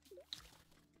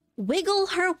wiggle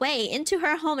her way into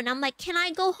her home, and I'm like, can I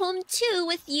go home too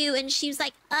with you? And she was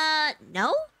like,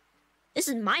 no. This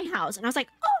is my house. And I was like,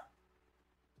 oh.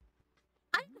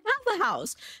 Have a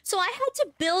house. So I had to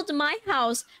build my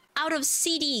house out of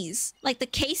CDs. Like the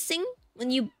casing, when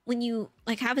you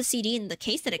like have a CD in the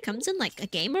case that it comes in, like a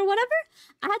game or whatever,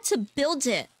 I had to build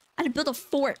it. I had to build a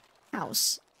fort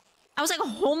house. I was like a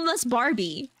homeless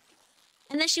Barbie.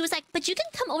 And then she was like, but you can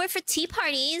come over for tea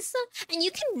parties and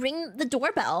you can ring the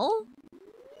doorbell.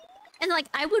 And like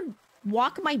I would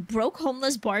walk my broke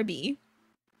homeless Barbie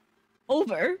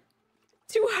over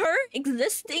to her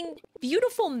existing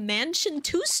beautiful mansion,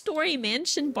 2-story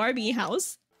mansion Barbie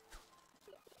house.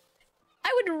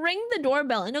 I would ring the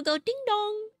doorbell and it'll go ding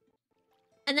dong.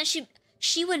 And then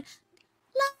she would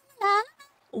la,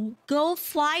 la, go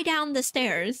fly down the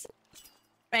stairs,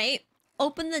 right?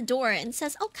 Open the door and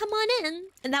says, oh, come on in.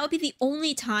 And that would be the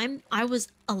only time I was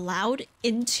allowed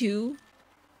into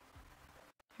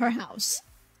her house.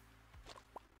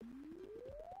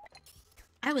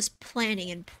 I was planning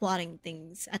and plotting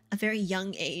things at a very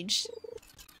young age.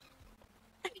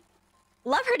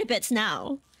 Love her to bits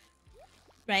now.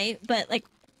 Right? But like,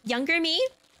 younger me,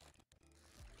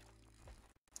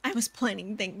 I was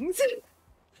planning things.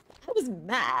 I was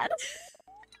mad.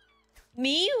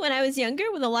 Me, when I was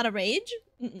younger, with a lot of rage?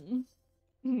 Mm-mm.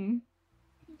 Mm.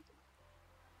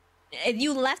 If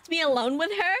you left me alone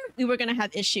with her, we were gonna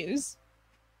have issues.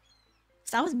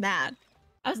 Cause I was mad.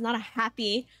 I was not a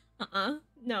happy...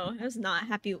 No, I was not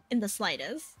happy in the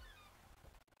slightest.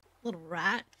 Little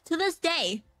rat. To this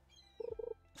day,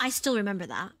 I still remember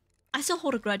that. I still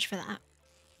hold a grudge for that.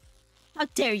 How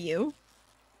dare you?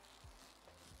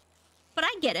 But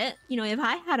I get it. You know, if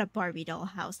I had a Barbie doll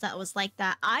house that was like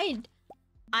that, I'd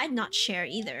not share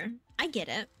either. I get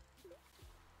it.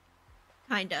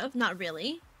 Kind of. Not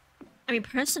really. I mean,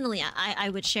 personally, I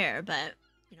would share, but,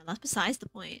 you know, that's besides the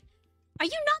point. Are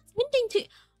you not tending to...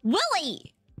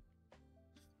 Willy!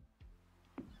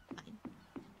 Fine.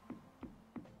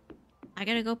 I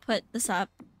gotta go put this up,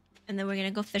 and then we're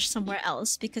gonna go fish somewhere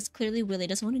else, because clearly Willy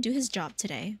doesn't want to do his job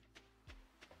today.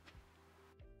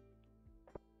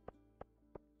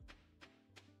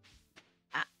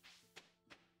 Ah.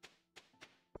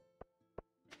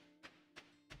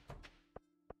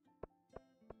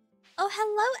 Oh,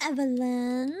 hello,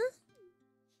 Evelyn!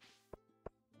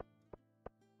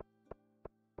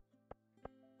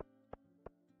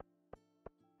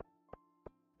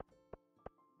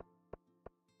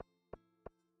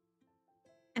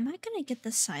 Am I gonna get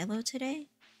the silo today?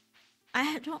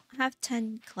 I don't have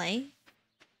 10 clay.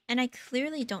 And I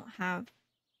clearly don't have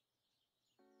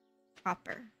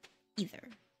copper either.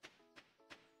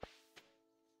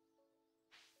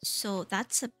 So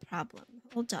that's a problem.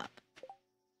 Hold up.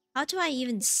 How do I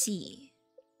even see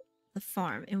the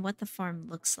farm and what the farm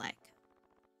looks like?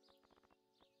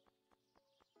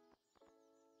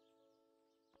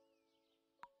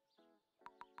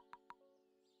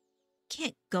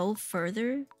 Can't go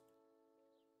further?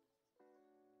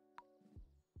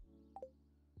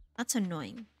 That's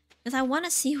annoying. Because I want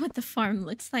to see what the farm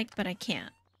looks like, but I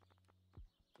can't.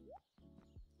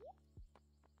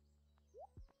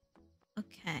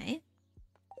 Okay.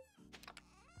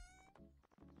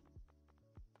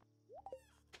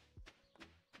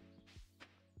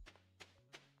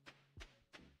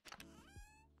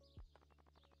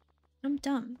 I'm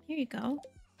dumb. Here you go.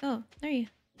 Oh, there you...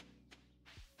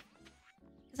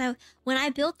 Because when I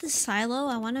built this silo,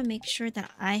 I want to make sure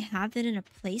that I have it in a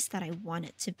place that I want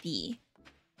it to be.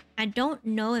 I don't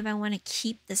know if I want to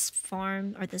keep this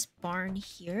farm or this barn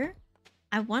here.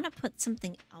 I want to put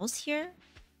something else here.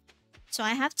 So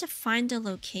I have to find a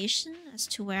location as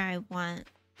to where I want...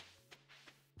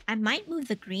 I might move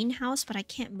the greenhouse, but I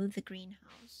can't move the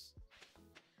greenhouse.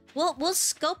 We'll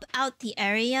scope out the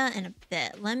area in a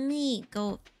bit. Let me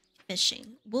go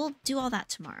fishing. We'll do all that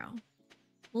tomorrow.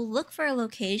 We'll look for a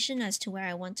location as to where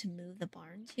I want to move the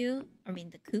barn to. I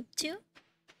mean, the coop to.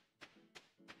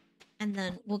 And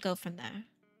then we'll go from there.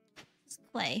 It's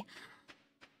clay.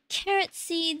 Carrot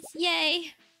seeds,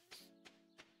 yay!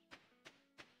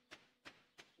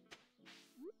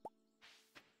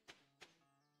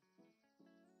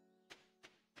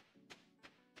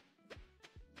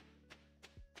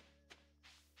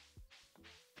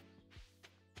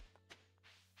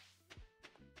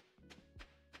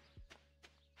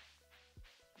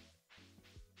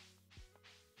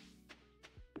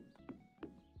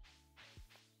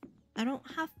 I don't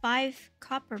have 5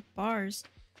 copper bars.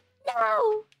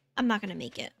 No! I'm not gonna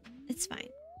make it. It's fine.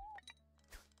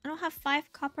 I don't have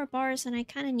 5 copper bars and I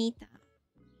kind of need that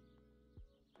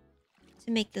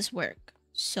to make this work.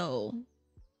 So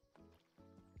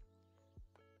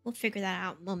we'll figure that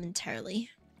out momentarily.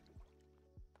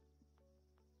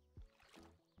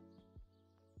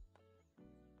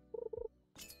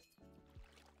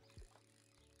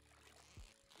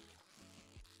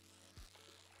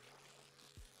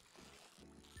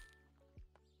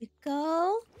 We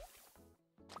go.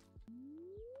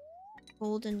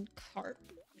 Golden carp.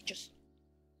 Just...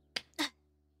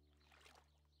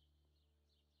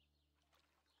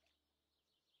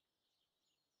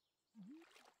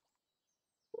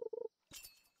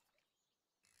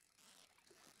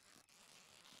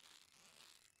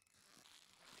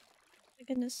 My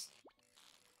goodness.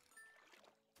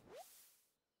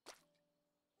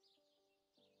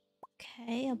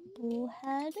 Okay, a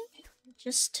bullhead.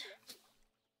 Just...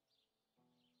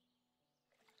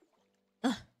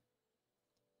 Ugh.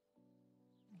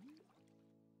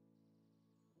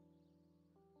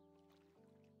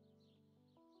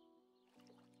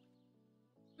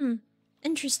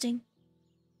 Interesting.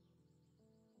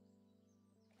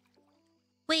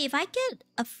 Wait, if I get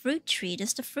a fruit tree,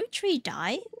 does the fruit tree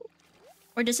die?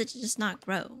 Or does it just not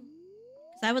grow?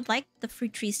 Because So I would like the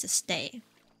fruit trees to stay.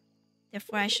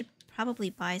 Therefore, I should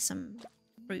probably buy some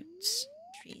fruits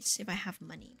trees if I have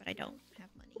money, but I don't have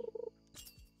money.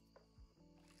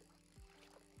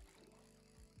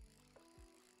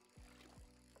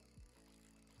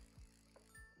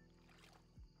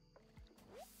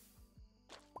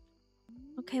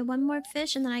 Okay, one more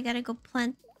fish and then I gotta go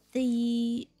plant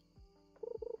the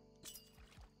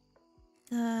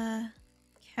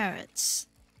carrots.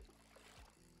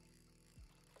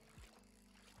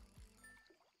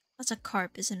 That's a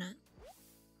carp, isn't it?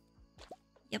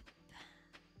 Yep.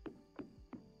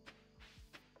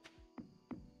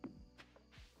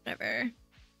 Whatever.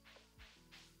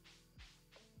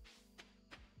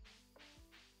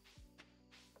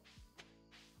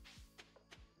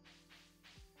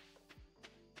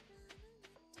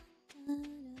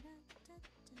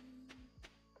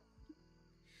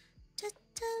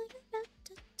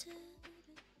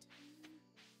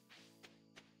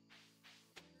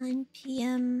 Nine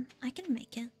PM. I can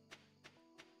make it.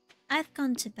 I've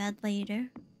gone to bed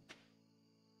later.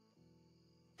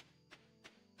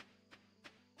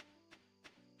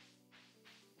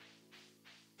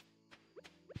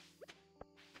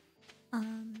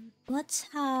 Let's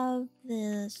have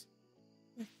the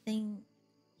thing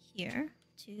here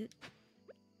too.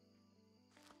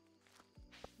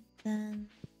 Then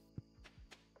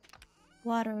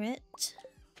water it.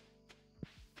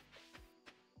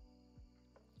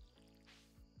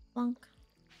 Bonk.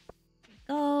 There we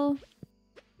go.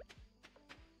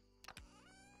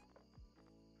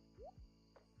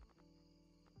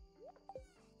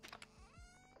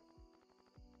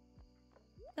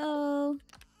 Go.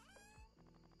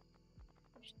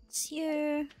 It's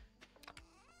here.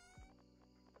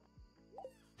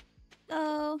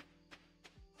 Go.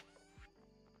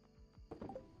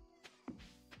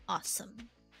 Awesome.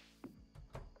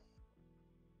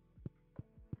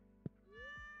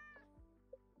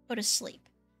 Go to sleep.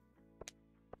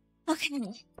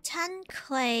 Okay. 10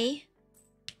 clay.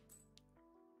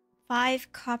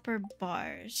 5 copper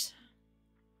bars.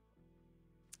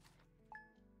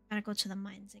 Gotta go to the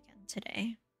mines again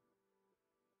today.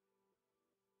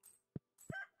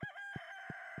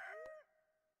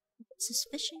 This is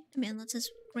fishing. I mean, unless it's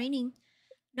raining.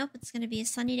 Nope, it's gonna be a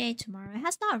sunny day tomorrow. It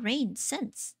has not rained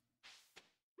since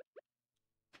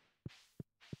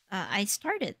I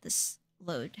started this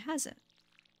load, has it?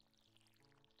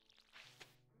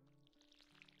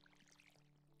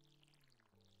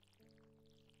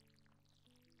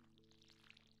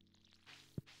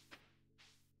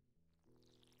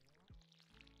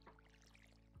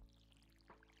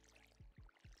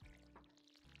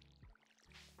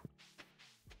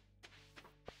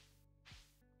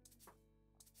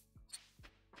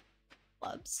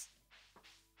 Clubs.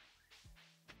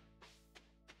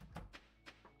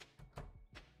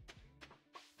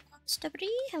 Stubbery,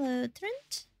 hello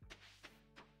Trent.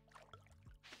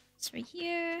 It's right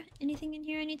here. Anything in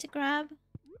here I need to grab?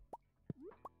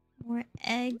 More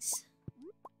eggs.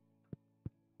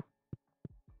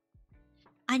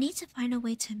 I need to find a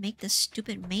way to make this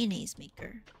stupid mayonnaise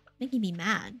maker. Making me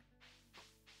mad.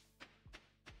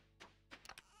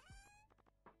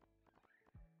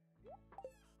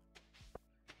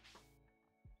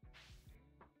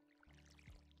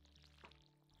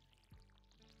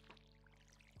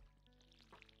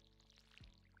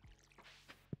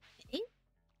 Okay.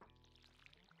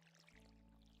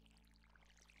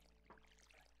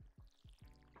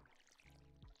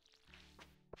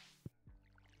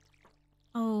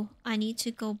 Oh, I need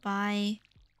to go buy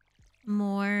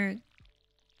more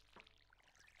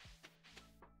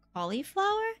cauliflower?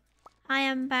 I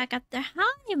am back up there.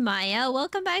 Hi, Maya.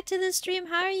 Welcome back to the stream.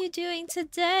 How are you doing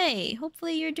today?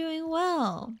 Hopefully you're doing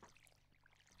well.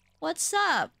 What's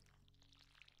up?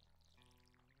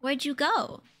 Where'd you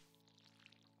go?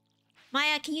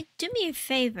 Maya, can you do me a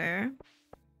favor?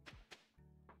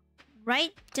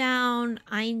 Write down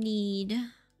I need...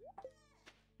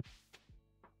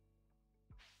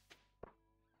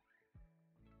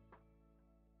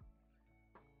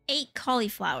 8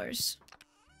 cauliflowers.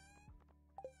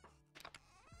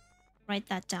 Write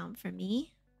that down for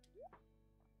me.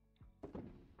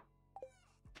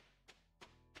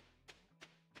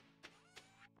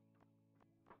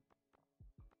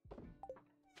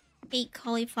 Eight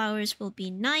cauliflowers will be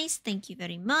nice. Thank you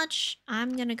very much.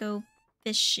 I'm gonna go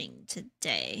fishing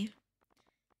today.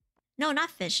 No, not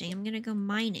fishing. I'm gonna go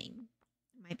mining.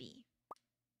 Might be.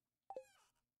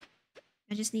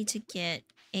 I just need to get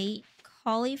 8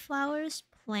 cauliflowers.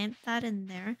 Plant that in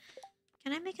there.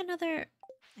 Can I make another?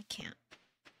 I can't.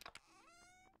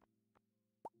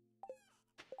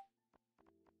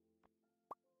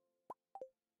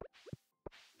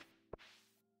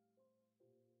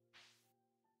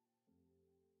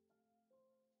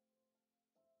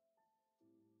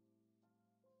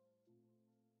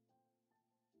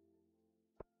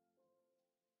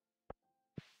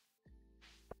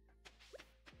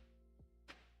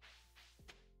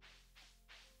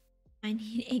 I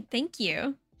need 8. Thank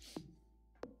you.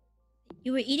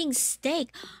 You were eating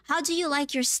steak. How do you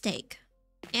like your steak?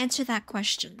 Answer that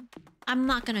question. I'm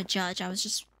not gonna judge. I was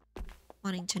just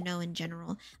wanting to know in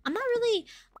general. I'm not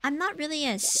really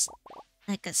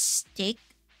like a steak.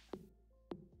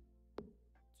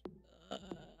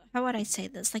 How would I say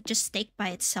this? Like just steak by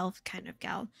itself kind of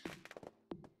gal.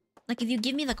 Like if you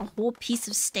give me like a whole piece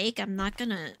of steak,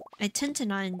 I tend to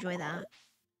not enjoy that.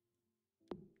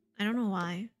 I don't know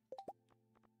why.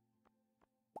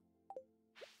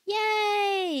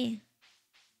 Yay!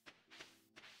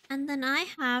 And then I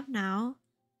have now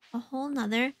a whole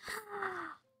nother...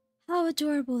 How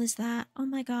adorable is that? Oh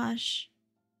my gosh.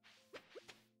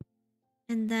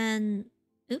 And then...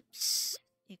 Oops.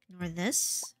 Ignore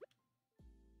this.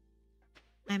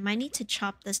 I might need to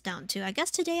chop this down too. I guess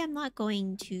today I'm not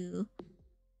going to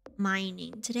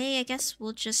mining. Today I guess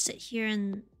we'll just sit here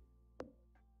and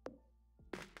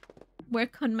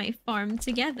work on my farm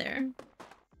together.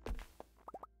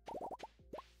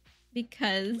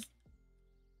 Because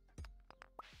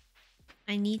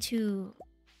I need to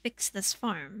fix this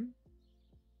farm.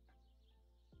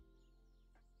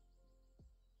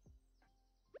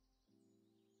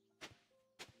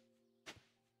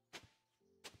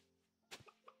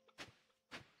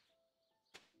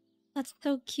 That's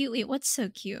so cute. Wait, what's so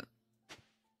cute?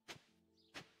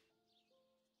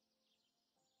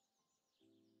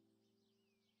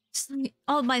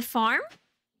 Oh, my farm?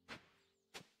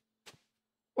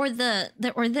 Or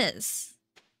or this?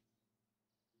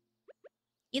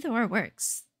 Either or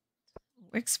works.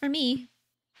 Works for me.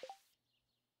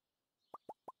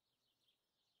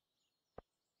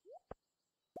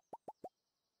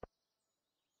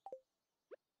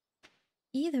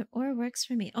 Either or works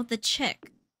for me. Oh, the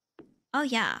chick. Oh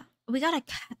yeah. We got a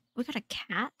cat. We got a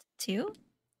cat too?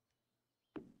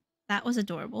 That was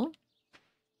adorable.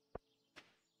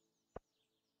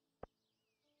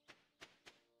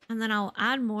 And then I'll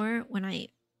add more when I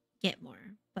get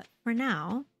more. But for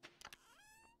now,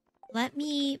 let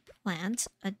me plant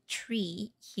a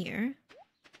tree here.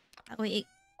 Oh, wait.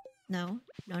 No.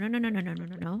 No, no, no, no, no, no, no,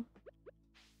 no, no.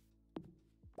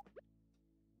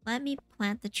 Let me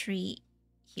plant the tree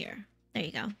here. There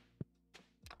you go.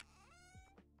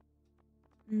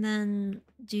 And then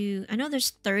do... I know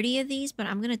there's 30 of these, but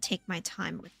I'm going to take my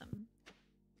time with them.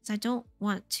 Because I don't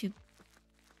want to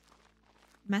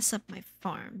mess up my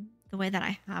farm the way that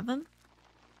I have them.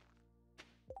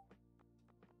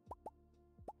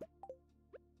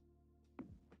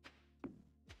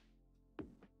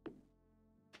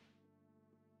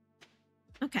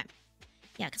 Okay.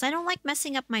 Yeah, because I don't like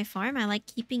messing up my farm. I like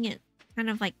keeping it kind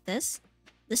of like this.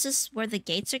 This is where the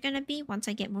gates are going to be once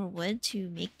I get more wood to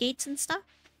make gates and stuff.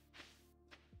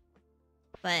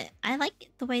 But I like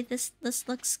the way this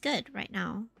looks good right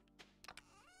now.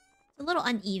 It's a little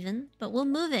uneven, but we'll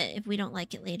move it if we don't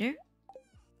like it later.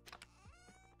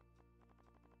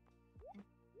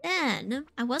 Then,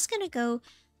 I was gonna go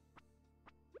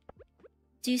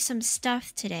do some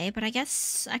stuff today, but I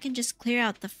guess I can just clear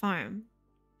out the farm.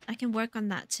 I can work on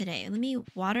that today. Let me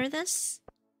water this.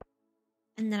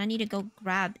 And then I need to go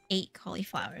grab 8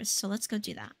 cauliflowers, so let's go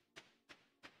do that.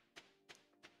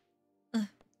 Ugh.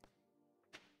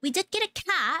 We did get a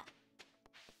cat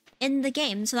in the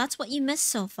game, so that's what you missed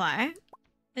so far.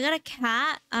 I got a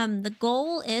cat. The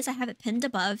goal is, I have it pinned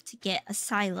above, to get a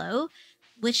silo,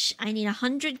 which I need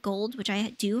 100 gold, which I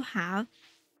do have,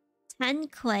 10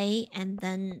 clay, and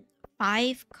then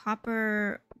 5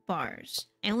 copper bars.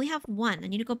 I only have 1. I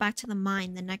need to go back to the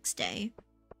mine the next day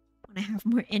when I have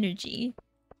more energy.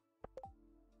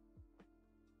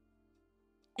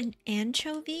 An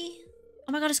anchovy?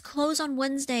 Oh my god, it's closed on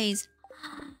Wednesdays.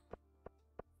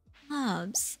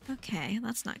 Hubs. Okay,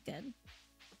 that's not good.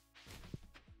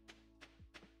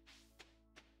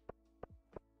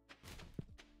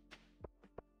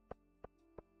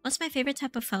 What's my favorite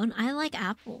type of phone? I like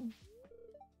Apple.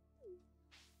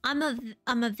 I'm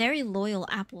a very loyal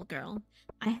Apple girl.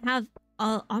 I have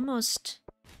I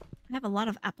have a lot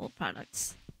of Apple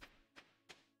products.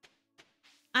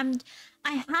 I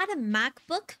had a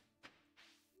MacBook.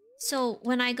 So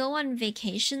when I go on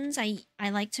vacations, I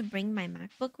like to bring my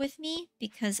MacBook with me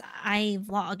because I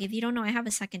vlog. If you don't know, I have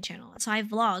a second channel. So I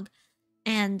vlog,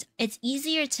 and it's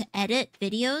easier to edit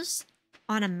videos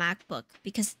on a MacBook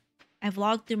because I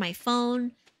vlog through my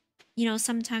phone, you know,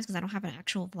 sometimes because I don't have an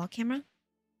actual vlog camera.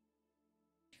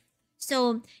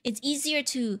 So it's easier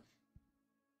to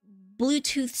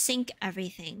Bluetooth sync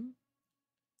everything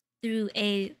through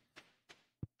a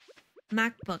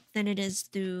MacBook than it is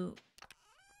through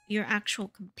your actual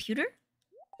computer.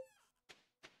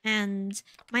 And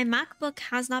my MacBook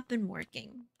has not been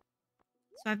working.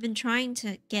 So I've been trying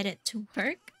to get it to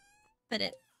work, but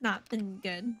it's not been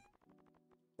good.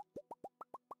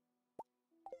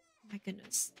 My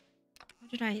goodness. How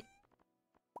did I...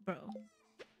 Bro.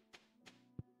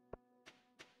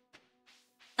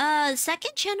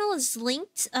 Second channel is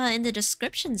linked in the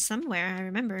description somewhere. I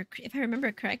remember, if I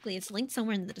remember correctly, it's linked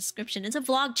somewhere in the description. It's a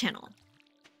vlog channel.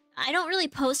 I don't really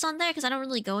post on there because I don't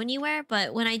really go anywhere,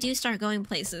 but when I do start going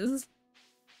places,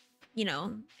 you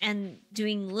know, and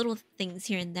doing little things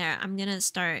here and there, I'm gonna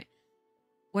start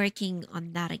working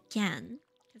on that again.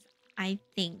 Because I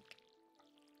think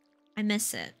I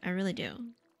miss it. I really do.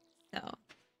 So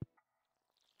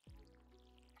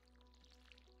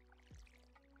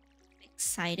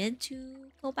excited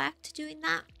to go back to doing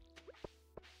that.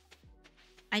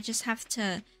 I just have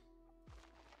to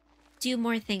do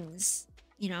more things,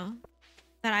 you know,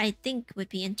 that I think would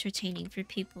be entertaining for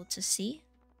people to see.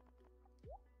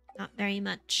 Not very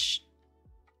much.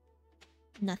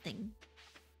 Nothing.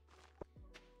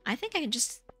 I think I can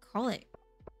just call it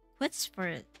quits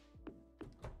for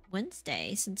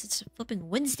Wednesday, since it's flipping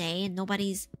Wednesday and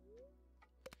nobody's...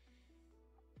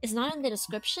 It's not in the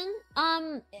description.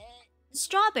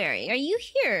 Strawberry, are you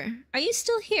here? Are you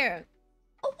still here?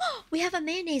 Oh, we have a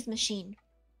mayonnaise machine.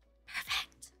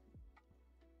 Perfect.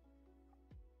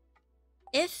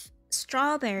 If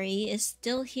Strawberry is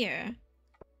still here,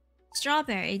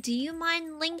 Strawberry, do you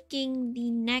mind linking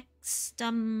the next,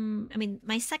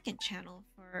 my second channel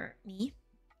for me?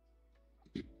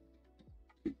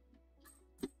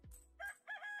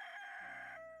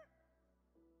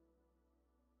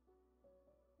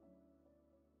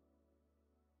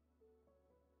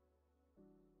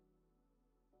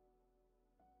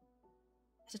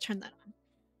 To turn that on.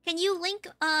 Can you link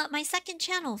my second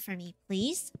channel for me,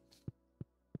 please?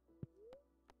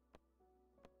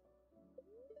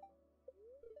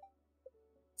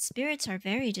 Spirits are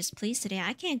very displeased today.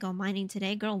 I can't go mining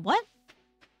today, girl. What?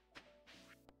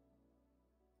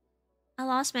 I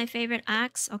lost my favorite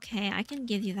axe. Okay, I can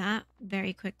give you that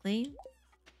very quickly.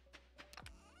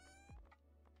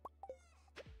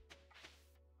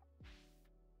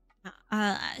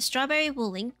 Strawberry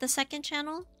will link the second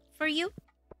channel for you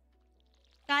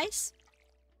guys.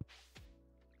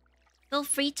 Feel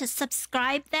free to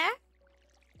subscribe there.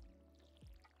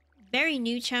 Very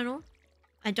new channel.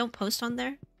 I don't post on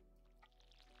there.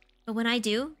 But when I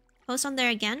do post on there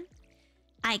again,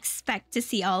 I expect to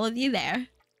see all of you there.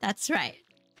 That's right.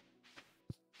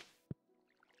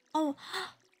 Oh,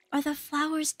 are the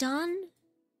flowers done?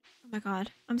 Oh my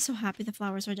god, I'm so happy the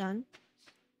flowers are done.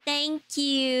 Thank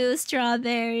you,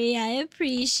 Strawberry. I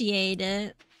appreciate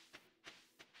it.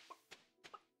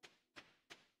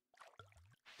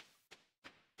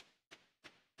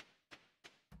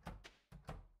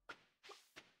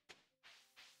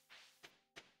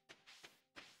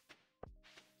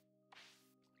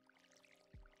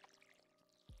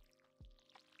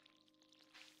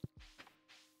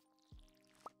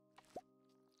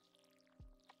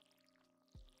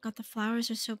 God, the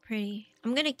flowers are so pretty.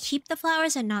 I'm gonna keep the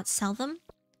flowers and not sell them.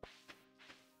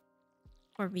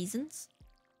 For reasons.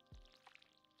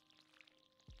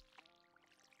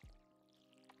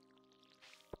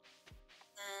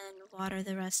 And water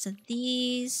the rest of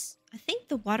these. I think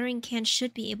the watering can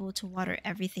should be able to water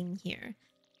everything here.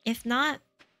 If not,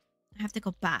 I have to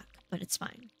go back, but it's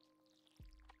fine.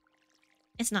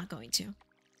 It's not going to.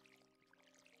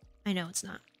 I know it's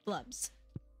not. Blubs.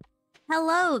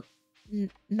 Hello,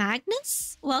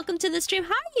 Magnus? Welcome to the stream.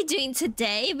 How are you doing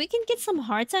today? We can get some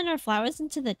hearts and our flowers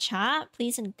into the chat,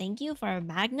 please, and thank you for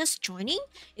Magnus joining.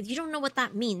 If you don't know what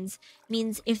that means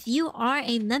if you are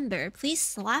a member, please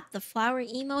slap the flower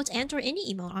emote and or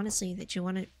any emote, honestly, that you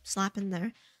want to slap in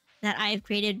there that I have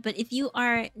created. But if you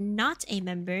are not a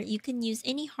member, you can use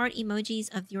any heart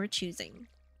emojis of your choosing.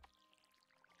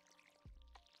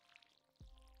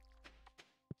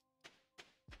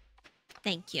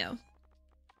 Thank you.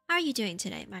 How are you doing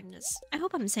today, Magnus? I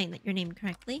hope I'm saying that your name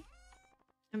correctly.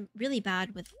 I'm really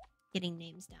bad with getting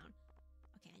names down.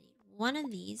 Okay, I need one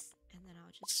of these, and then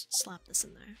I'll just slap this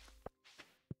in there.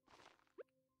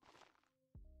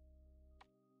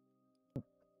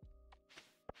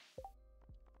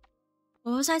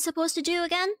 What was I supposed to do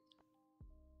again?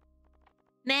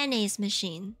 Mayonnaise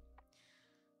machine.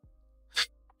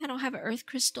 I don't have an earth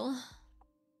crystal.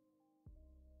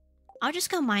 I'll just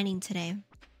go mining today.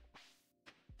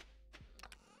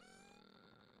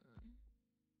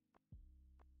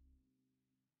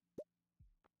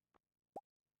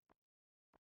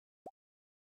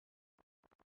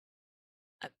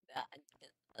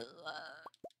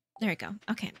 There we go.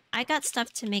 Okay, I got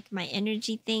stuff to make my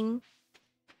energy thing.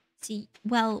 See,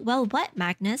 well, what,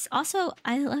 Magnus? Also,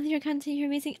 I love your content. You're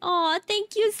amazing. Oh,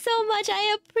 thank you so much.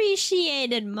 I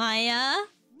appreciate it, Maya.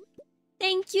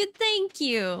 Thank you, thank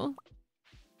you.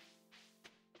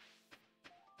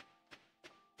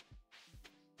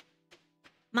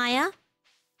 Maya,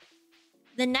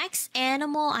 the next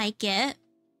animal I get,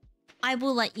 I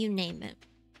will let you name it.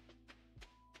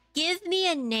 Give me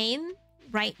a name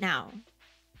right now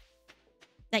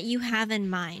that you have in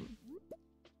mind.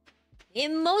 It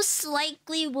most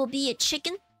likely will be a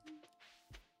chicken.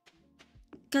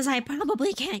 Because I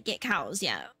probably can't get cows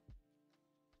yet.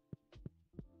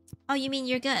 Oh, you mean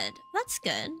you're good? That's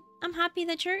good. I'm happy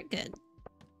that you're good.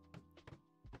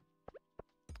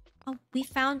 Oh, we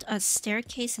found a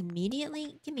staircase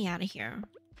immediately? Get me out of here.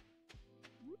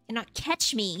 You cannot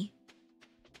catch me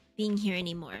being here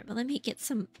anymore. But let me get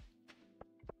some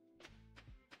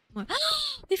more.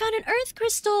 We found an earth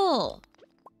crystal!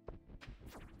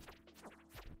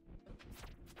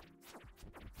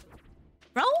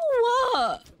 Bro!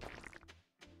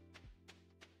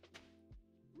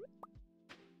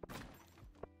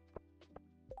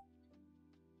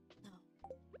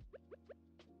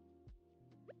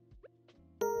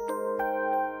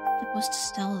 I'm supposed to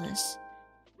sell this.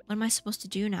 What am I supposed to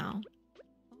do now?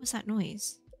 What was that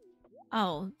noise?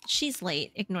 Oh, she's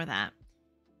late. Ignore that.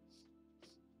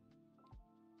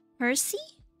 Percy?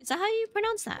 Is that how you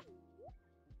pronounce that?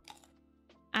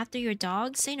 After your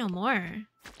dog? Say no more.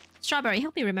 Strawberry,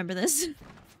 help me remember this.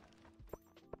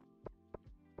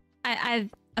 I've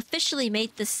officially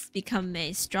made this become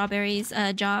a Strawberry's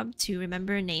job to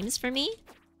remember names for me.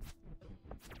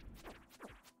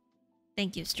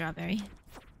 Thank you, Strawberry.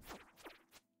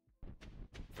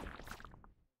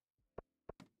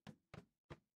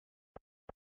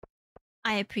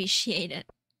 I appreciate it.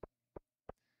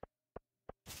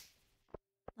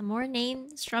 The more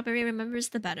names Strawberry remembers,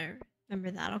 the better.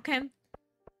 Remember that, okay?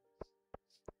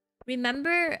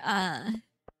 Remember,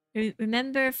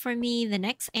 remember for me, the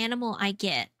next animal I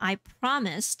get, I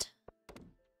promised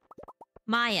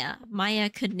Maya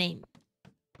could name.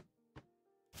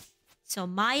 So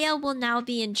Maya will now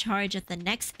be in charge of the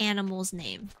next animal's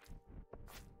name.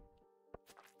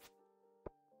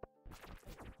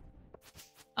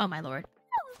 Oh my lord.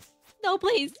 No,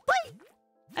 please, please!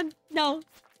 No.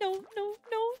 No, no, no,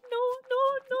 no, no,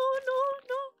 no, no,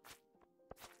 no.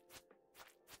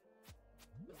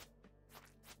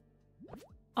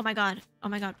 Oh my god. Oh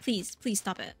my god. Please, please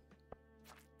stop it.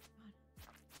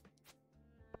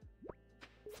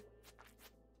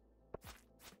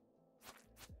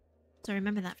 So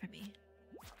remember that for me.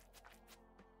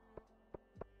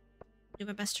 Do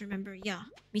my best to remember. Yeah,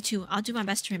 me too. I'll do my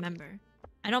best to remember.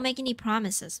 I don't make any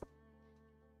promises,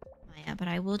 Maya, but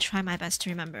I will try my best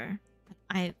to remember.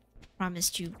 I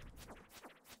promised you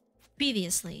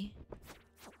previously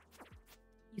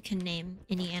you can name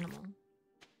any animal.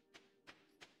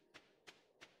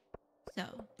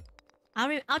 So,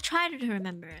 I'll try to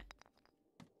remember it.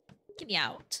 Get me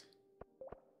out.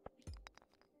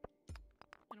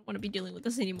 I don't want to be dealing with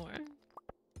this anymore.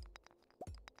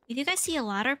 If you guys see a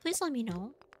ladder, please let me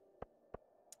know.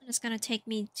 And it's gonna take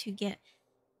me to get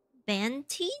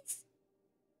banties.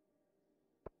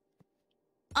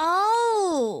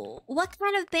 Oh, what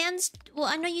kind of bands? Well,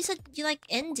 I know you said you like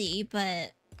indie,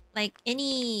 but like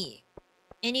any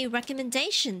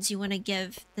recommendations you want to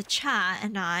give the chat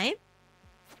and I?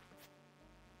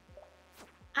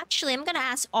 Actually, I'm gonna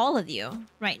ask all of you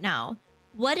right now.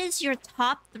 What is your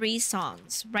top 3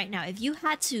 songs right now? If you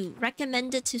had to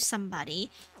recommend it to somebody,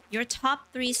 your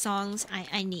top 3 songs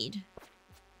I need.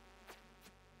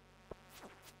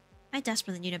 I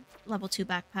desperately need a level 2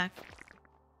 backpack.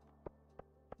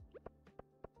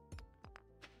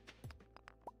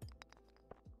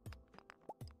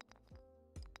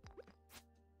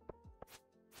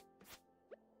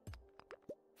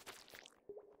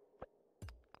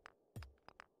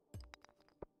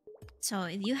 So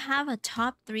if you have a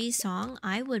top 3 song,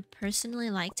 I would personally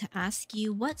like to ask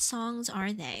you, what songs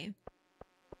are they?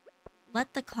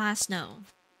 Let the class know.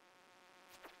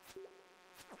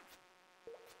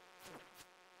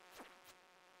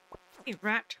 Hey,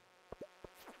 rat.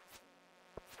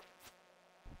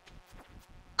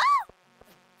 Ah!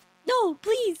 No,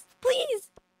 please, please!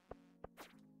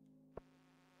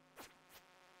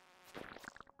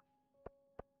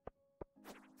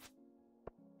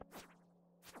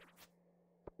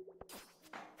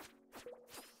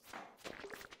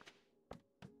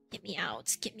 Get me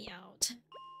out, get me out.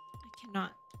 I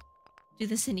cannot do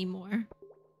this anymore.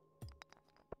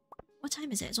 What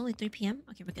time is it? It's only 3 PM?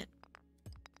 Okay, we're good.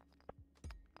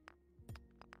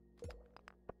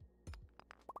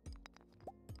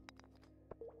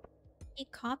 A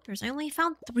coppers. I only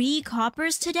found 3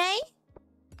 coppers today?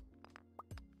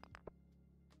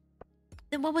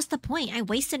 Then what was the point? I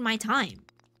wasted my time.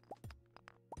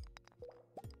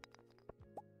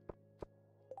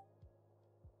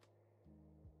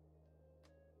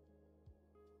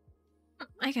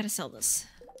 I gotta sell this.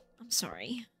 I'm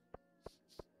sorry.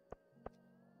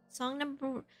 Song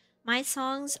number... My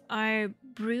songs are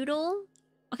brutal.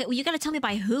 Okay, well, you gotta tell me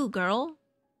by who, girl?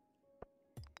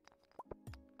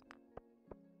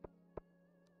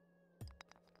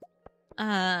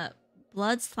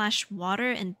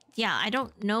 Blood/water, and yeah, I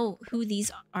don't know who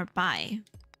these are by.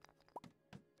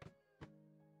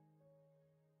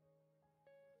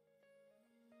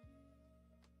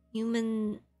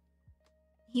 Human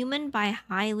by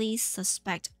highly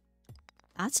suspect.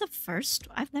 That's a first.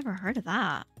 I've never heard of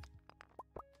that.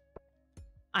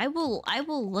 I will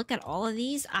look at all of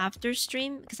these after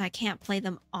stream because I can't play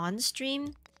them on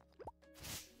stream.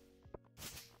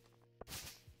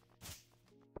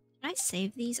 Can I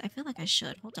save these? I feel like I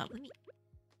should. Hold up, let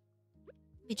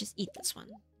me just eat this one.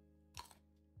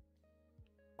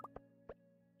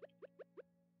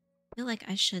 I feel like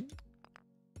I should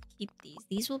keep these.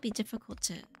 These will be difficult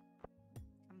to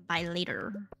buy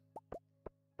later.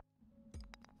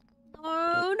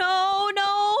 Oh no,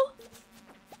 no!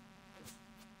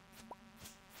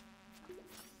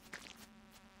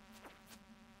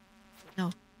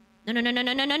 No. No, no, no, no,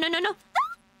 no, no, no, no, no, no!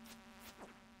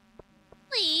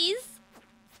 Please!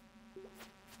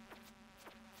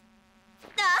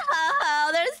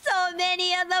 No! There's so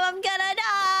many of them, I'm gonna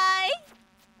die!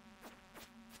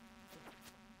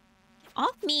 Get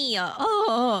off me!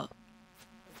 Oh!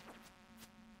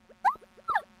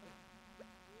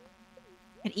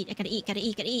 Gotta eat, I gotta eat, gotta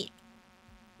eat, gotta eat.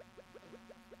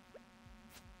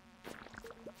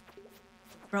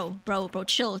 Bro,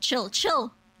 chill, chill,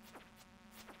 chill!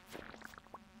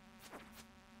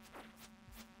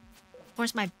 Of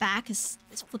course, my back is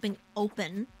flipping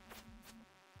open.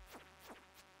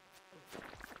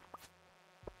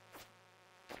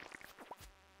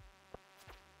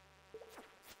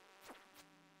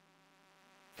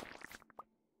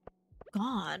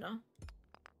 God.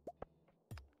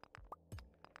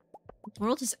 The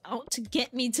world is out to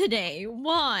get me today.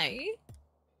 Why?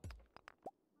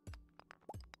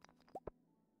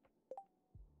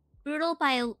 Brutal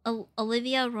by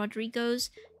Olivia Rodrigo's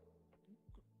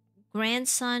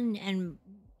grandson and...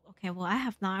 Okay, well, I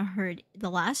have not heard the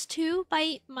last 2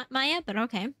 by Maya, but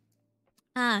okay.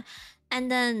 And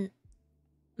then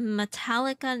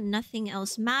Metallica, Nothing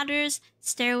Else Matters,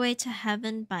 Stairway to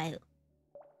Heaven by...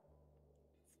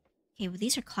 Okay, well,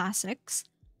 these are classics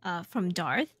from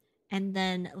Darth. And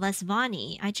then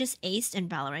Lesvani, I just aced in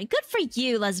Valorant. Good for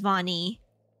you, Lesvani!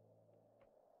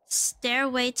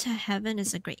 Stairway to Heaven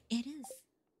is a great... It is.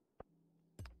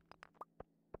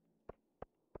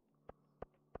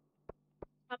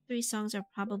 Top 3 songs are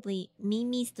probably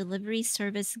Mimi's Delivery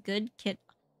Service, Good Kid.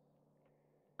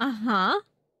 Uh-huh.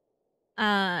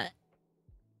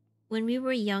 When we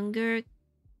were younger,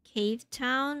 Cave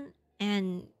Town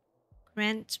and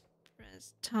Grant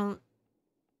Preston.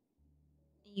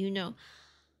 You know.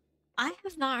 I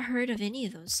have not heard of any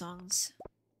of those songs.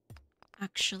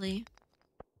 Actually.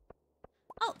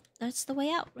 Oh, that's the way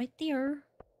out right there.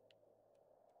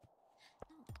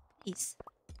 Peace.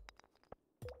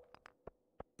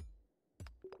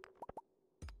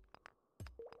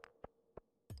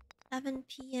 $7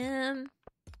 p.m.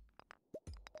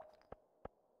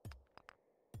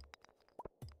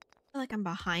 I feel like I'm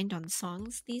behind on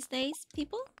songs these days,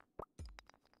 people.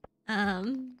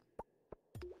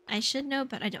 I should know,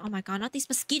 but I don't. Oh my god, not these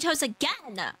mosquitoes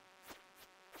again!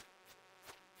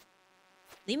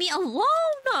 Leave me alone!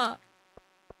 I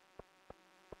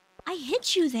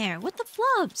hit you there. What the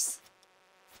flubs?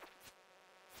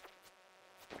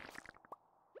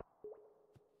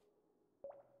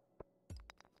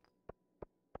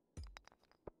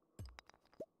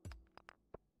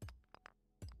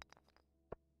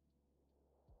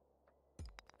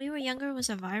 We Were Younger was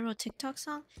a viral TikTok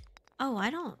song? Oh,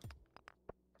 I don't...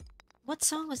 What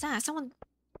song was that? Someone...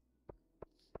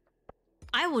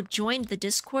 I will join the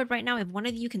Discord right now if one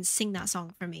of you can sing that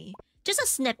song for me. Just a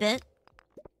snippet.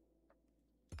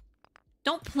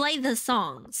 Don't play the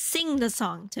song. Sing the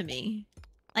song to me.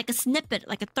 Like a snippet,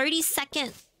 like a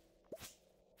 30-second...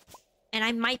 And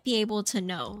I might be able to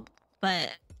know,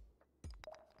 but...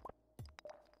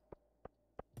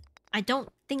 I don't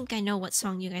think I know what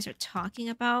song you guys are talking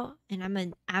about, and I'm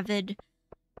an avid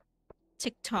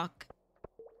TikTok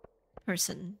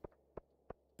person.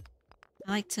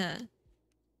 I like to...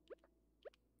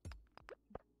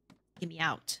 Get me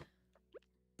out.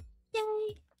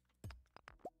 Yay!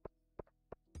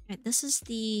 Right, this is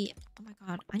the... Oh my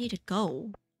god, I need to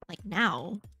go. Like,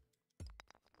 now.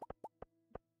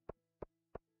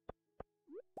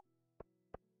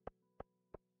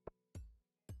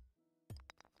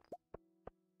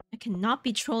 I cannot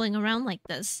be trolling around like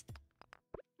this.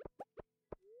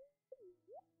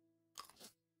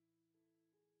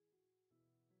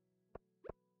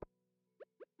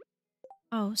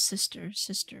 Oh, sister,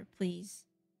 please.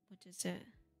 What is it?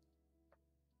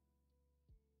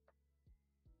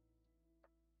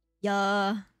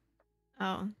 Yeah.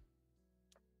 Oh.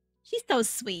 She's so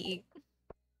sweet.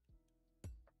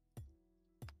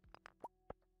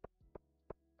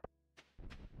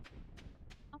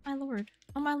 Oh my lord.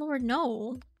 Oh my lord,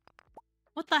 no.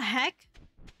 What the heck?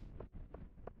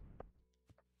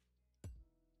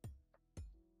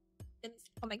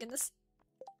 Oh my goodness.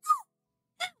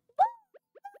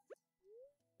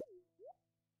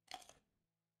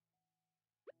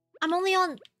 I'm only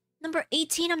on number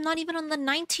 18. I'm not even on the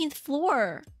 19th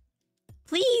floor.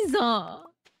 Please,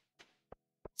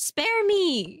 spare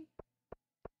me.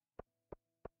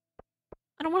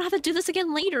 I don't want to have to do this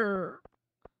again later.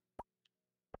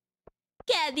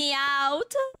 Get me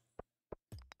out.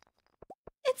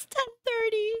 It's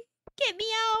 10:30. Get me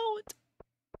out.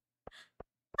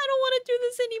 I don't want to do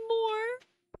this anymore.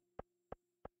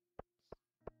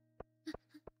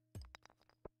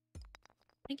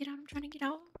 I'm trying to get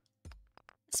out.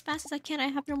 As fast as I can. I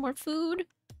have no more food.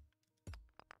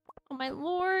 Oh my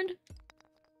lord.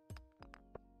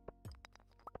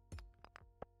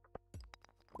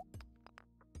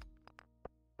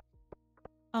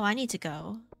 Oh, I need to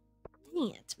go.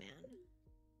 Dang it, man.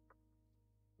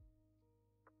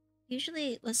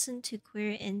 Usually listen to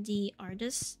queer indie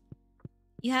artists.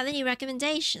 You have any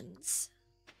recommendations?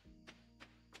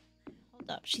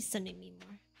 Hold up, she's sending me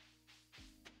more.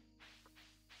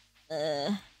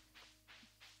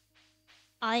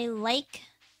 I like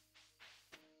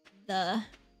the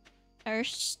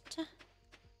first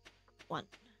one.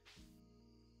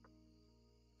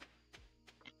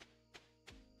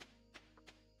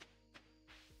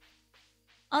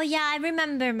 Oh yeah, I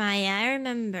remember, Maya. I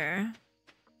remember.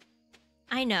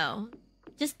 I know.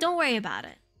 Just don't worry about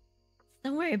it.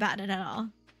 Don't worry about it at all.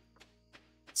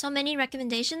 So many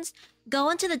recommendations.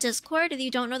 Go into the Discord if you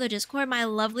don't know the Discord. My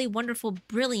lovely, wonderful,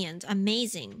 brilliant,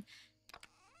 amazing,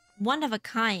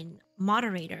 one-of-a-kind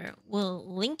moderator will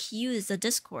link you the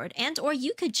Discord. And or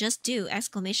you could just do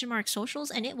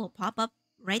 !socials and it will pop up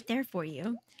right there for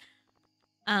you.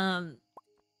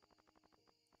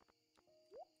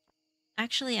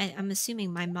 Actually, I'm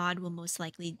assuming my mod will most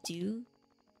likely do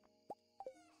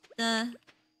the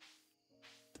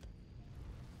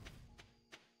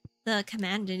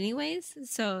command anyways,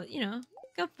 so, you know,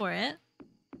 go for it.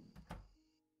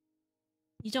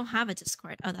 You don't have a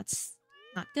Discord. Oh, that's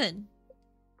not good.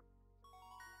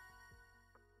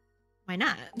 Why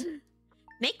not?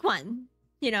 Make one,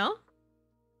 you know?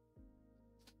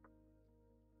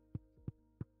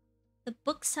 The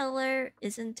bookseller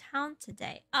is in town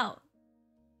today. Oh.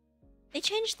 They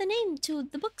changed the name to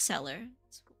the bookseller.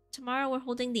 Tomorrow we're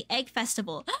holding the egg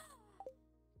festival.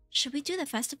 Should we do the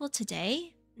festival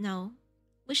today? No.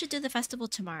 We should do the festival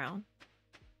tomorrow.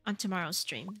 On tomorrow's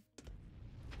stream.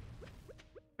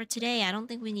 For today, I don't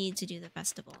think we need to do the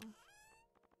festival.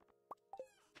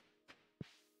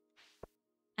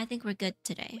 I think we're good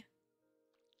today.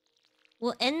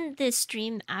 We'll end this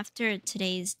stream after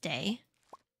today's day.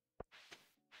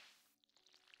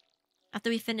 After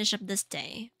we finish up this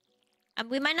day.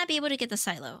 We might not be able to get the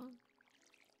silo.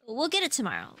 We'll get it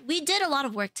tomorrow. We did a lot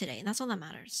of work today. That's all that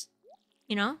matters.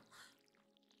 You know?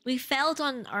 We failed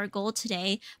on our goal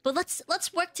today, but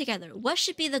let's work together. What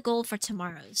should be the goal for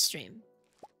tomorrow's stream?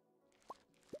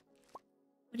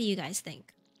 What do you guys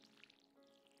think?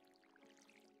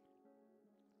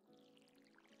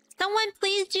 Someone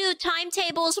please do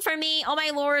timetables for me. Oh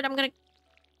my lord, I'm gonna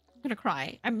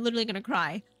cry. I'm literally gonna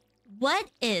cry.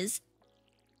 What is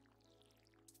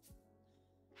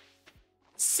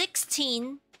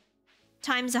 16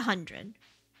 times 100?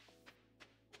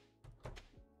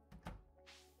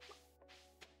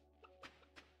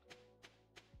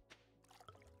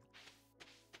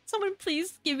 Someone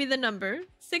please give me the number.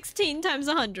 16 times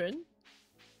 100.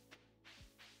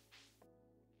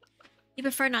 You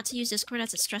prefer not to use Discord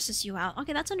as it stresses you out.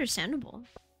 Okay, that's understandable.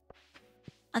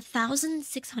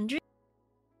 1,600?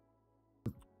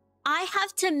 I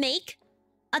have to make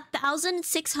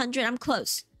 1,600. I'm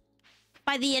close.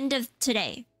 By the end of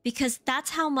today. Because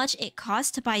that's how much it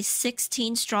costs to buy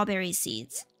 16 strawberry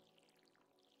seeds.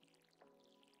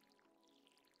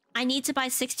 I need to buy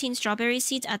 16 strawberry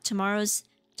seeds at tomorrow's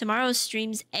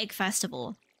stream's egg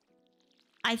festival.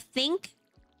 I think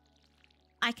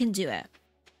I can do it.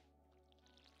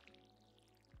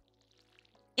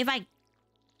 If I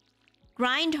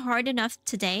grind hard enough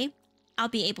today, I'll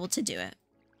be able to do it.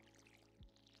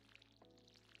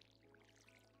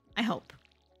 I hope.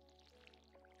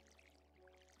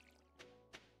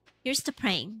 Here's to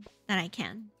praying that I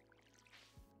can.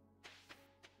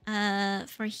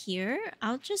 For here,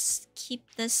 I'll just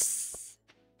keep this.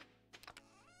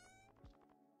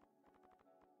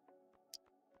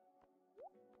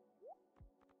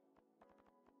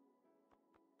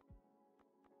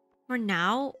 For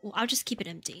now, I'll just keep it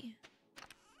empty.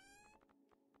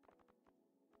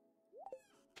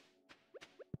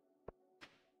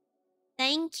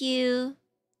 Thank you.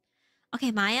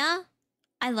 Okay, Maya,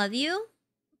 I love you,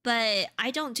 but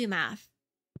I don't do math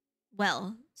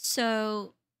well.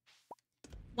 So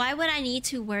why would I need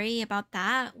to worry about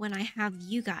that when I have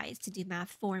you guys to do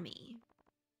math for me?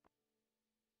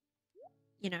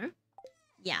 You know?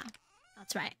 Yeah,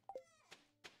 that's right.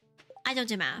 I don't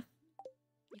do math.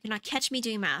 You cannot catch me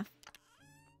doing math.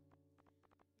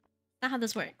 Not how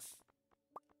this works.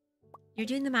 You're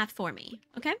doing the math for me,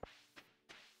 okay?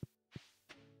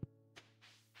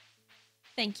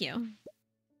 Thank you.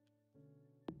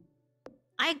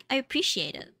 I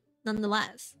appreciate it,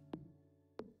 nonetheless.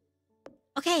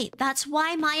 Okay, that's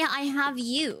why, Maya, I have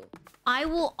you. I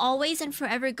will always and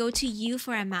forever go to you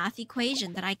for a math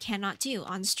equation that I cannot do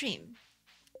on stream.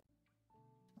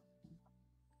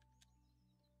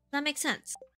 That makes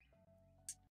sense.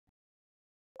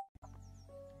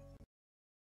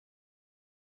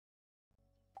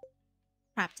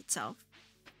 Crapped itself.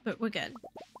 But we're good.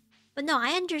 But no,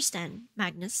 I understand,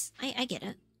 Magnus. I get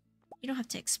it. You don't have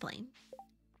to explain.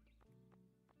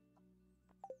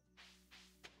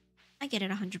 I get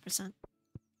it 100%.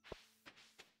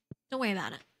 Don't worry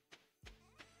about it.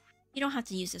 You don't have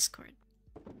to use Discord.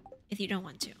 If you don't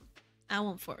want to. I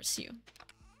won't force you.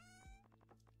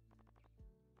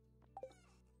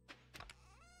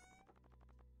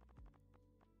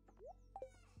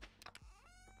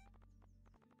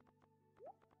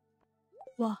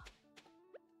 Whoa.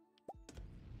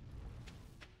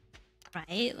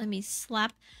 Right, let me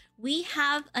slap. We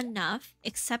have enough,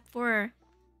 except for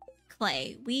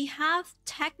clay. We have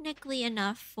technically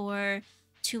enough for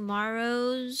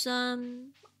tomorrow's, or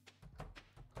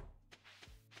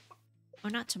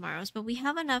not tomorrow's, but we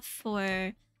have enough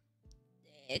for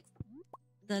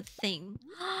the thing.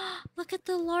 Look at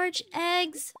the large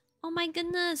eggs! Oh my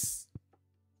goodness!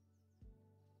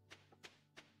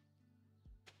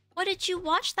 What did you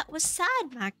watch that was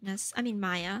sad, Magnus? I mean,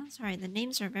 Maya. Sorry, the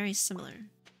names are very similar.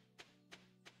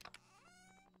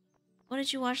 What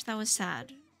did you watch that was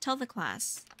sad? Tell the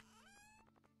class.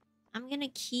 I'm gonna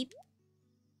keep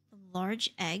the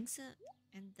large eggs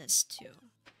and this too.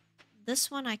 This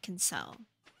one I can sell.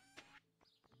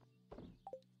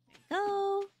 There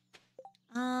you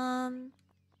go.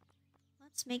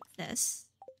 Let's make this.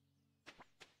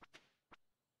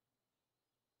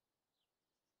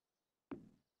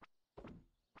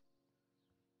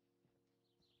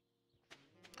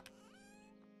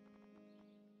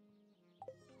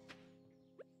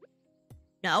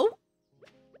 No?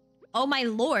 Oh my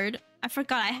lord. I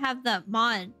forgot I have the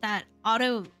mod that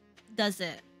auto does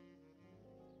it.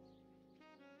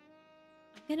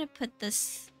 I'm gonna put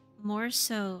this more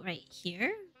so right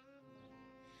here.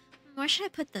 Where should I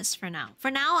put this for now? For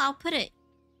now, I'll put it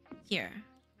here.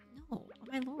 No,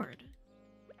 oh my lord.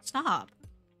 Stop.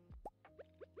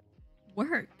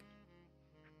 Work.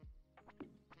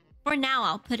 For now,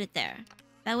 I'll put it there.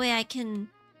 That way I can...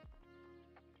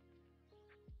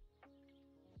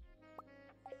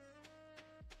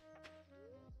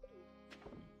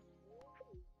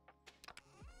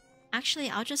 Actually,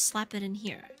 I'll just slap it in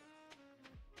here.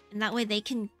 And that way they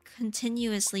can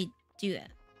continuously do it.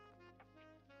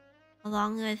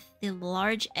 Along with the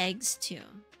large eggs too.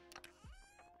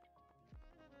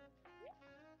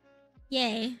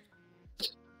 Yay.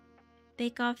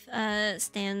 Bake Off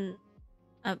stand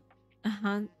up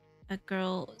a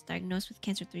girl was diagnosed with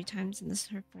cancer 3 times and this is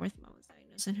her 4th. Mom was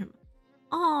diagnosed and her...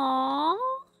 Aww.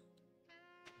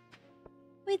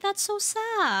 Wait, that's so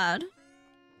sad.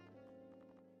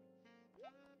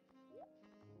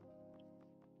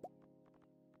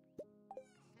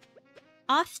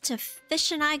 Off to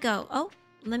fish and I go. Oh,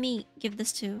 let me give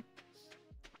this to...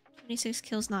 26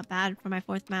 kills, not bad for my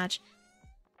 4th match.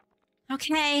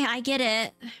 Okay, I get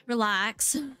it.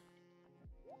 Relax.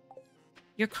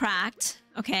 You're cracked.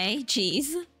 Okay,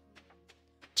 jeez.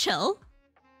 Chill.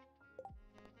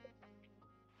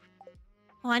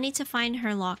 Oh, I need to find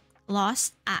her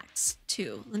lost axe,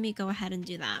 too. Let me go ahead and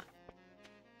do that.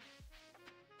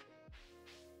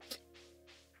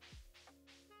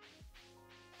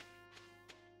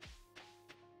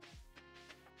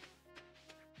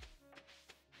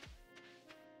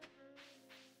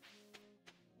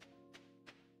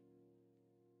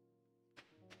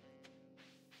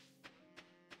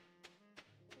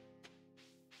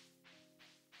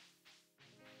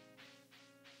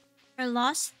 Her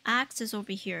lost axe is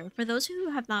over here. For those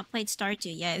who have not played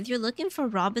Stardew yet, if you're looking for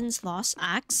Robin's lost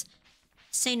axe,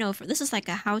 say no for this is like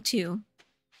a how-to.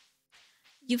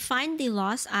 You find the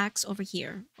lost axe over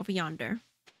here, over yonder.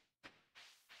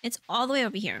 It's all the way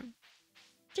over here.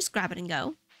 Just grab it and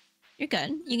go. You're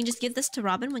good. You can just give this to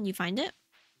Robin when you find it.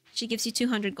 She gives you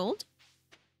 200 gold.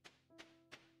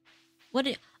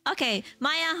 Okay,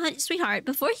 Maya, sweetheart,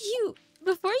 before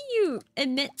you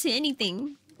admit to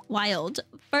anything wild,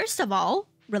 first of all,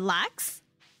 relax.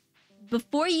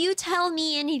 Before you tell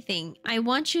me anything, I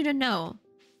want you to know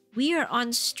we are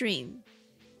on stream.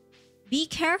 Be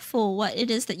careful what it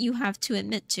is that you have to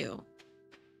admit to.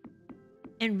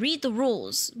 And read the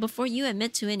rules before you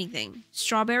admit to anything.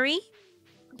 Strawberry,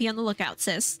 be on the lookout,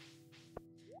 sis.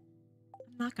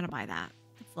 I'm not gonna buy that.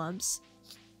 The flubs.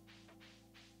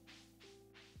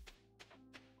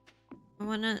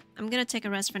 I'm gonna take a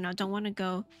rest for now. Don't wanna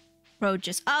go pro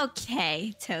just...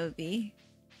 Okay, Toby.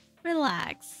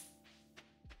 Relax.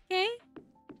 Okay?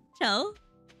 Chill.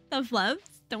 The flubs.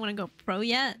 Don't wanna go pro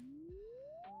yet.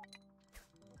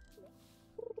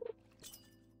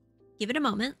 Give it a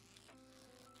moment.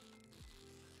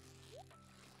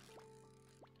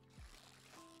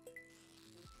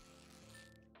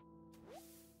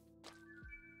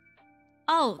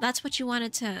 Oh, that's what you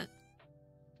wanted to...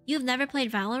 You've never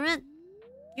played Valorant?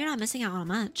 You're not missing out on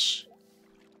much.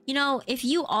 You know, if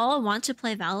you all want to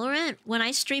play Valorant, when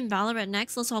I stream Valorant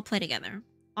next, let's all play together.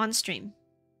 On stream.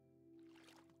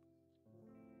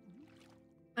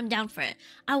 I'm down for it.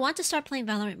 I want to start playing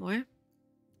Valorant more.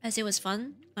 As it was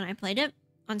fun when I played it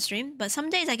on stream. But some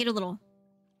days I get a little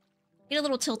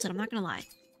tilted, I'm not gonna lie.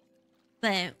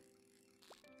 But...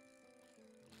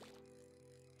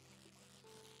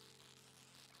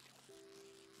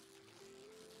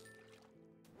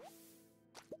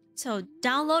 So,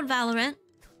 download Valorant.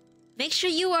 Make sure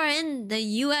you are in the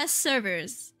US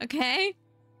servers, okay?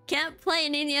 Can't play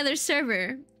in any other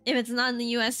server if it's not in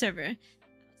the US server.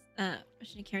 I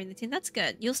shouldn't carry the team. That's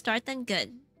good. You'll start then,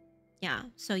 good. Yeah,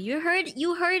 so you heard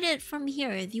it from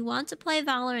here. If you want to play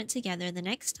Valorant together, the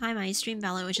next time I stream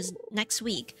Valorant, which is next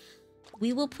week,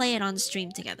 we will play it on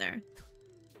stream together.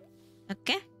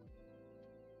 Okay?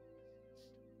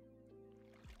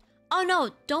 Oh no,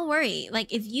 don't worry.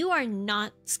 Like, if you are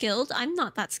not skilled, I'm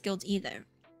not that skilled either.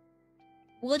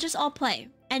 We'll just all play.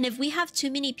 And if we have too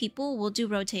many people, we'll do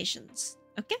rotations.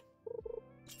 Okay?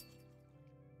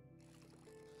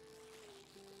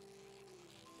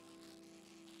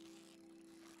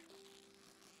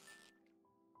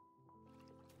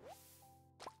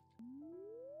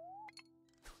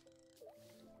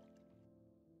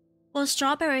 Well,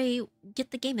 Strawberry,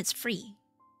 get the game, it's free.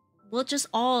 We'll just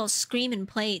all scream and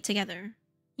play together,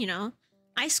 you know?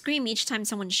 I scream each time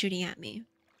someone's shooting at me.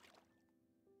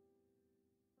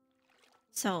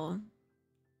 So...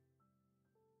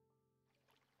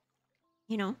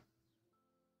 You know?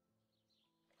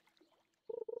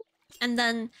 And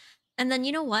then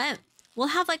you know what? We'll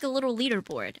have like a little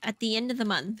leaderboard at the end of the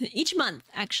month. Each month,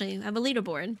 actually, I have a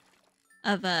leaderboard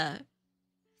of a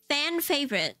fan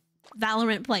favorite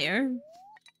Valorant player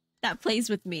that plays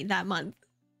with me that month.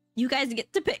 You guys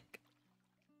get to pick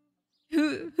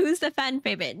who's the fan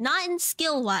favorite. Not in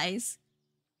skill wise,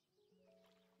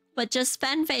 but just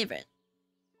fan favorite.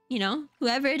 You know,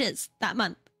 whoever it is that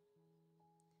month.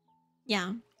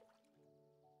 Yeah.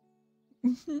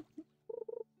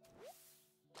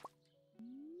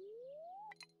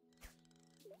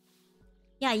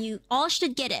 Yeah, you all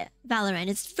should get it. Valorant,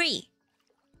 it's free.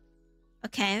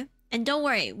 Okay? And don't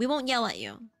worry, we won't yell at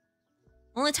you.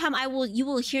 Only time you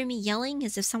will hear me yelling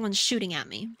is if someone's shooting at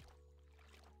me.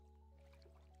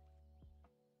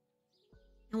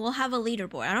 And we'll have a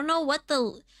leaderboard. I don't know what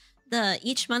the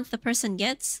each month the person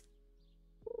gets,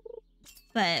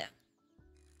 but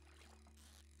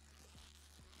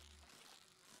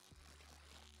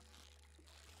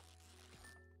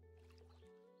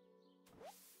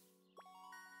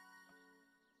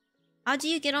how do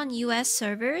you get on US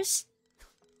servers?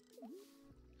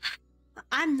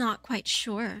 I'm not quite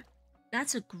sure.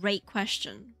 That's a great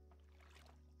question.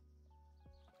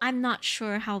 I'm not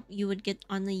sure how you would get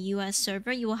on the US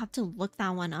server. You will have to look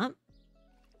that one up.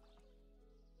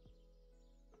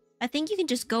 I think you can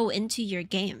just go into your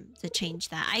game to change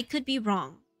that. I could be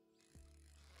wrong.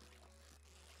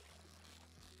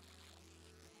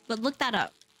 But look that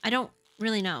up. I don't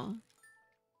really know.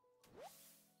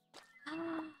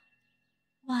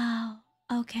 Wow.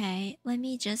 Okay, let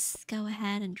me just go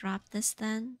ahead and drop this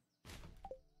then.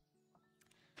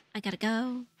 I gotta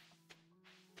go.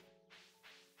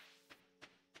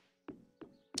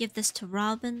 Give this to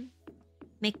Robin.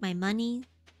 Make my money.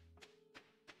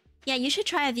 Yeah, you should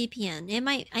try a VPN. It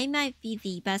might be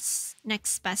the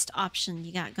next best option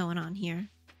you got going on here.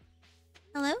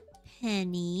 Hello,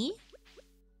 Penny.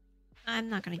 I'm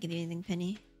not gonna give you anything,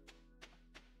 Penny.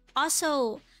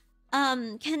 Also,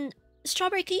 can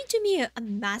Strawberry, can you do me a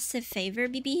massive favor,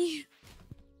 BB?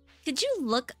 Could you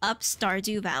look up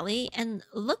Stardew Valley and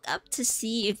look up to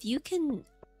see if you can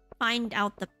find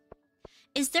out the...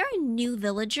 Is there a new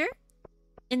villager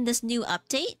in this new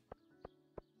update?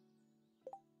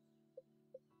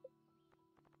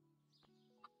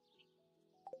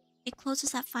 It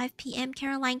closes at 5 p.m.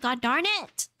 Caroline, god darn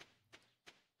it!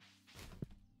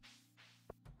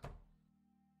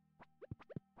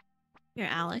 Here,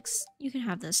 Alex. You can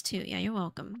have this too. Yeah, you're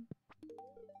welcome. Here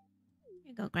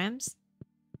you go, Grams.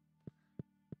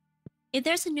 If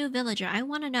there's a new villager, I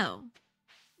want to know.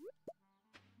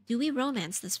 Do we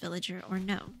romance this villager or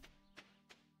no?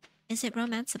 Is it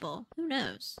romanceable? Who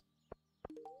knows?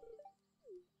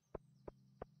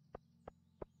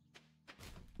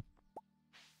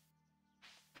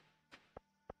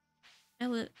 I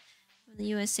live in the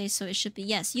USA, so it should be...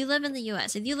 Yes, you live in the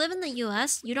US. If you live in the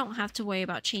US, you don't have to worry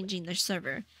about changing the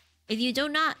server. If you do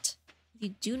not,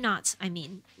 I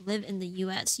mean, live in the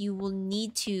US, you will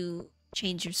need to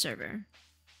change your server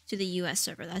to the US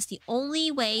server. That's the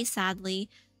only way, sadly,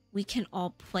 we can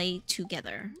all play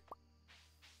together.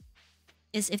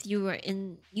 Is if you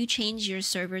change your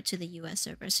server to the US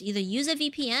server. So either use a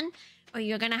VPN or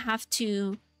you're gonna have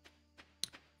to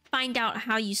find out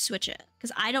how you switch it.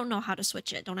 Because I don't know how to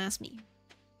switch it. Don't ask me.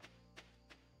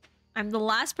 I'm the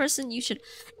last person you should...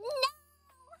 No!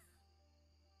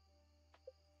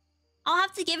 I'll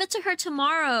have to give it to her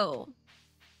tomorrow.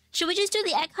 Should we just do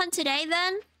the egg hunt today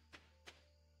then?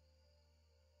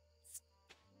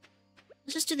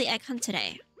 Let's just do the egg hunt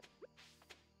today.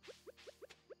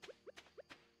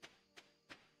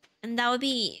 And that would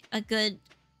be a good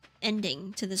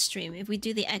ending to the stream if we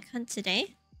do the egg hunt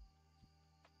today.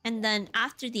 And then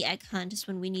after the egg hunt is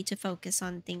when we need to focus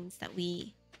on things that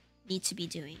we need to be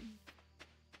doing.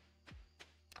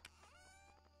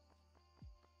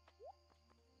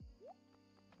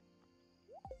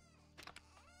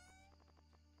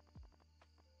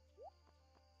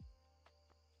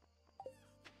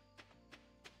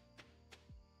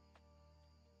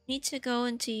 You need to go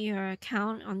into your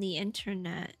account on the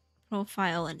internet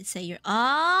profile and say your...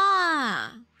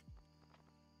 Ah!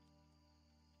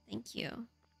 Thank you.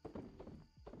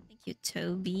 Thank you,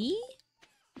 Toby.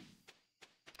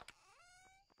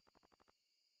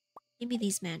 Give me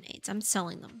these mayonnaise. I'm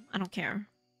selling them. I don't care.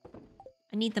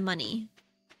 I need the money.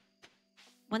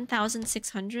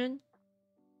 1,600?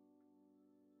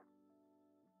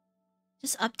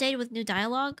 Just update with new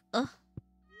dialogue? Ugh.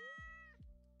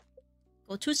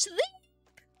 Go to sleep!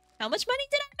 How much money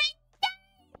did I make?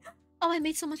 Yay! Oh, I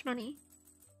made so much money.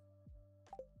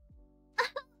 I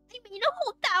made a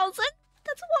whole 1,000!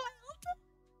 That's wild!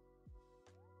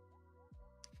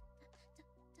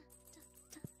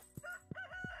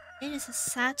 It is a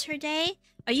Saturday.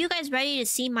 Are you guys ready to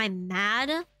see my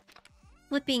mad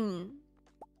flipping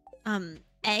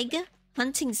egg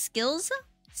hunting skills?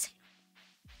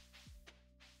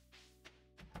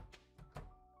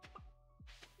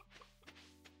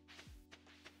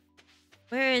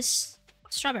 Where is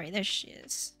Strawberry? There she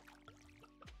is.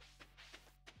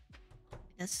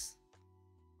 This.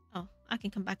 Oh, I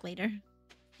can come back later.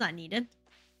 Not needed.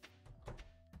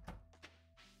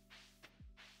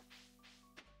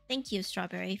 Thank you,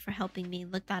 Strawberry, for helping me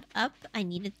look that up. I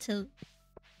needed to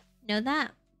know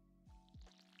that.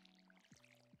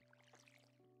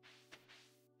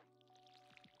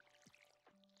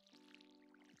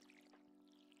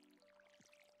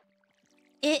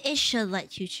 It should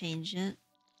let you change it.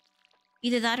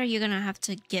 Either that or you're gonna have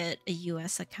to get a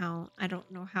US account. I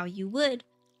don't know how you would.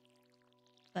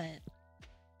 But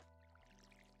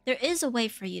there is a way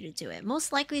for you to do it.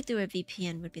 Most likely through a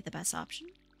VPN would be the best option.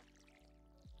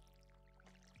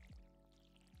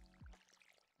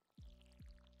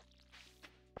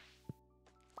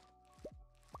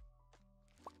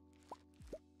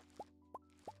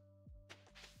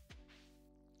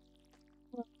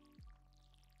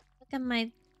 Look at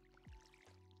my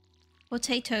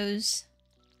potatoes.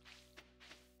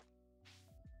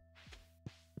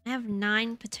 I have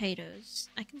 9 potatoes.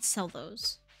 I can sell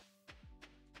those.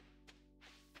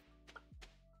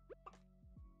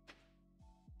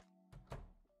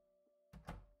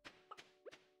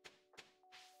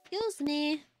 Excuse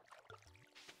me.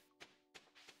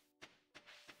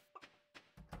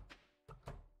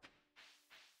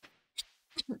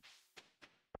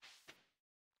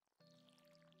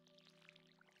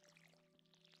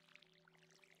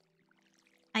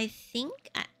 I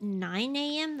think 9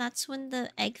 a.m. That's when the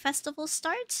egg festival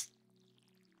starts.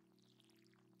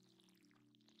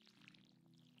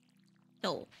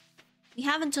 So, we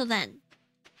have until then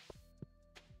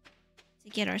to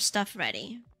get our stuff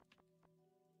ready.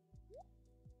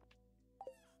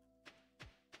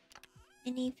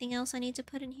 Anything else I need to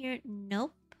put in here?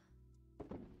 Nope.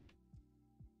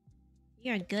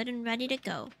 We are good and ready to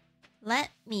go.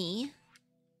 Let me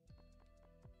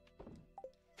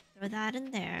throw that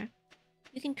in there.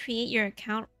 You can create your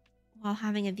account while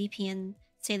having a VPN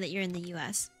say that you're in the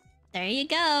US. There you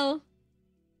go.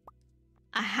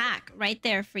 A hack right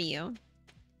there for you.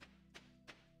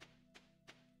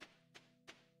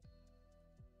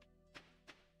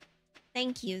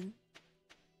 Thank you,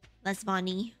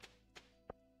 Lesbani.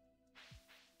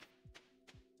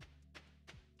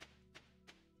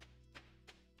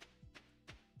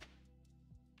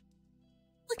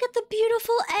 Look at the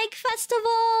beautiful egg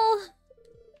festival!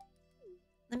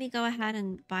 Let me go ahead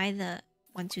and buy the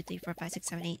 1, 2, 3, 4, 5, 6,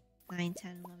 7, 8, 9,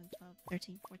 10, 11, 12,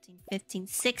 13, 14, 15,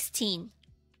 16.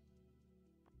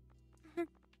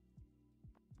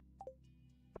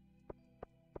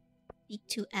 Speak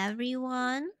to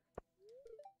everyone.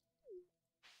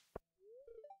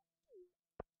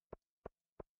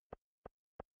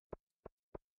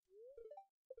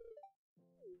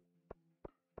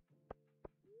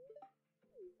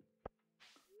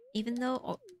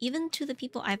 Even to the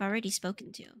people I've already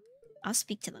spoken to, I'll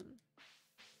speak to them.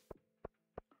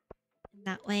 And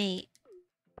that way,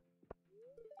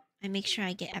 I make sure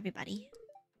I get everybody.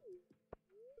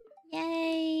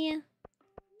 Yay!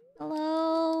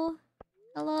 Hello?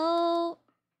 Hello?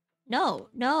 No,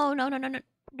 no, no, no, no, no,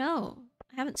 no.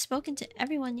 I haven't spoken to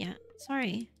everyone yet.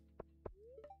 Sorry.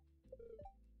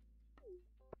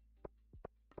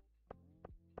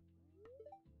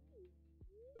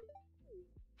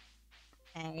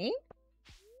 Okay.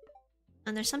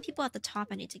 And there's some people at the top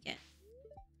I need to get.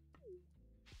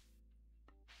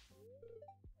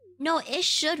 No, it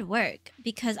should work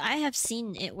because I have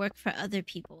seen it work for other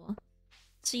people.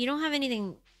 So you don't have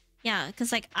anything... Yeah,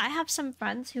 because like I have some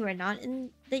friends who are not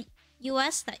in the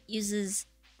US that uses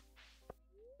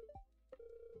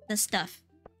the stuff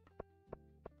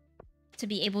to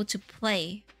be able to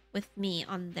play with me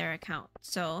on their account.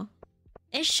 So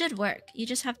it should work. You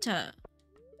just have to...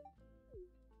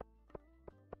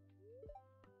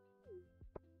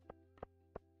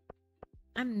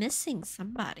 I'm missing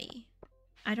somebody.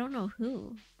 I don't know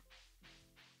who.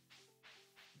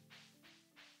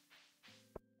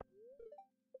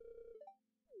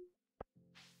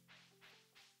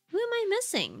 Who am I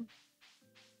missing?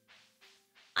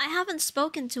 I haven't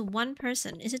spoken to one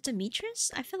person. Is it Demetrius?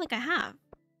 I feel like I have.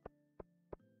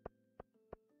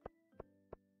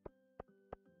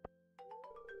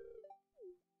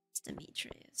 It's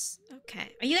Demetrius.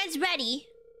 Okay. Are you guys ready?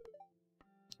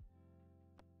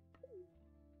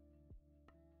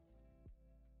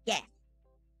 Yeah.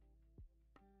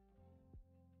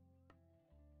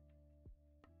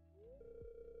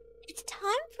 It's time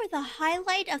for the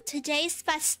highlight of today's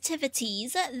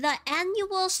festivities, the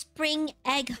annual spring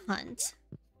egg hunt.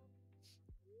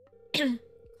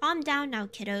 Calm down now,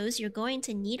 kiddos. You're going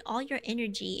to need all your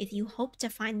energy if you hope to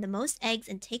find the most eggs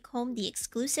and take home the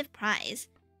exclusive prize.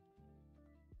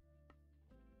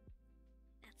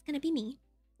 That's gonna be me.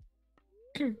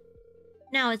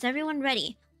 Now, is everyone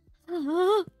ready?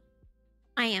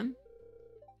 I am.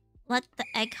 Let the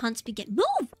egg hunts begin.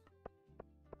 Move!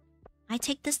 I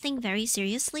take this thing very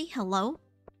seriously. Hello?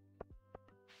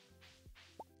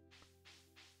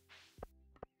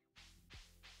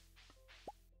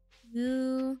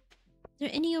 Is there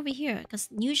any over here? Because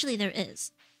usually there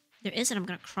is. There is and I'm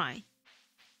gonna cry.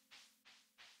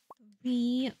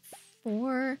 3,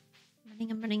 4...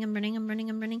 I'm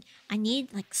running. I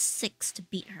need like 6 to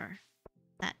beat her.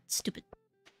 That stupid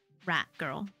rat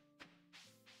girl.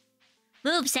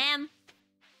 Move, Sam!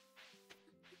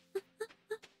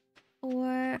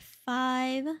 4,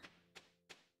 5...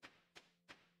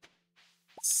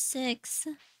 6...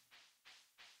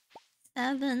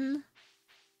 7...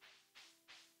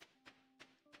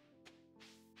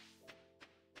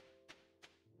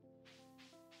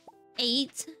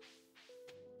 8...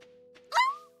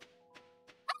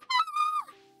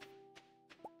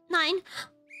 9...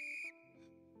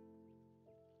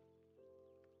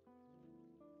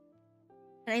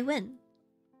 Did I win?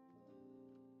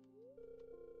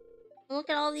 Look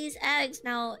at all these eggs.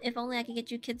 Now, if only I could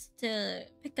get you kids to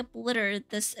pick up litter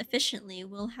this efficiently,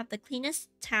 we'll have the cleanest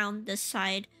town this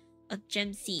side of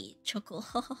Gem Sea. Chuckle.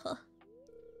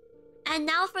 And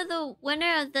now for the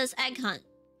winner of this egg hunt.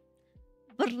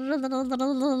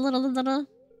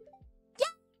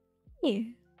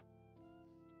 Yay!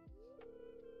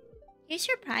 Here's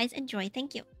your prize. Enjoy.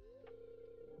 Thank you.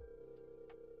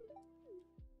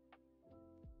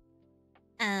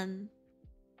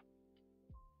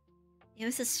 It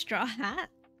was a straw hat.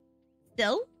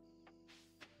 Still?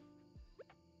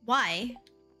 Why?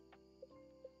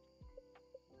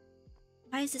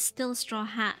 Why is it still a straw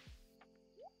hat?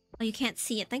 Oh, you can't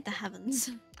see it. Thank the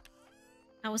heavens.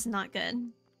 That was not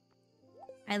good.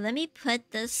 Alright, let me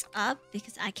put this up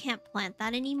because I can't plant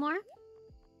that anymore.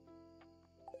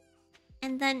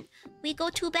 And then we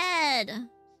go to bed.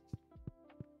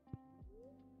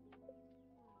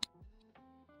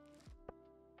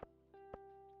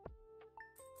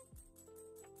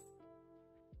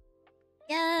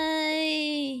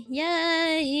 Yay!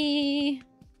 Yay!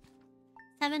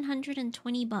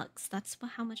 720 bucks. That's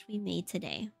how much we made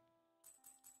today.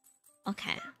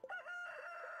 Okay.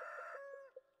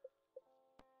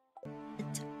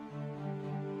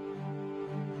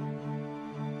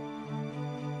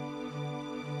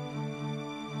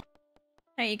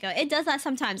 There you go. It does that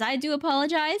sometimes. I do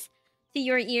apologize to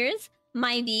your ears.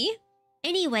 Might be.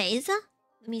 Anyways,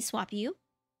 let me swap you.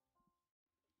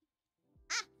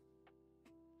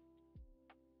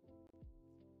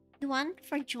 Everyone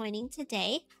for joining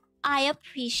today. I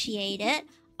appreciate it.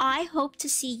 I hope to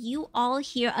see you all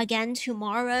here again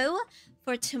tomorrow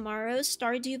for tomorrow's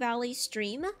Stardew Valley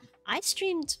stream. I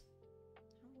streamed...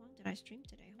 How long did I stream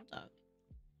today? Hold up.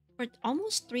 For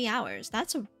almost 3 hours.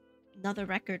 That's another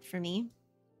record for me.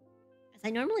 As I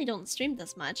normally don't stream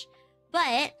this much.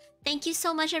 But thank you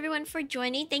so much everyone for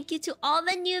joining. Thank you to all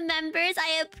the new members.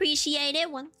 I appreciate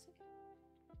it. One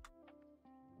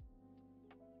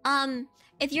second.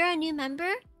 If you're a new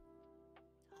member,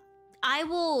 I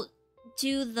will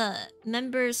do the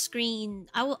member screen.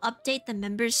 I will update the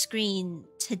member screen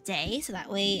today, so that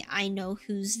way I know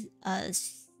who's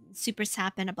super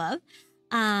sap and above.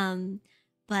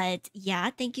 But yeah,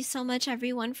 thank you so much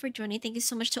everyone for joining. Thank you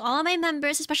so much to all of my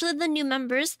members, especially the new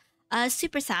members,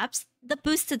 super saps, the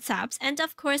boosted saps, and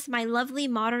of course my lovely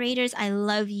moderators. I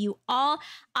love you all.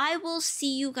 I will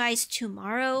see you guys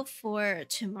tomorrow for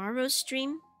tomorrow's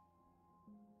stream.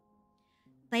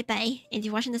 Bye bye. If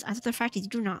you're watching this after the fact, if you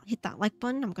do not hit that like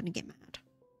button, I'm gonna get mad.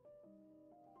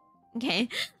 Okay.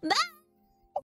 Bye!